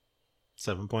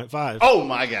 7.5. Oh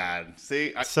my God!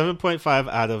 See, 7.5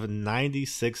 out of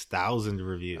 96,000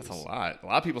 reviews. that's a lot. A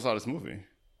lot of people saw this movie.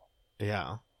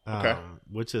 Yeah. Okay.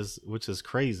 Which is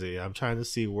crazy. I'm trying to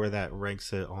see where that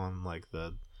ranks it on like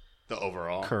the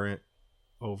overall current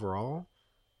overall.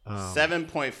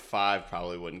 7.5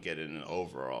 probably wouldn't get it in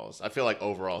overalls. I feel like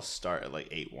overalls start at like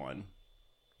 8.1,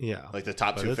 Yeah. like the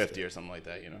top But 250 or something like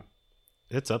that. You know.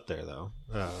 It's up there though.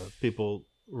 People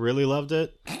really loved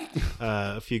it.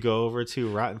 If you go over to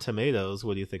Rotten Tomatoes,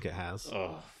 what do you think it has?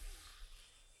 Oh.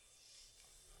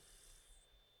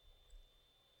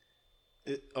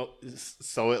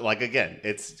 So it, like again,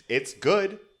 it's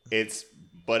good.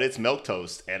 But it's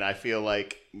milquetoast, and I feel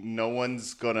like no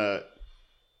one's gonna.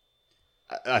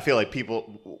 I feel like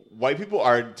white people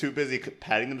are too busy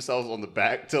patting themselves on the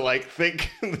back to like think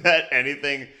that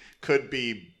anything could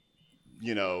be,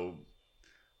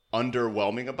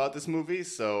 underwhelming about this movie.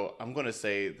 So I'm gonna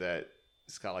say that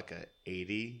it's got like a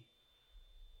 80.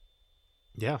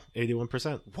 Yeah,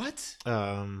 81%. What?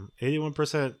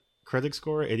 81% critic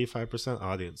score, 85%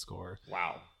 audience score.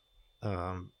 Wow.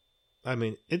 I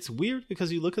mean, it's weird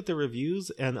because you look at the reviews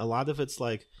and a lot of it's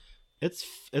like,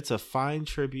 it's a fine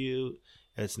tribute.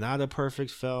 It's not a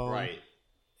perfect film. Right.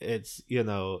 It's,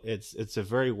 it's a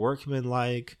very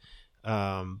workmanlike.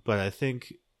 But I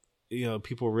think,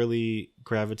 people really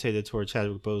gravitated toward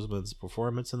Chadwick Boseman's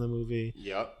performance in the movie.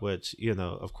 Yep. Which,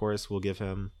 of course, we'll give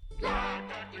him.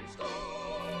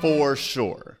 For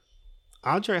sure.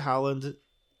 Andre Holland,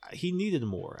 he needed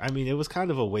more. I mean, it was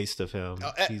kind of a waste of him.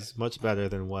 He's much better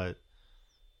than what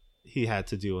he had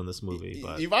to do in this movie.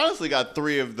 But you've honestly got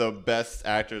three of the best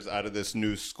actors out of this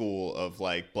new school of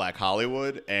like Black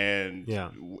Hollywood, and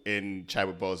in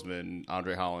Chadwick Boseman,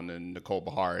 Andre Holland, and Nicole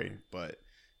Beharie. But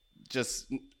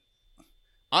just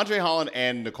Andre Holland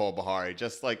and Nicole Beharie,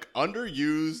 just like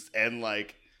underused and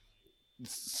like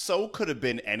so could have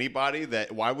been anybody.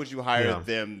 That why would you hire Yeah.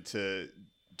 them to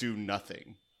do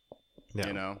nothing? Yeah.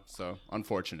 You know, so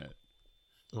unfortunate.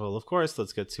 Well, of course,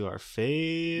 let's get to our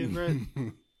favorite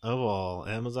of all,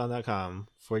 Amazon.com,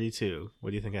 42.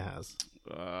 What do you think it has?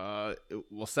 Well,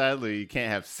 sadly, you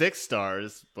can't have 6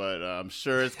 stars, but I'm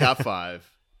sure it's got 5.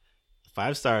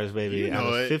 5 stars, baby. You know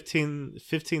Out of it.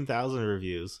 15,000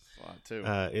 reviews. A lot too.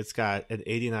 It's got an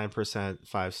 89%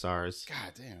 5 stars.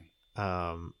 God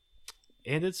damn.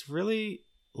 And it's really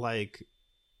like,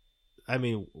 I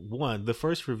mean, the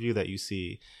first review that you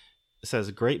see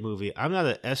says, great movie. I'm not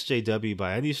an SJW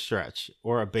by any stretch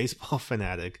or a baseball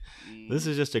fanatic. This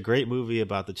is just a great movie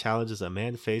about the challenges a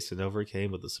man faced and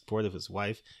overcame with the support of his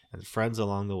wife and friends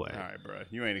along the way. All right, bro.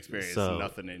 You ain't experienced So,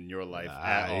 nothing in your life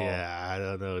at all. Yeah, I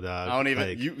don't know, dog. I don't even.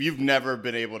 Like, You've never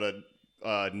been able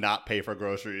to not pay for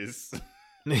groceries.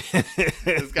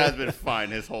 This guy's been fine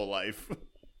his whole life.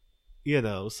 You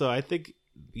know, so I think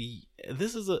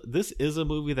this is a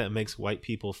movie that makes white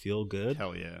people feel good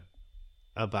Hell yeah.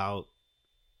 about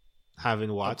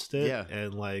having watched it, yeah.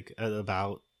 and like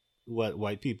about what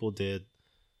white people did.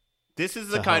 This is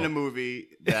the To kind help. of movie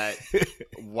that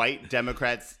white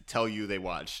Democrats tell you they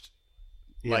watched.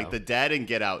 Yeah. Like the dad in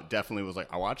Get Out definitely was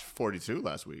like, I watched 42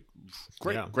 last week.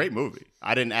 Great, Yeah. great movie.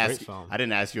 I didn't ask. Great film. I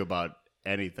didn't ask you about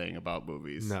anything about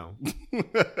movies. No,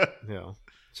 no.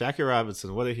 Jackie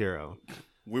Robinson, what a hero.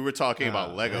 We were talking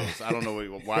about Legos. I don't know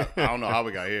why. I don't know how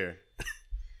we got here.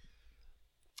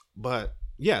 But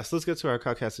yes, let's get to our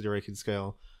Caucasity ranking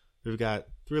scale. We've got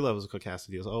 3 levels of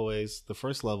Caucasity as always. The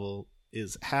first level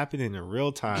is happening in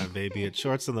real time, baby. It's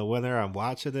shorts in the winter. I'm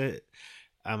watching it.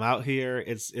 I'm out here.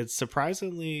 It's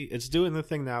surprisingly, it's doing the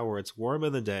thing now where it's warm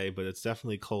in the day, but it's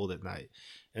definitely cold at night.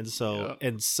 And so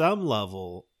in some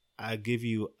level, I give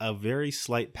you a very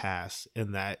slight pass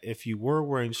in that if you were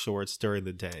wearing shorts during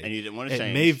the day, And you didn't want to it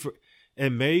change.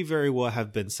 may very well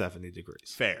have been 70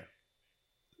 degrees. Fair.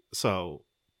 So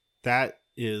that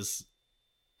is,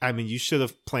 I mean, you should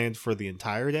have planned for the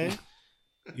entire day.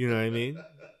 You know what I mean?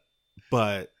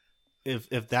 But if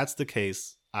that's the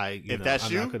case, I'm That's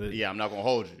not you, gonna, yeah, I'm not gonna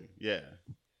hold you. Yeah.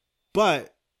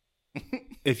 But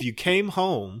if you came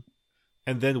home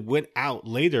and then went out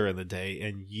later in the day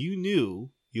and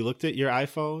you looked at your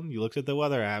iPhone, you looked at the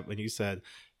weather app, and you said,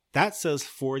 that says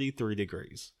 43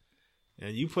 degrees,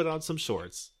 and you put on some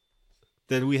shorts,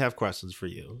 then we have questions for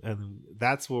you. And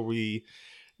that's where we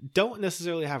don't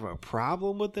necessarily have a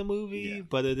problem with the movie,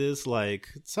 but it is like,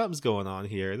 something's going on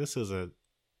here. This isn't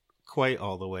quite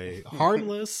all the way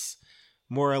harmless.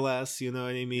 More or less, you know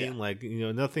what I mean? Yeah. Like,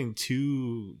 nothing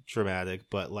too dramatic,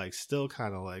 but like still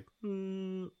kind of like, a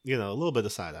little bit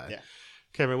of side eye. Yeah.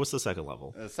 Cameron, what's the second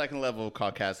level? The second level of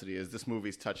caucasity is this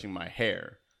movie's touching my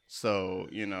hair. So,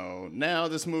 now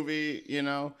this movie,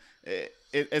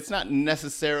 it's not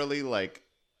necessarily like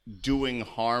doing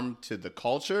harm to the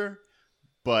culture,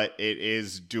 but it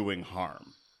is doing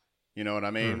harm. You know what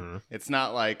I mean? Mm-hmm. It's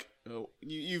not like,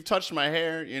 you've touched my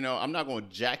hair, I'm not going to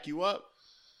jack you up.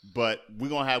 But we're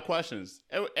going to have questions.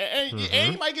 And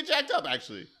you might get jacked up,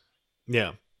 actually.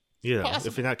 Yeah. Possible.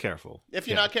 If you're not careful. If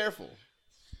you're not careful.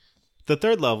 The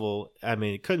third level, I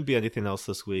mean, it couldn't be anything else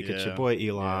this week. It's your Yeah. boy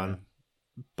Elon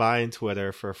buying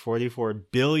Twitter for $44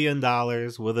 billion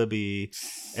with a B.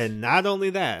 And not only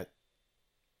that,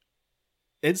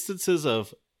 instances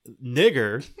of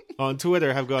nigger on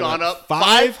Twitter have gone up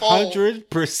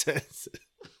 500%.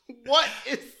 What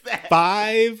is that?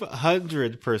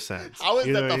 500%. How is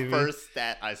You know that what the I mean? first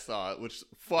stat I saw, which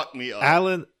fucked me up?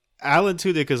 Alan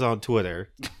Tudyk is on Twitter.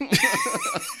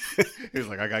 He was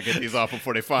like, I gotta get these off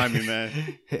before they find me, man.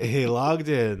 He logged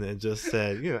in and just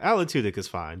said, Alan Tudyk is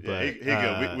fine, Yeah, but he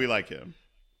good. We like him.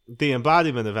 the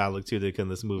embodiment of Alan Tudyk in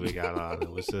this movie got on.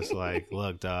 It was just like,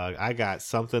 look, dog, I got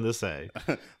something to say.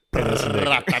 And it's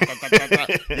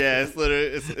nigga. Yeah, it's literally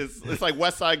it's like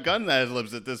West Side Gun that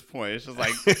lives at this point. It's just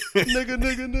like nigga,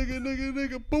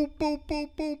 boom, boom, boom,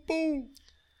 boom, boom.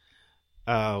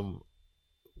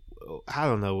 I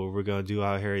don't know what we're gonna do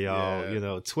out here, y'all.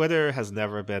 Yeah. Twitter has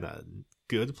never been a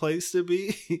good place to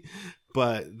be,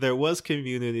 but there was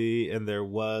community and there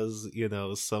was,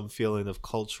 some feeling of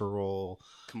cultural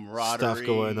Camaraderie. stuff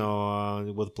going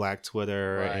on with Black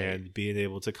Twitter Right. and being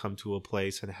able to come to a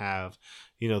place and have,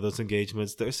 those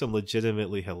engagements. There's some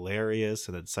legitimately hilarious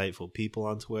and insightful people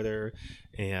on Twitter,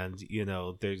 and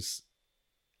there's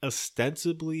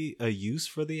ostensibly a use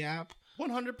for the app,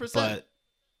 100%. but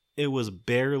it was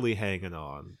barely hanging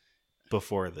on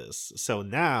before this. So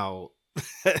now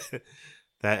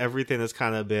that everything has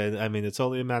kind of been, I mean, it's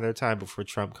only a matter of time before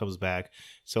Trump comes back.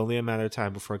 It's only a matter of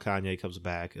time before Kanye comes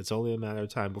back. It's only a matter of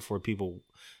time before people,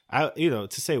 to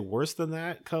say worse than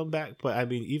that, come back. But I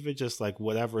mean, even just like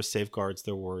whatever safeguards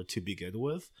there were to begin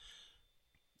with,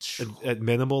 at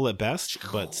minimal at best,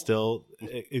 but still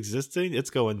existing, it's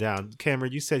going down.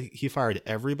 Cameron, you said he fired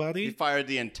everybody? He fired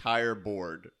the entire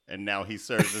board, and now he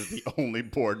serves as the only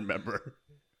board member.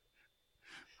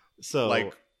 So,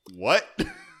 like, what?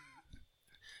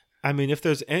 I mean, if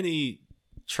there's any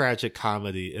tragic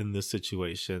comedy in this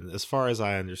situation, as far as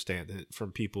I understand it,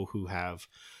 from people who have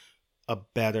a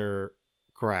better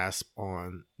grasp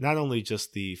on not only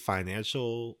just the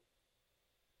financial,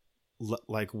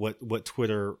 like what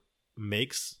Twitter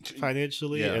makes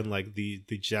financially, and like the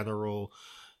general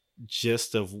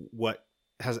gist of what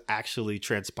has actually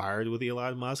transpired with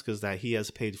Elon Musk, is that he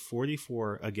has paid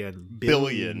 $44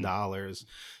 billion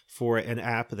for an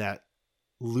app that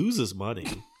loses money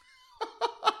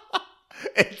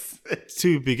it's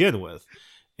to begin with,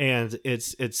 and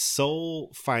its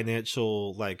sole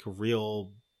financial like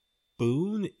real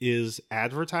boon is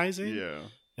advertising. Yeah.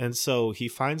 And so he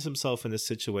finds himself in a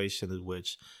situation in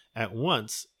which at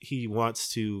once he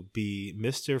wants to be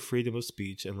Mr. Freedom of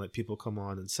Speech and let people come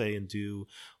on and say and do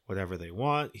whatever they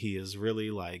want. He is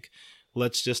really like,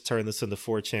 let's just turn this into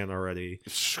 4chan already.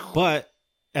 But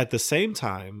at the same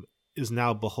time is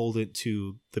now beholden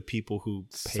to the people who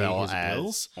pay sell his ads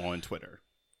bills on Twitter.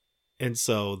 And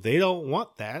so they don't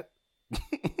want that.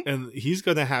 And he's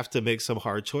going to have to make some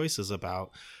hard choices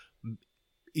about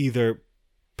either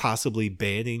possibly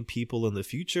banning people in the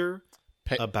future,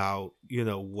 about,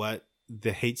 what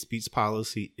the hate speech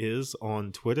policy is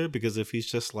on Twitter. Because if he's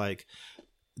just like,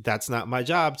 that's not my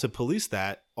job to police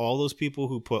that, all those people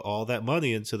who put all that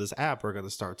money into this app are going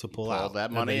to start to pull out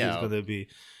that money out.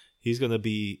 He's going to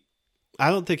be, I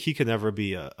don't think he can ever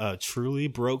be a truly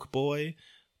broke boy,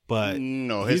 but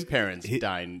no, his parents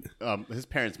died. His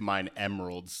parents mine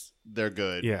emeralds. They're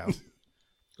good. Yeah.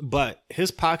 But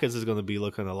his pockets is going to be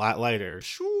looking a lot lighter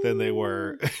than they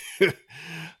were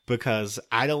because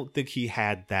I don't think he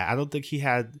had that. I don't think he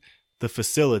had the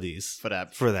facilities for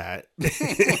that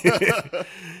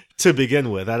to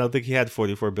begin with. I don't think he had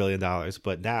 $44 billion,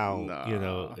 but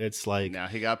now, it's like. Now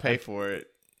he got to pay for it.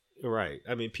 Right.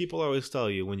 I mean, people always tell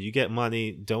you when you get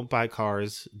money, don't buy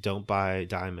cars, don't buy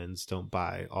diamonds, don't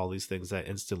buy all these things that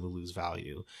instantly lose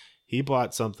value. He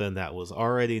bought something that was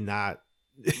already not.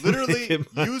 Literally,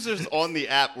 users on the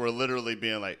app were literally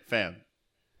being like, fam,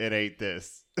 it ain't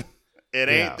this. It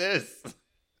ain't this.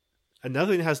 And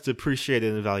nothing has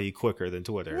depreciated in value quicker than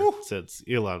Twitter since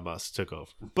Elon Musk took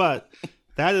over. But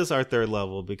that is our third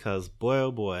level because, boy,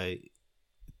 oh boy,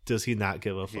 does he not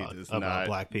give a fuck about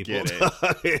black people.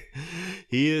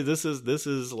 This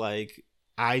is like,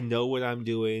 I know what I'm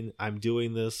doing. I'm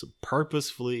doing this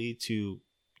purposefully to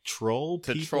troll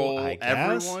people, troll I guess.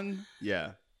 Everyone.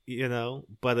 Yeah.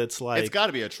 But it's like, it's got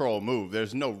to be a troll move.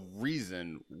 There's no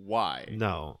reason why.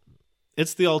 No,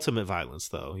 it's the ultimate violence,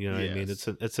 though. You know what I mean?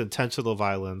 It's intentional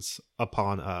violence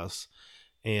upon us,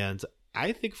 and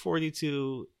I think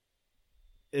 42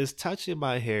 is touching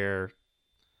my hair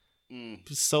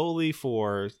solely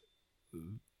for,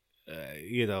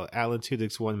 Alan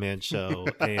Tudyk's one-man show,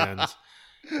 and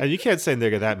you can't say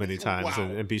nigga that many times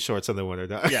and be shorts in the winter.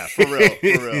 Yeah, for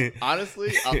real.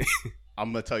 Honestly,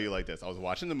 I'm gonna tell you like this. I was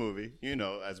watching the movie,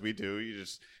 as we do. You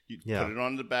put it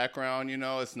on the background.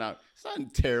 It's not a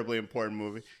terribly important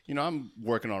movie. I'm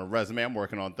working on a resume. I'm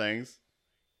working on things,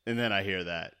 and then I hear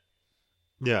that.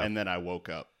 Yeah, and then I woke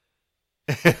up.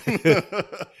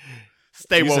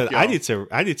 Stay woke. Said,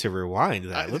 I need to rewind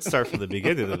that. Let's start from the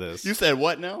beginning of this. You said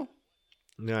what now?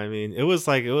 No, I mean it was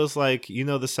like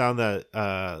the sound that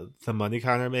the money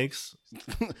counter makes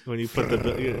when you put the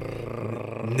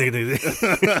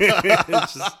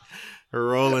it's just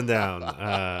rolling down.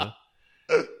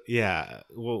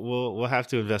 We'll have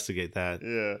to investigate that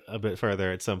a bit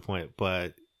further at some point.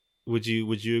 But would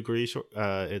you agree?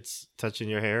 It's touching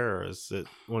your hair, or is it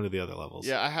one of the other levels?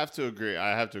 Yeah, I have to agree.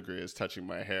 It's touching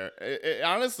my hair. It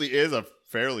honestly is a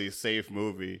fairly safe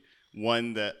movie.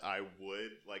 One that I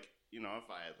would like. If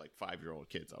I had like 5-year-old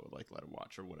kids, I would like let them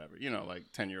watch or whatever.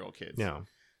 Like 10-year-old kids. Yeah,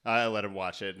 I let them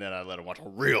watch it, and then I let them watch a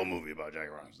real movie about Jackie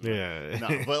Robinson. Yeah,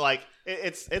 no, but like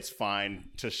it's fine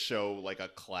to show like a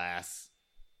class,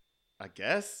 I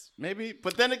guess maybe.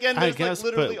 But then again, there's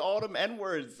literally all them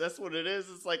N-words. That's what it is.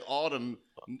 It's like all them.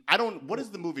 What is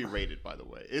the movie rated, by the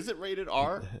way? Is it rated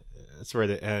R? It's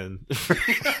rated N.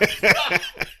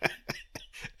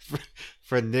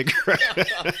 for Nigra.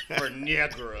 For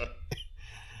Nigra.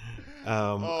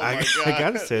 I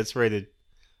gotta say it's rated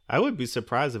I would be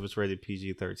surprised if it's rated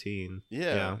PG-13.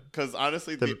 Yeah, because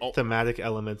honestly, the thematic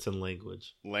elements and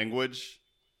language. Language.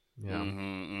 Yeah.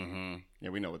 Yeah,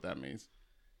 we know what that means.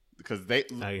 Because they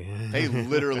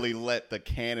literally let the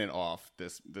cannon off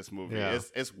this movie. Yeah.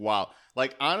 It's wild.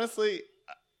 Like, honestly,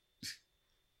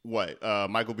 what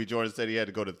Michael B. Jordan said he had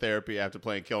to go to therapy after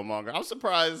playing Killmonger. I'm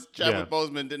surprised Chadwick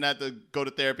Boseman didn't have to go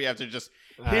to therapy after just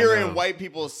hearing white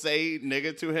people say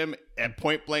nigga to him at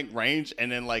point blank range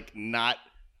and then like not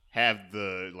have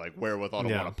the like wherewithal to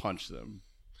want to punch them.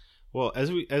 Well,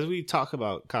 as we talk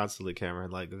about constantly,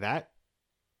 Cameron, like that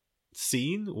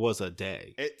scene was a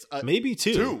day. It's maybe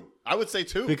two. I would say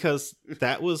 2 because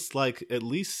that was like at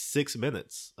least 6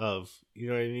 minutes of, you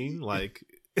know what I mean? Like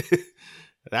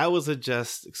that was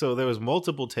so there was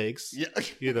multiple takes. Yeah,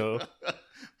 you know,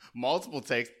 multiple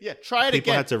takes. Yeah, try it People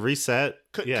again. had to reset.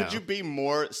 Could you be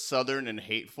more southern and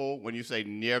hateful when you say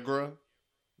negra?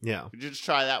 Yeah. Could you just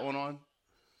try that one on?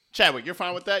 Chadwick, you're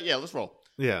fine with that? Yeah, let's roll.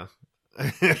 Yeah.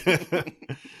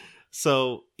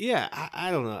 So, yeah,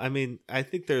 I don't know. I mean, I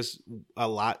think there's a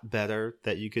lot better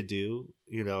that you could do.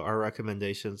 You know, our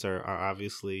recommendations are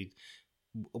obviously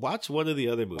watch one of the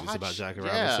other movies about Jackie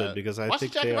Robinson because I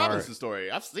think the Jackie Robinson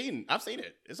story. I've seen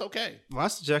it. It's okay.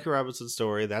 Watch the Jackie Robinson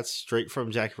story. That's straight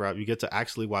from Jackie Robinson. You get to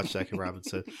actually watch Jackie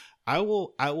Robinson. I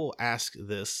will ask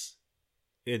this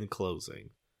in closing.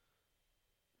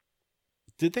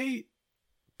 Did they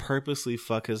purposely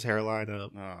fuck his hairline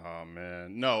up? Oh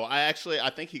man, no. I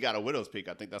think he got a widow's peak.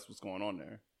 I think that's what's going on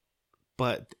there.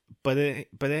 But it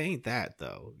ain't that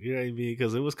though. You know what I mean?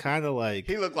 Because it was kind of like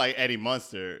he looked like Eddie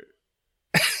Munster.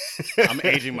 I'm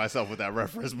aging myself with that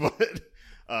reference, but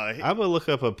I'm gonna look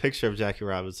up a picture of Jackie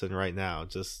Robinson right now,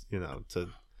 just to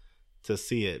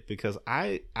see it because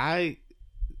I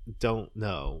don't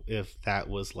know if that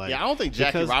was like. Yeah, I don't think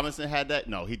Jackie Robinson had that.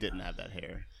 No, he didn't have that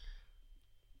hair.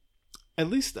 At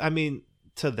least, I mean,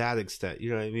 to that extent,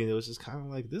 you know what I mean? It was just kind of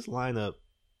like, this lineup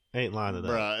ain't lining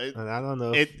up. And I don't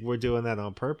know if we're doing that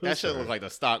on purpose. That shit look like the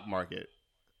stock market.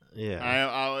 Yeah.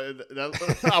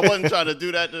 I wasn't trying to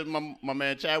do that to my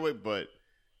man Chadwick, but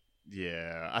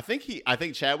yeah. I think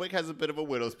Chadwick has a bit of a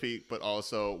widow's peak, but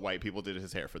also white people did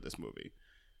his hair for this movie.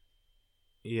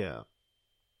 Yeah.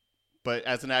 But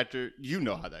as an actor, you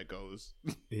know how that goes.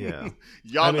 Yeah.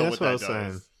 Y'all know what that does.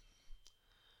 Saying.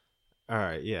 All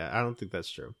right, yeah, I don't think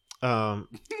that's true. But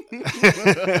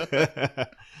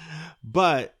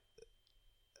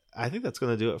I think that's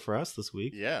going to do it for us this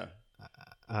week. Yeah.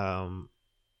 I'm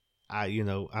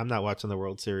not watching the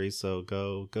World Series, so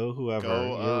go whoever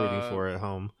you're rooting for at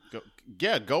home.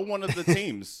 Go one of the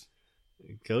teams.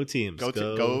 Go teams.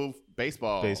 Go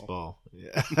baseball. Baseball.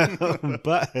 Yeah.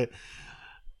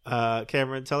 But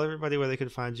Cameron, tell everybody where they can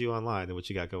find you online and what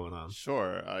you got going on.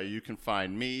 Sure. You can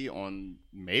find me on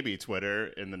maybe Twitter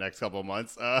in the next couple of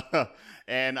months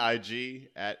and IG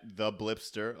at the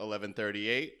Blipster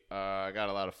 1138. I got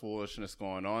a lot of foolishness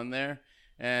going on there.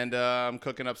 And I'm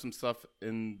cooking up some stuff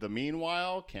in the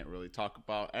meanwhile. Can't really talk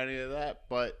about any of that,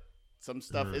 but some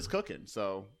stuff is cooking.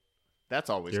 So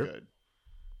that's always good.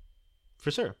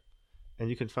 For sure. And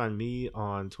you can find me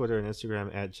on Twitter and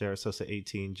Instagram at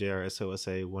JRSosa18,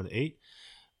 JRSOSA18.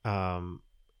 I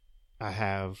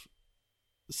have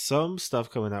some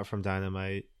stuff coming out from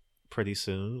Dynamite pretty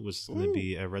soon, which is going to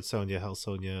be a Red Sonja, Hell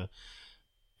Sonja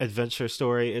adventure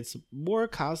story. It's more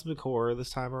cosmic horror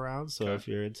this time around. So if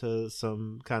you're into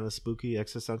some kind of spooky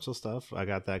existential stuff, I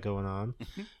got that going on.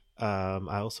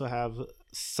 I also have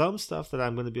some stuff that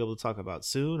I'm going to be able to talk about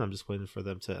soon. I'm just waiting for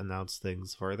them to announce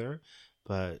things further.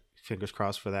 But fingers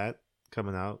crossed for that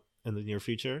coming out in the near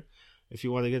future. If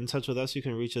you want to get in touch with us, you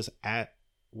can reach us at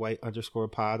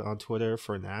white_pod on Twitter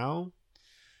for now.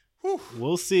 Whew.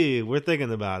 We'll see. We're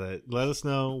thinking about it. Let us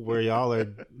know where y'all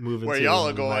are moving where to. Y'all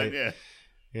are going, yeah.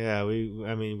 Yeah,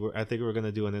 I think we're going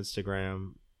to do an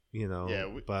Instagram,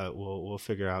 but we'll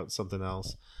figure out something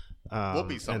else. We'll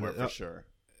be somewhere for sure.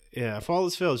 Yeah, if all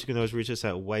this fails, you can always reach us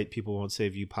at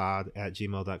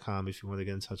whitepeoplewon'tsaveyoupod@gmail.com if you want to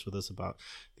get in touch with us about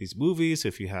these movies.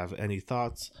 If you have any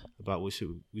thoughts about what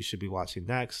we should be watching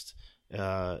next,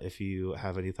 if you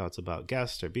have any thoughts about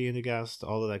guests or being a guest,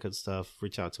 all of that good stuff,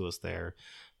 reach out to us there.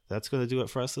 That's going to do it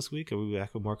for us this week, and we'll be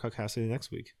back with more Caucasian next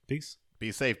week. Peace.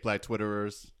 Be safe, Black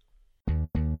Twitterers.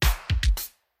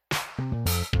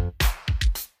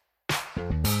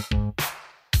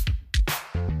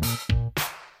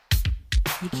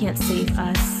 You can't save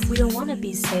us. We don't want to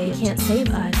be saved. You can't save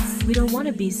us. We don't want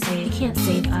to be saved. You can't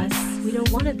save us. We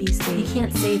don't want to be saved. You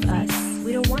can't save us.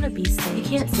 We don't want to be saved. You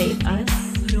can't save us.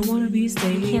 We don't want to be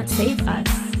saved. You can't save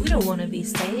us. We don't want to be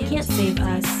saved. You can't save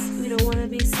us. We don't want to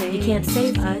be saved. You can't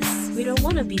save us. We don't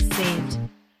want to be saved.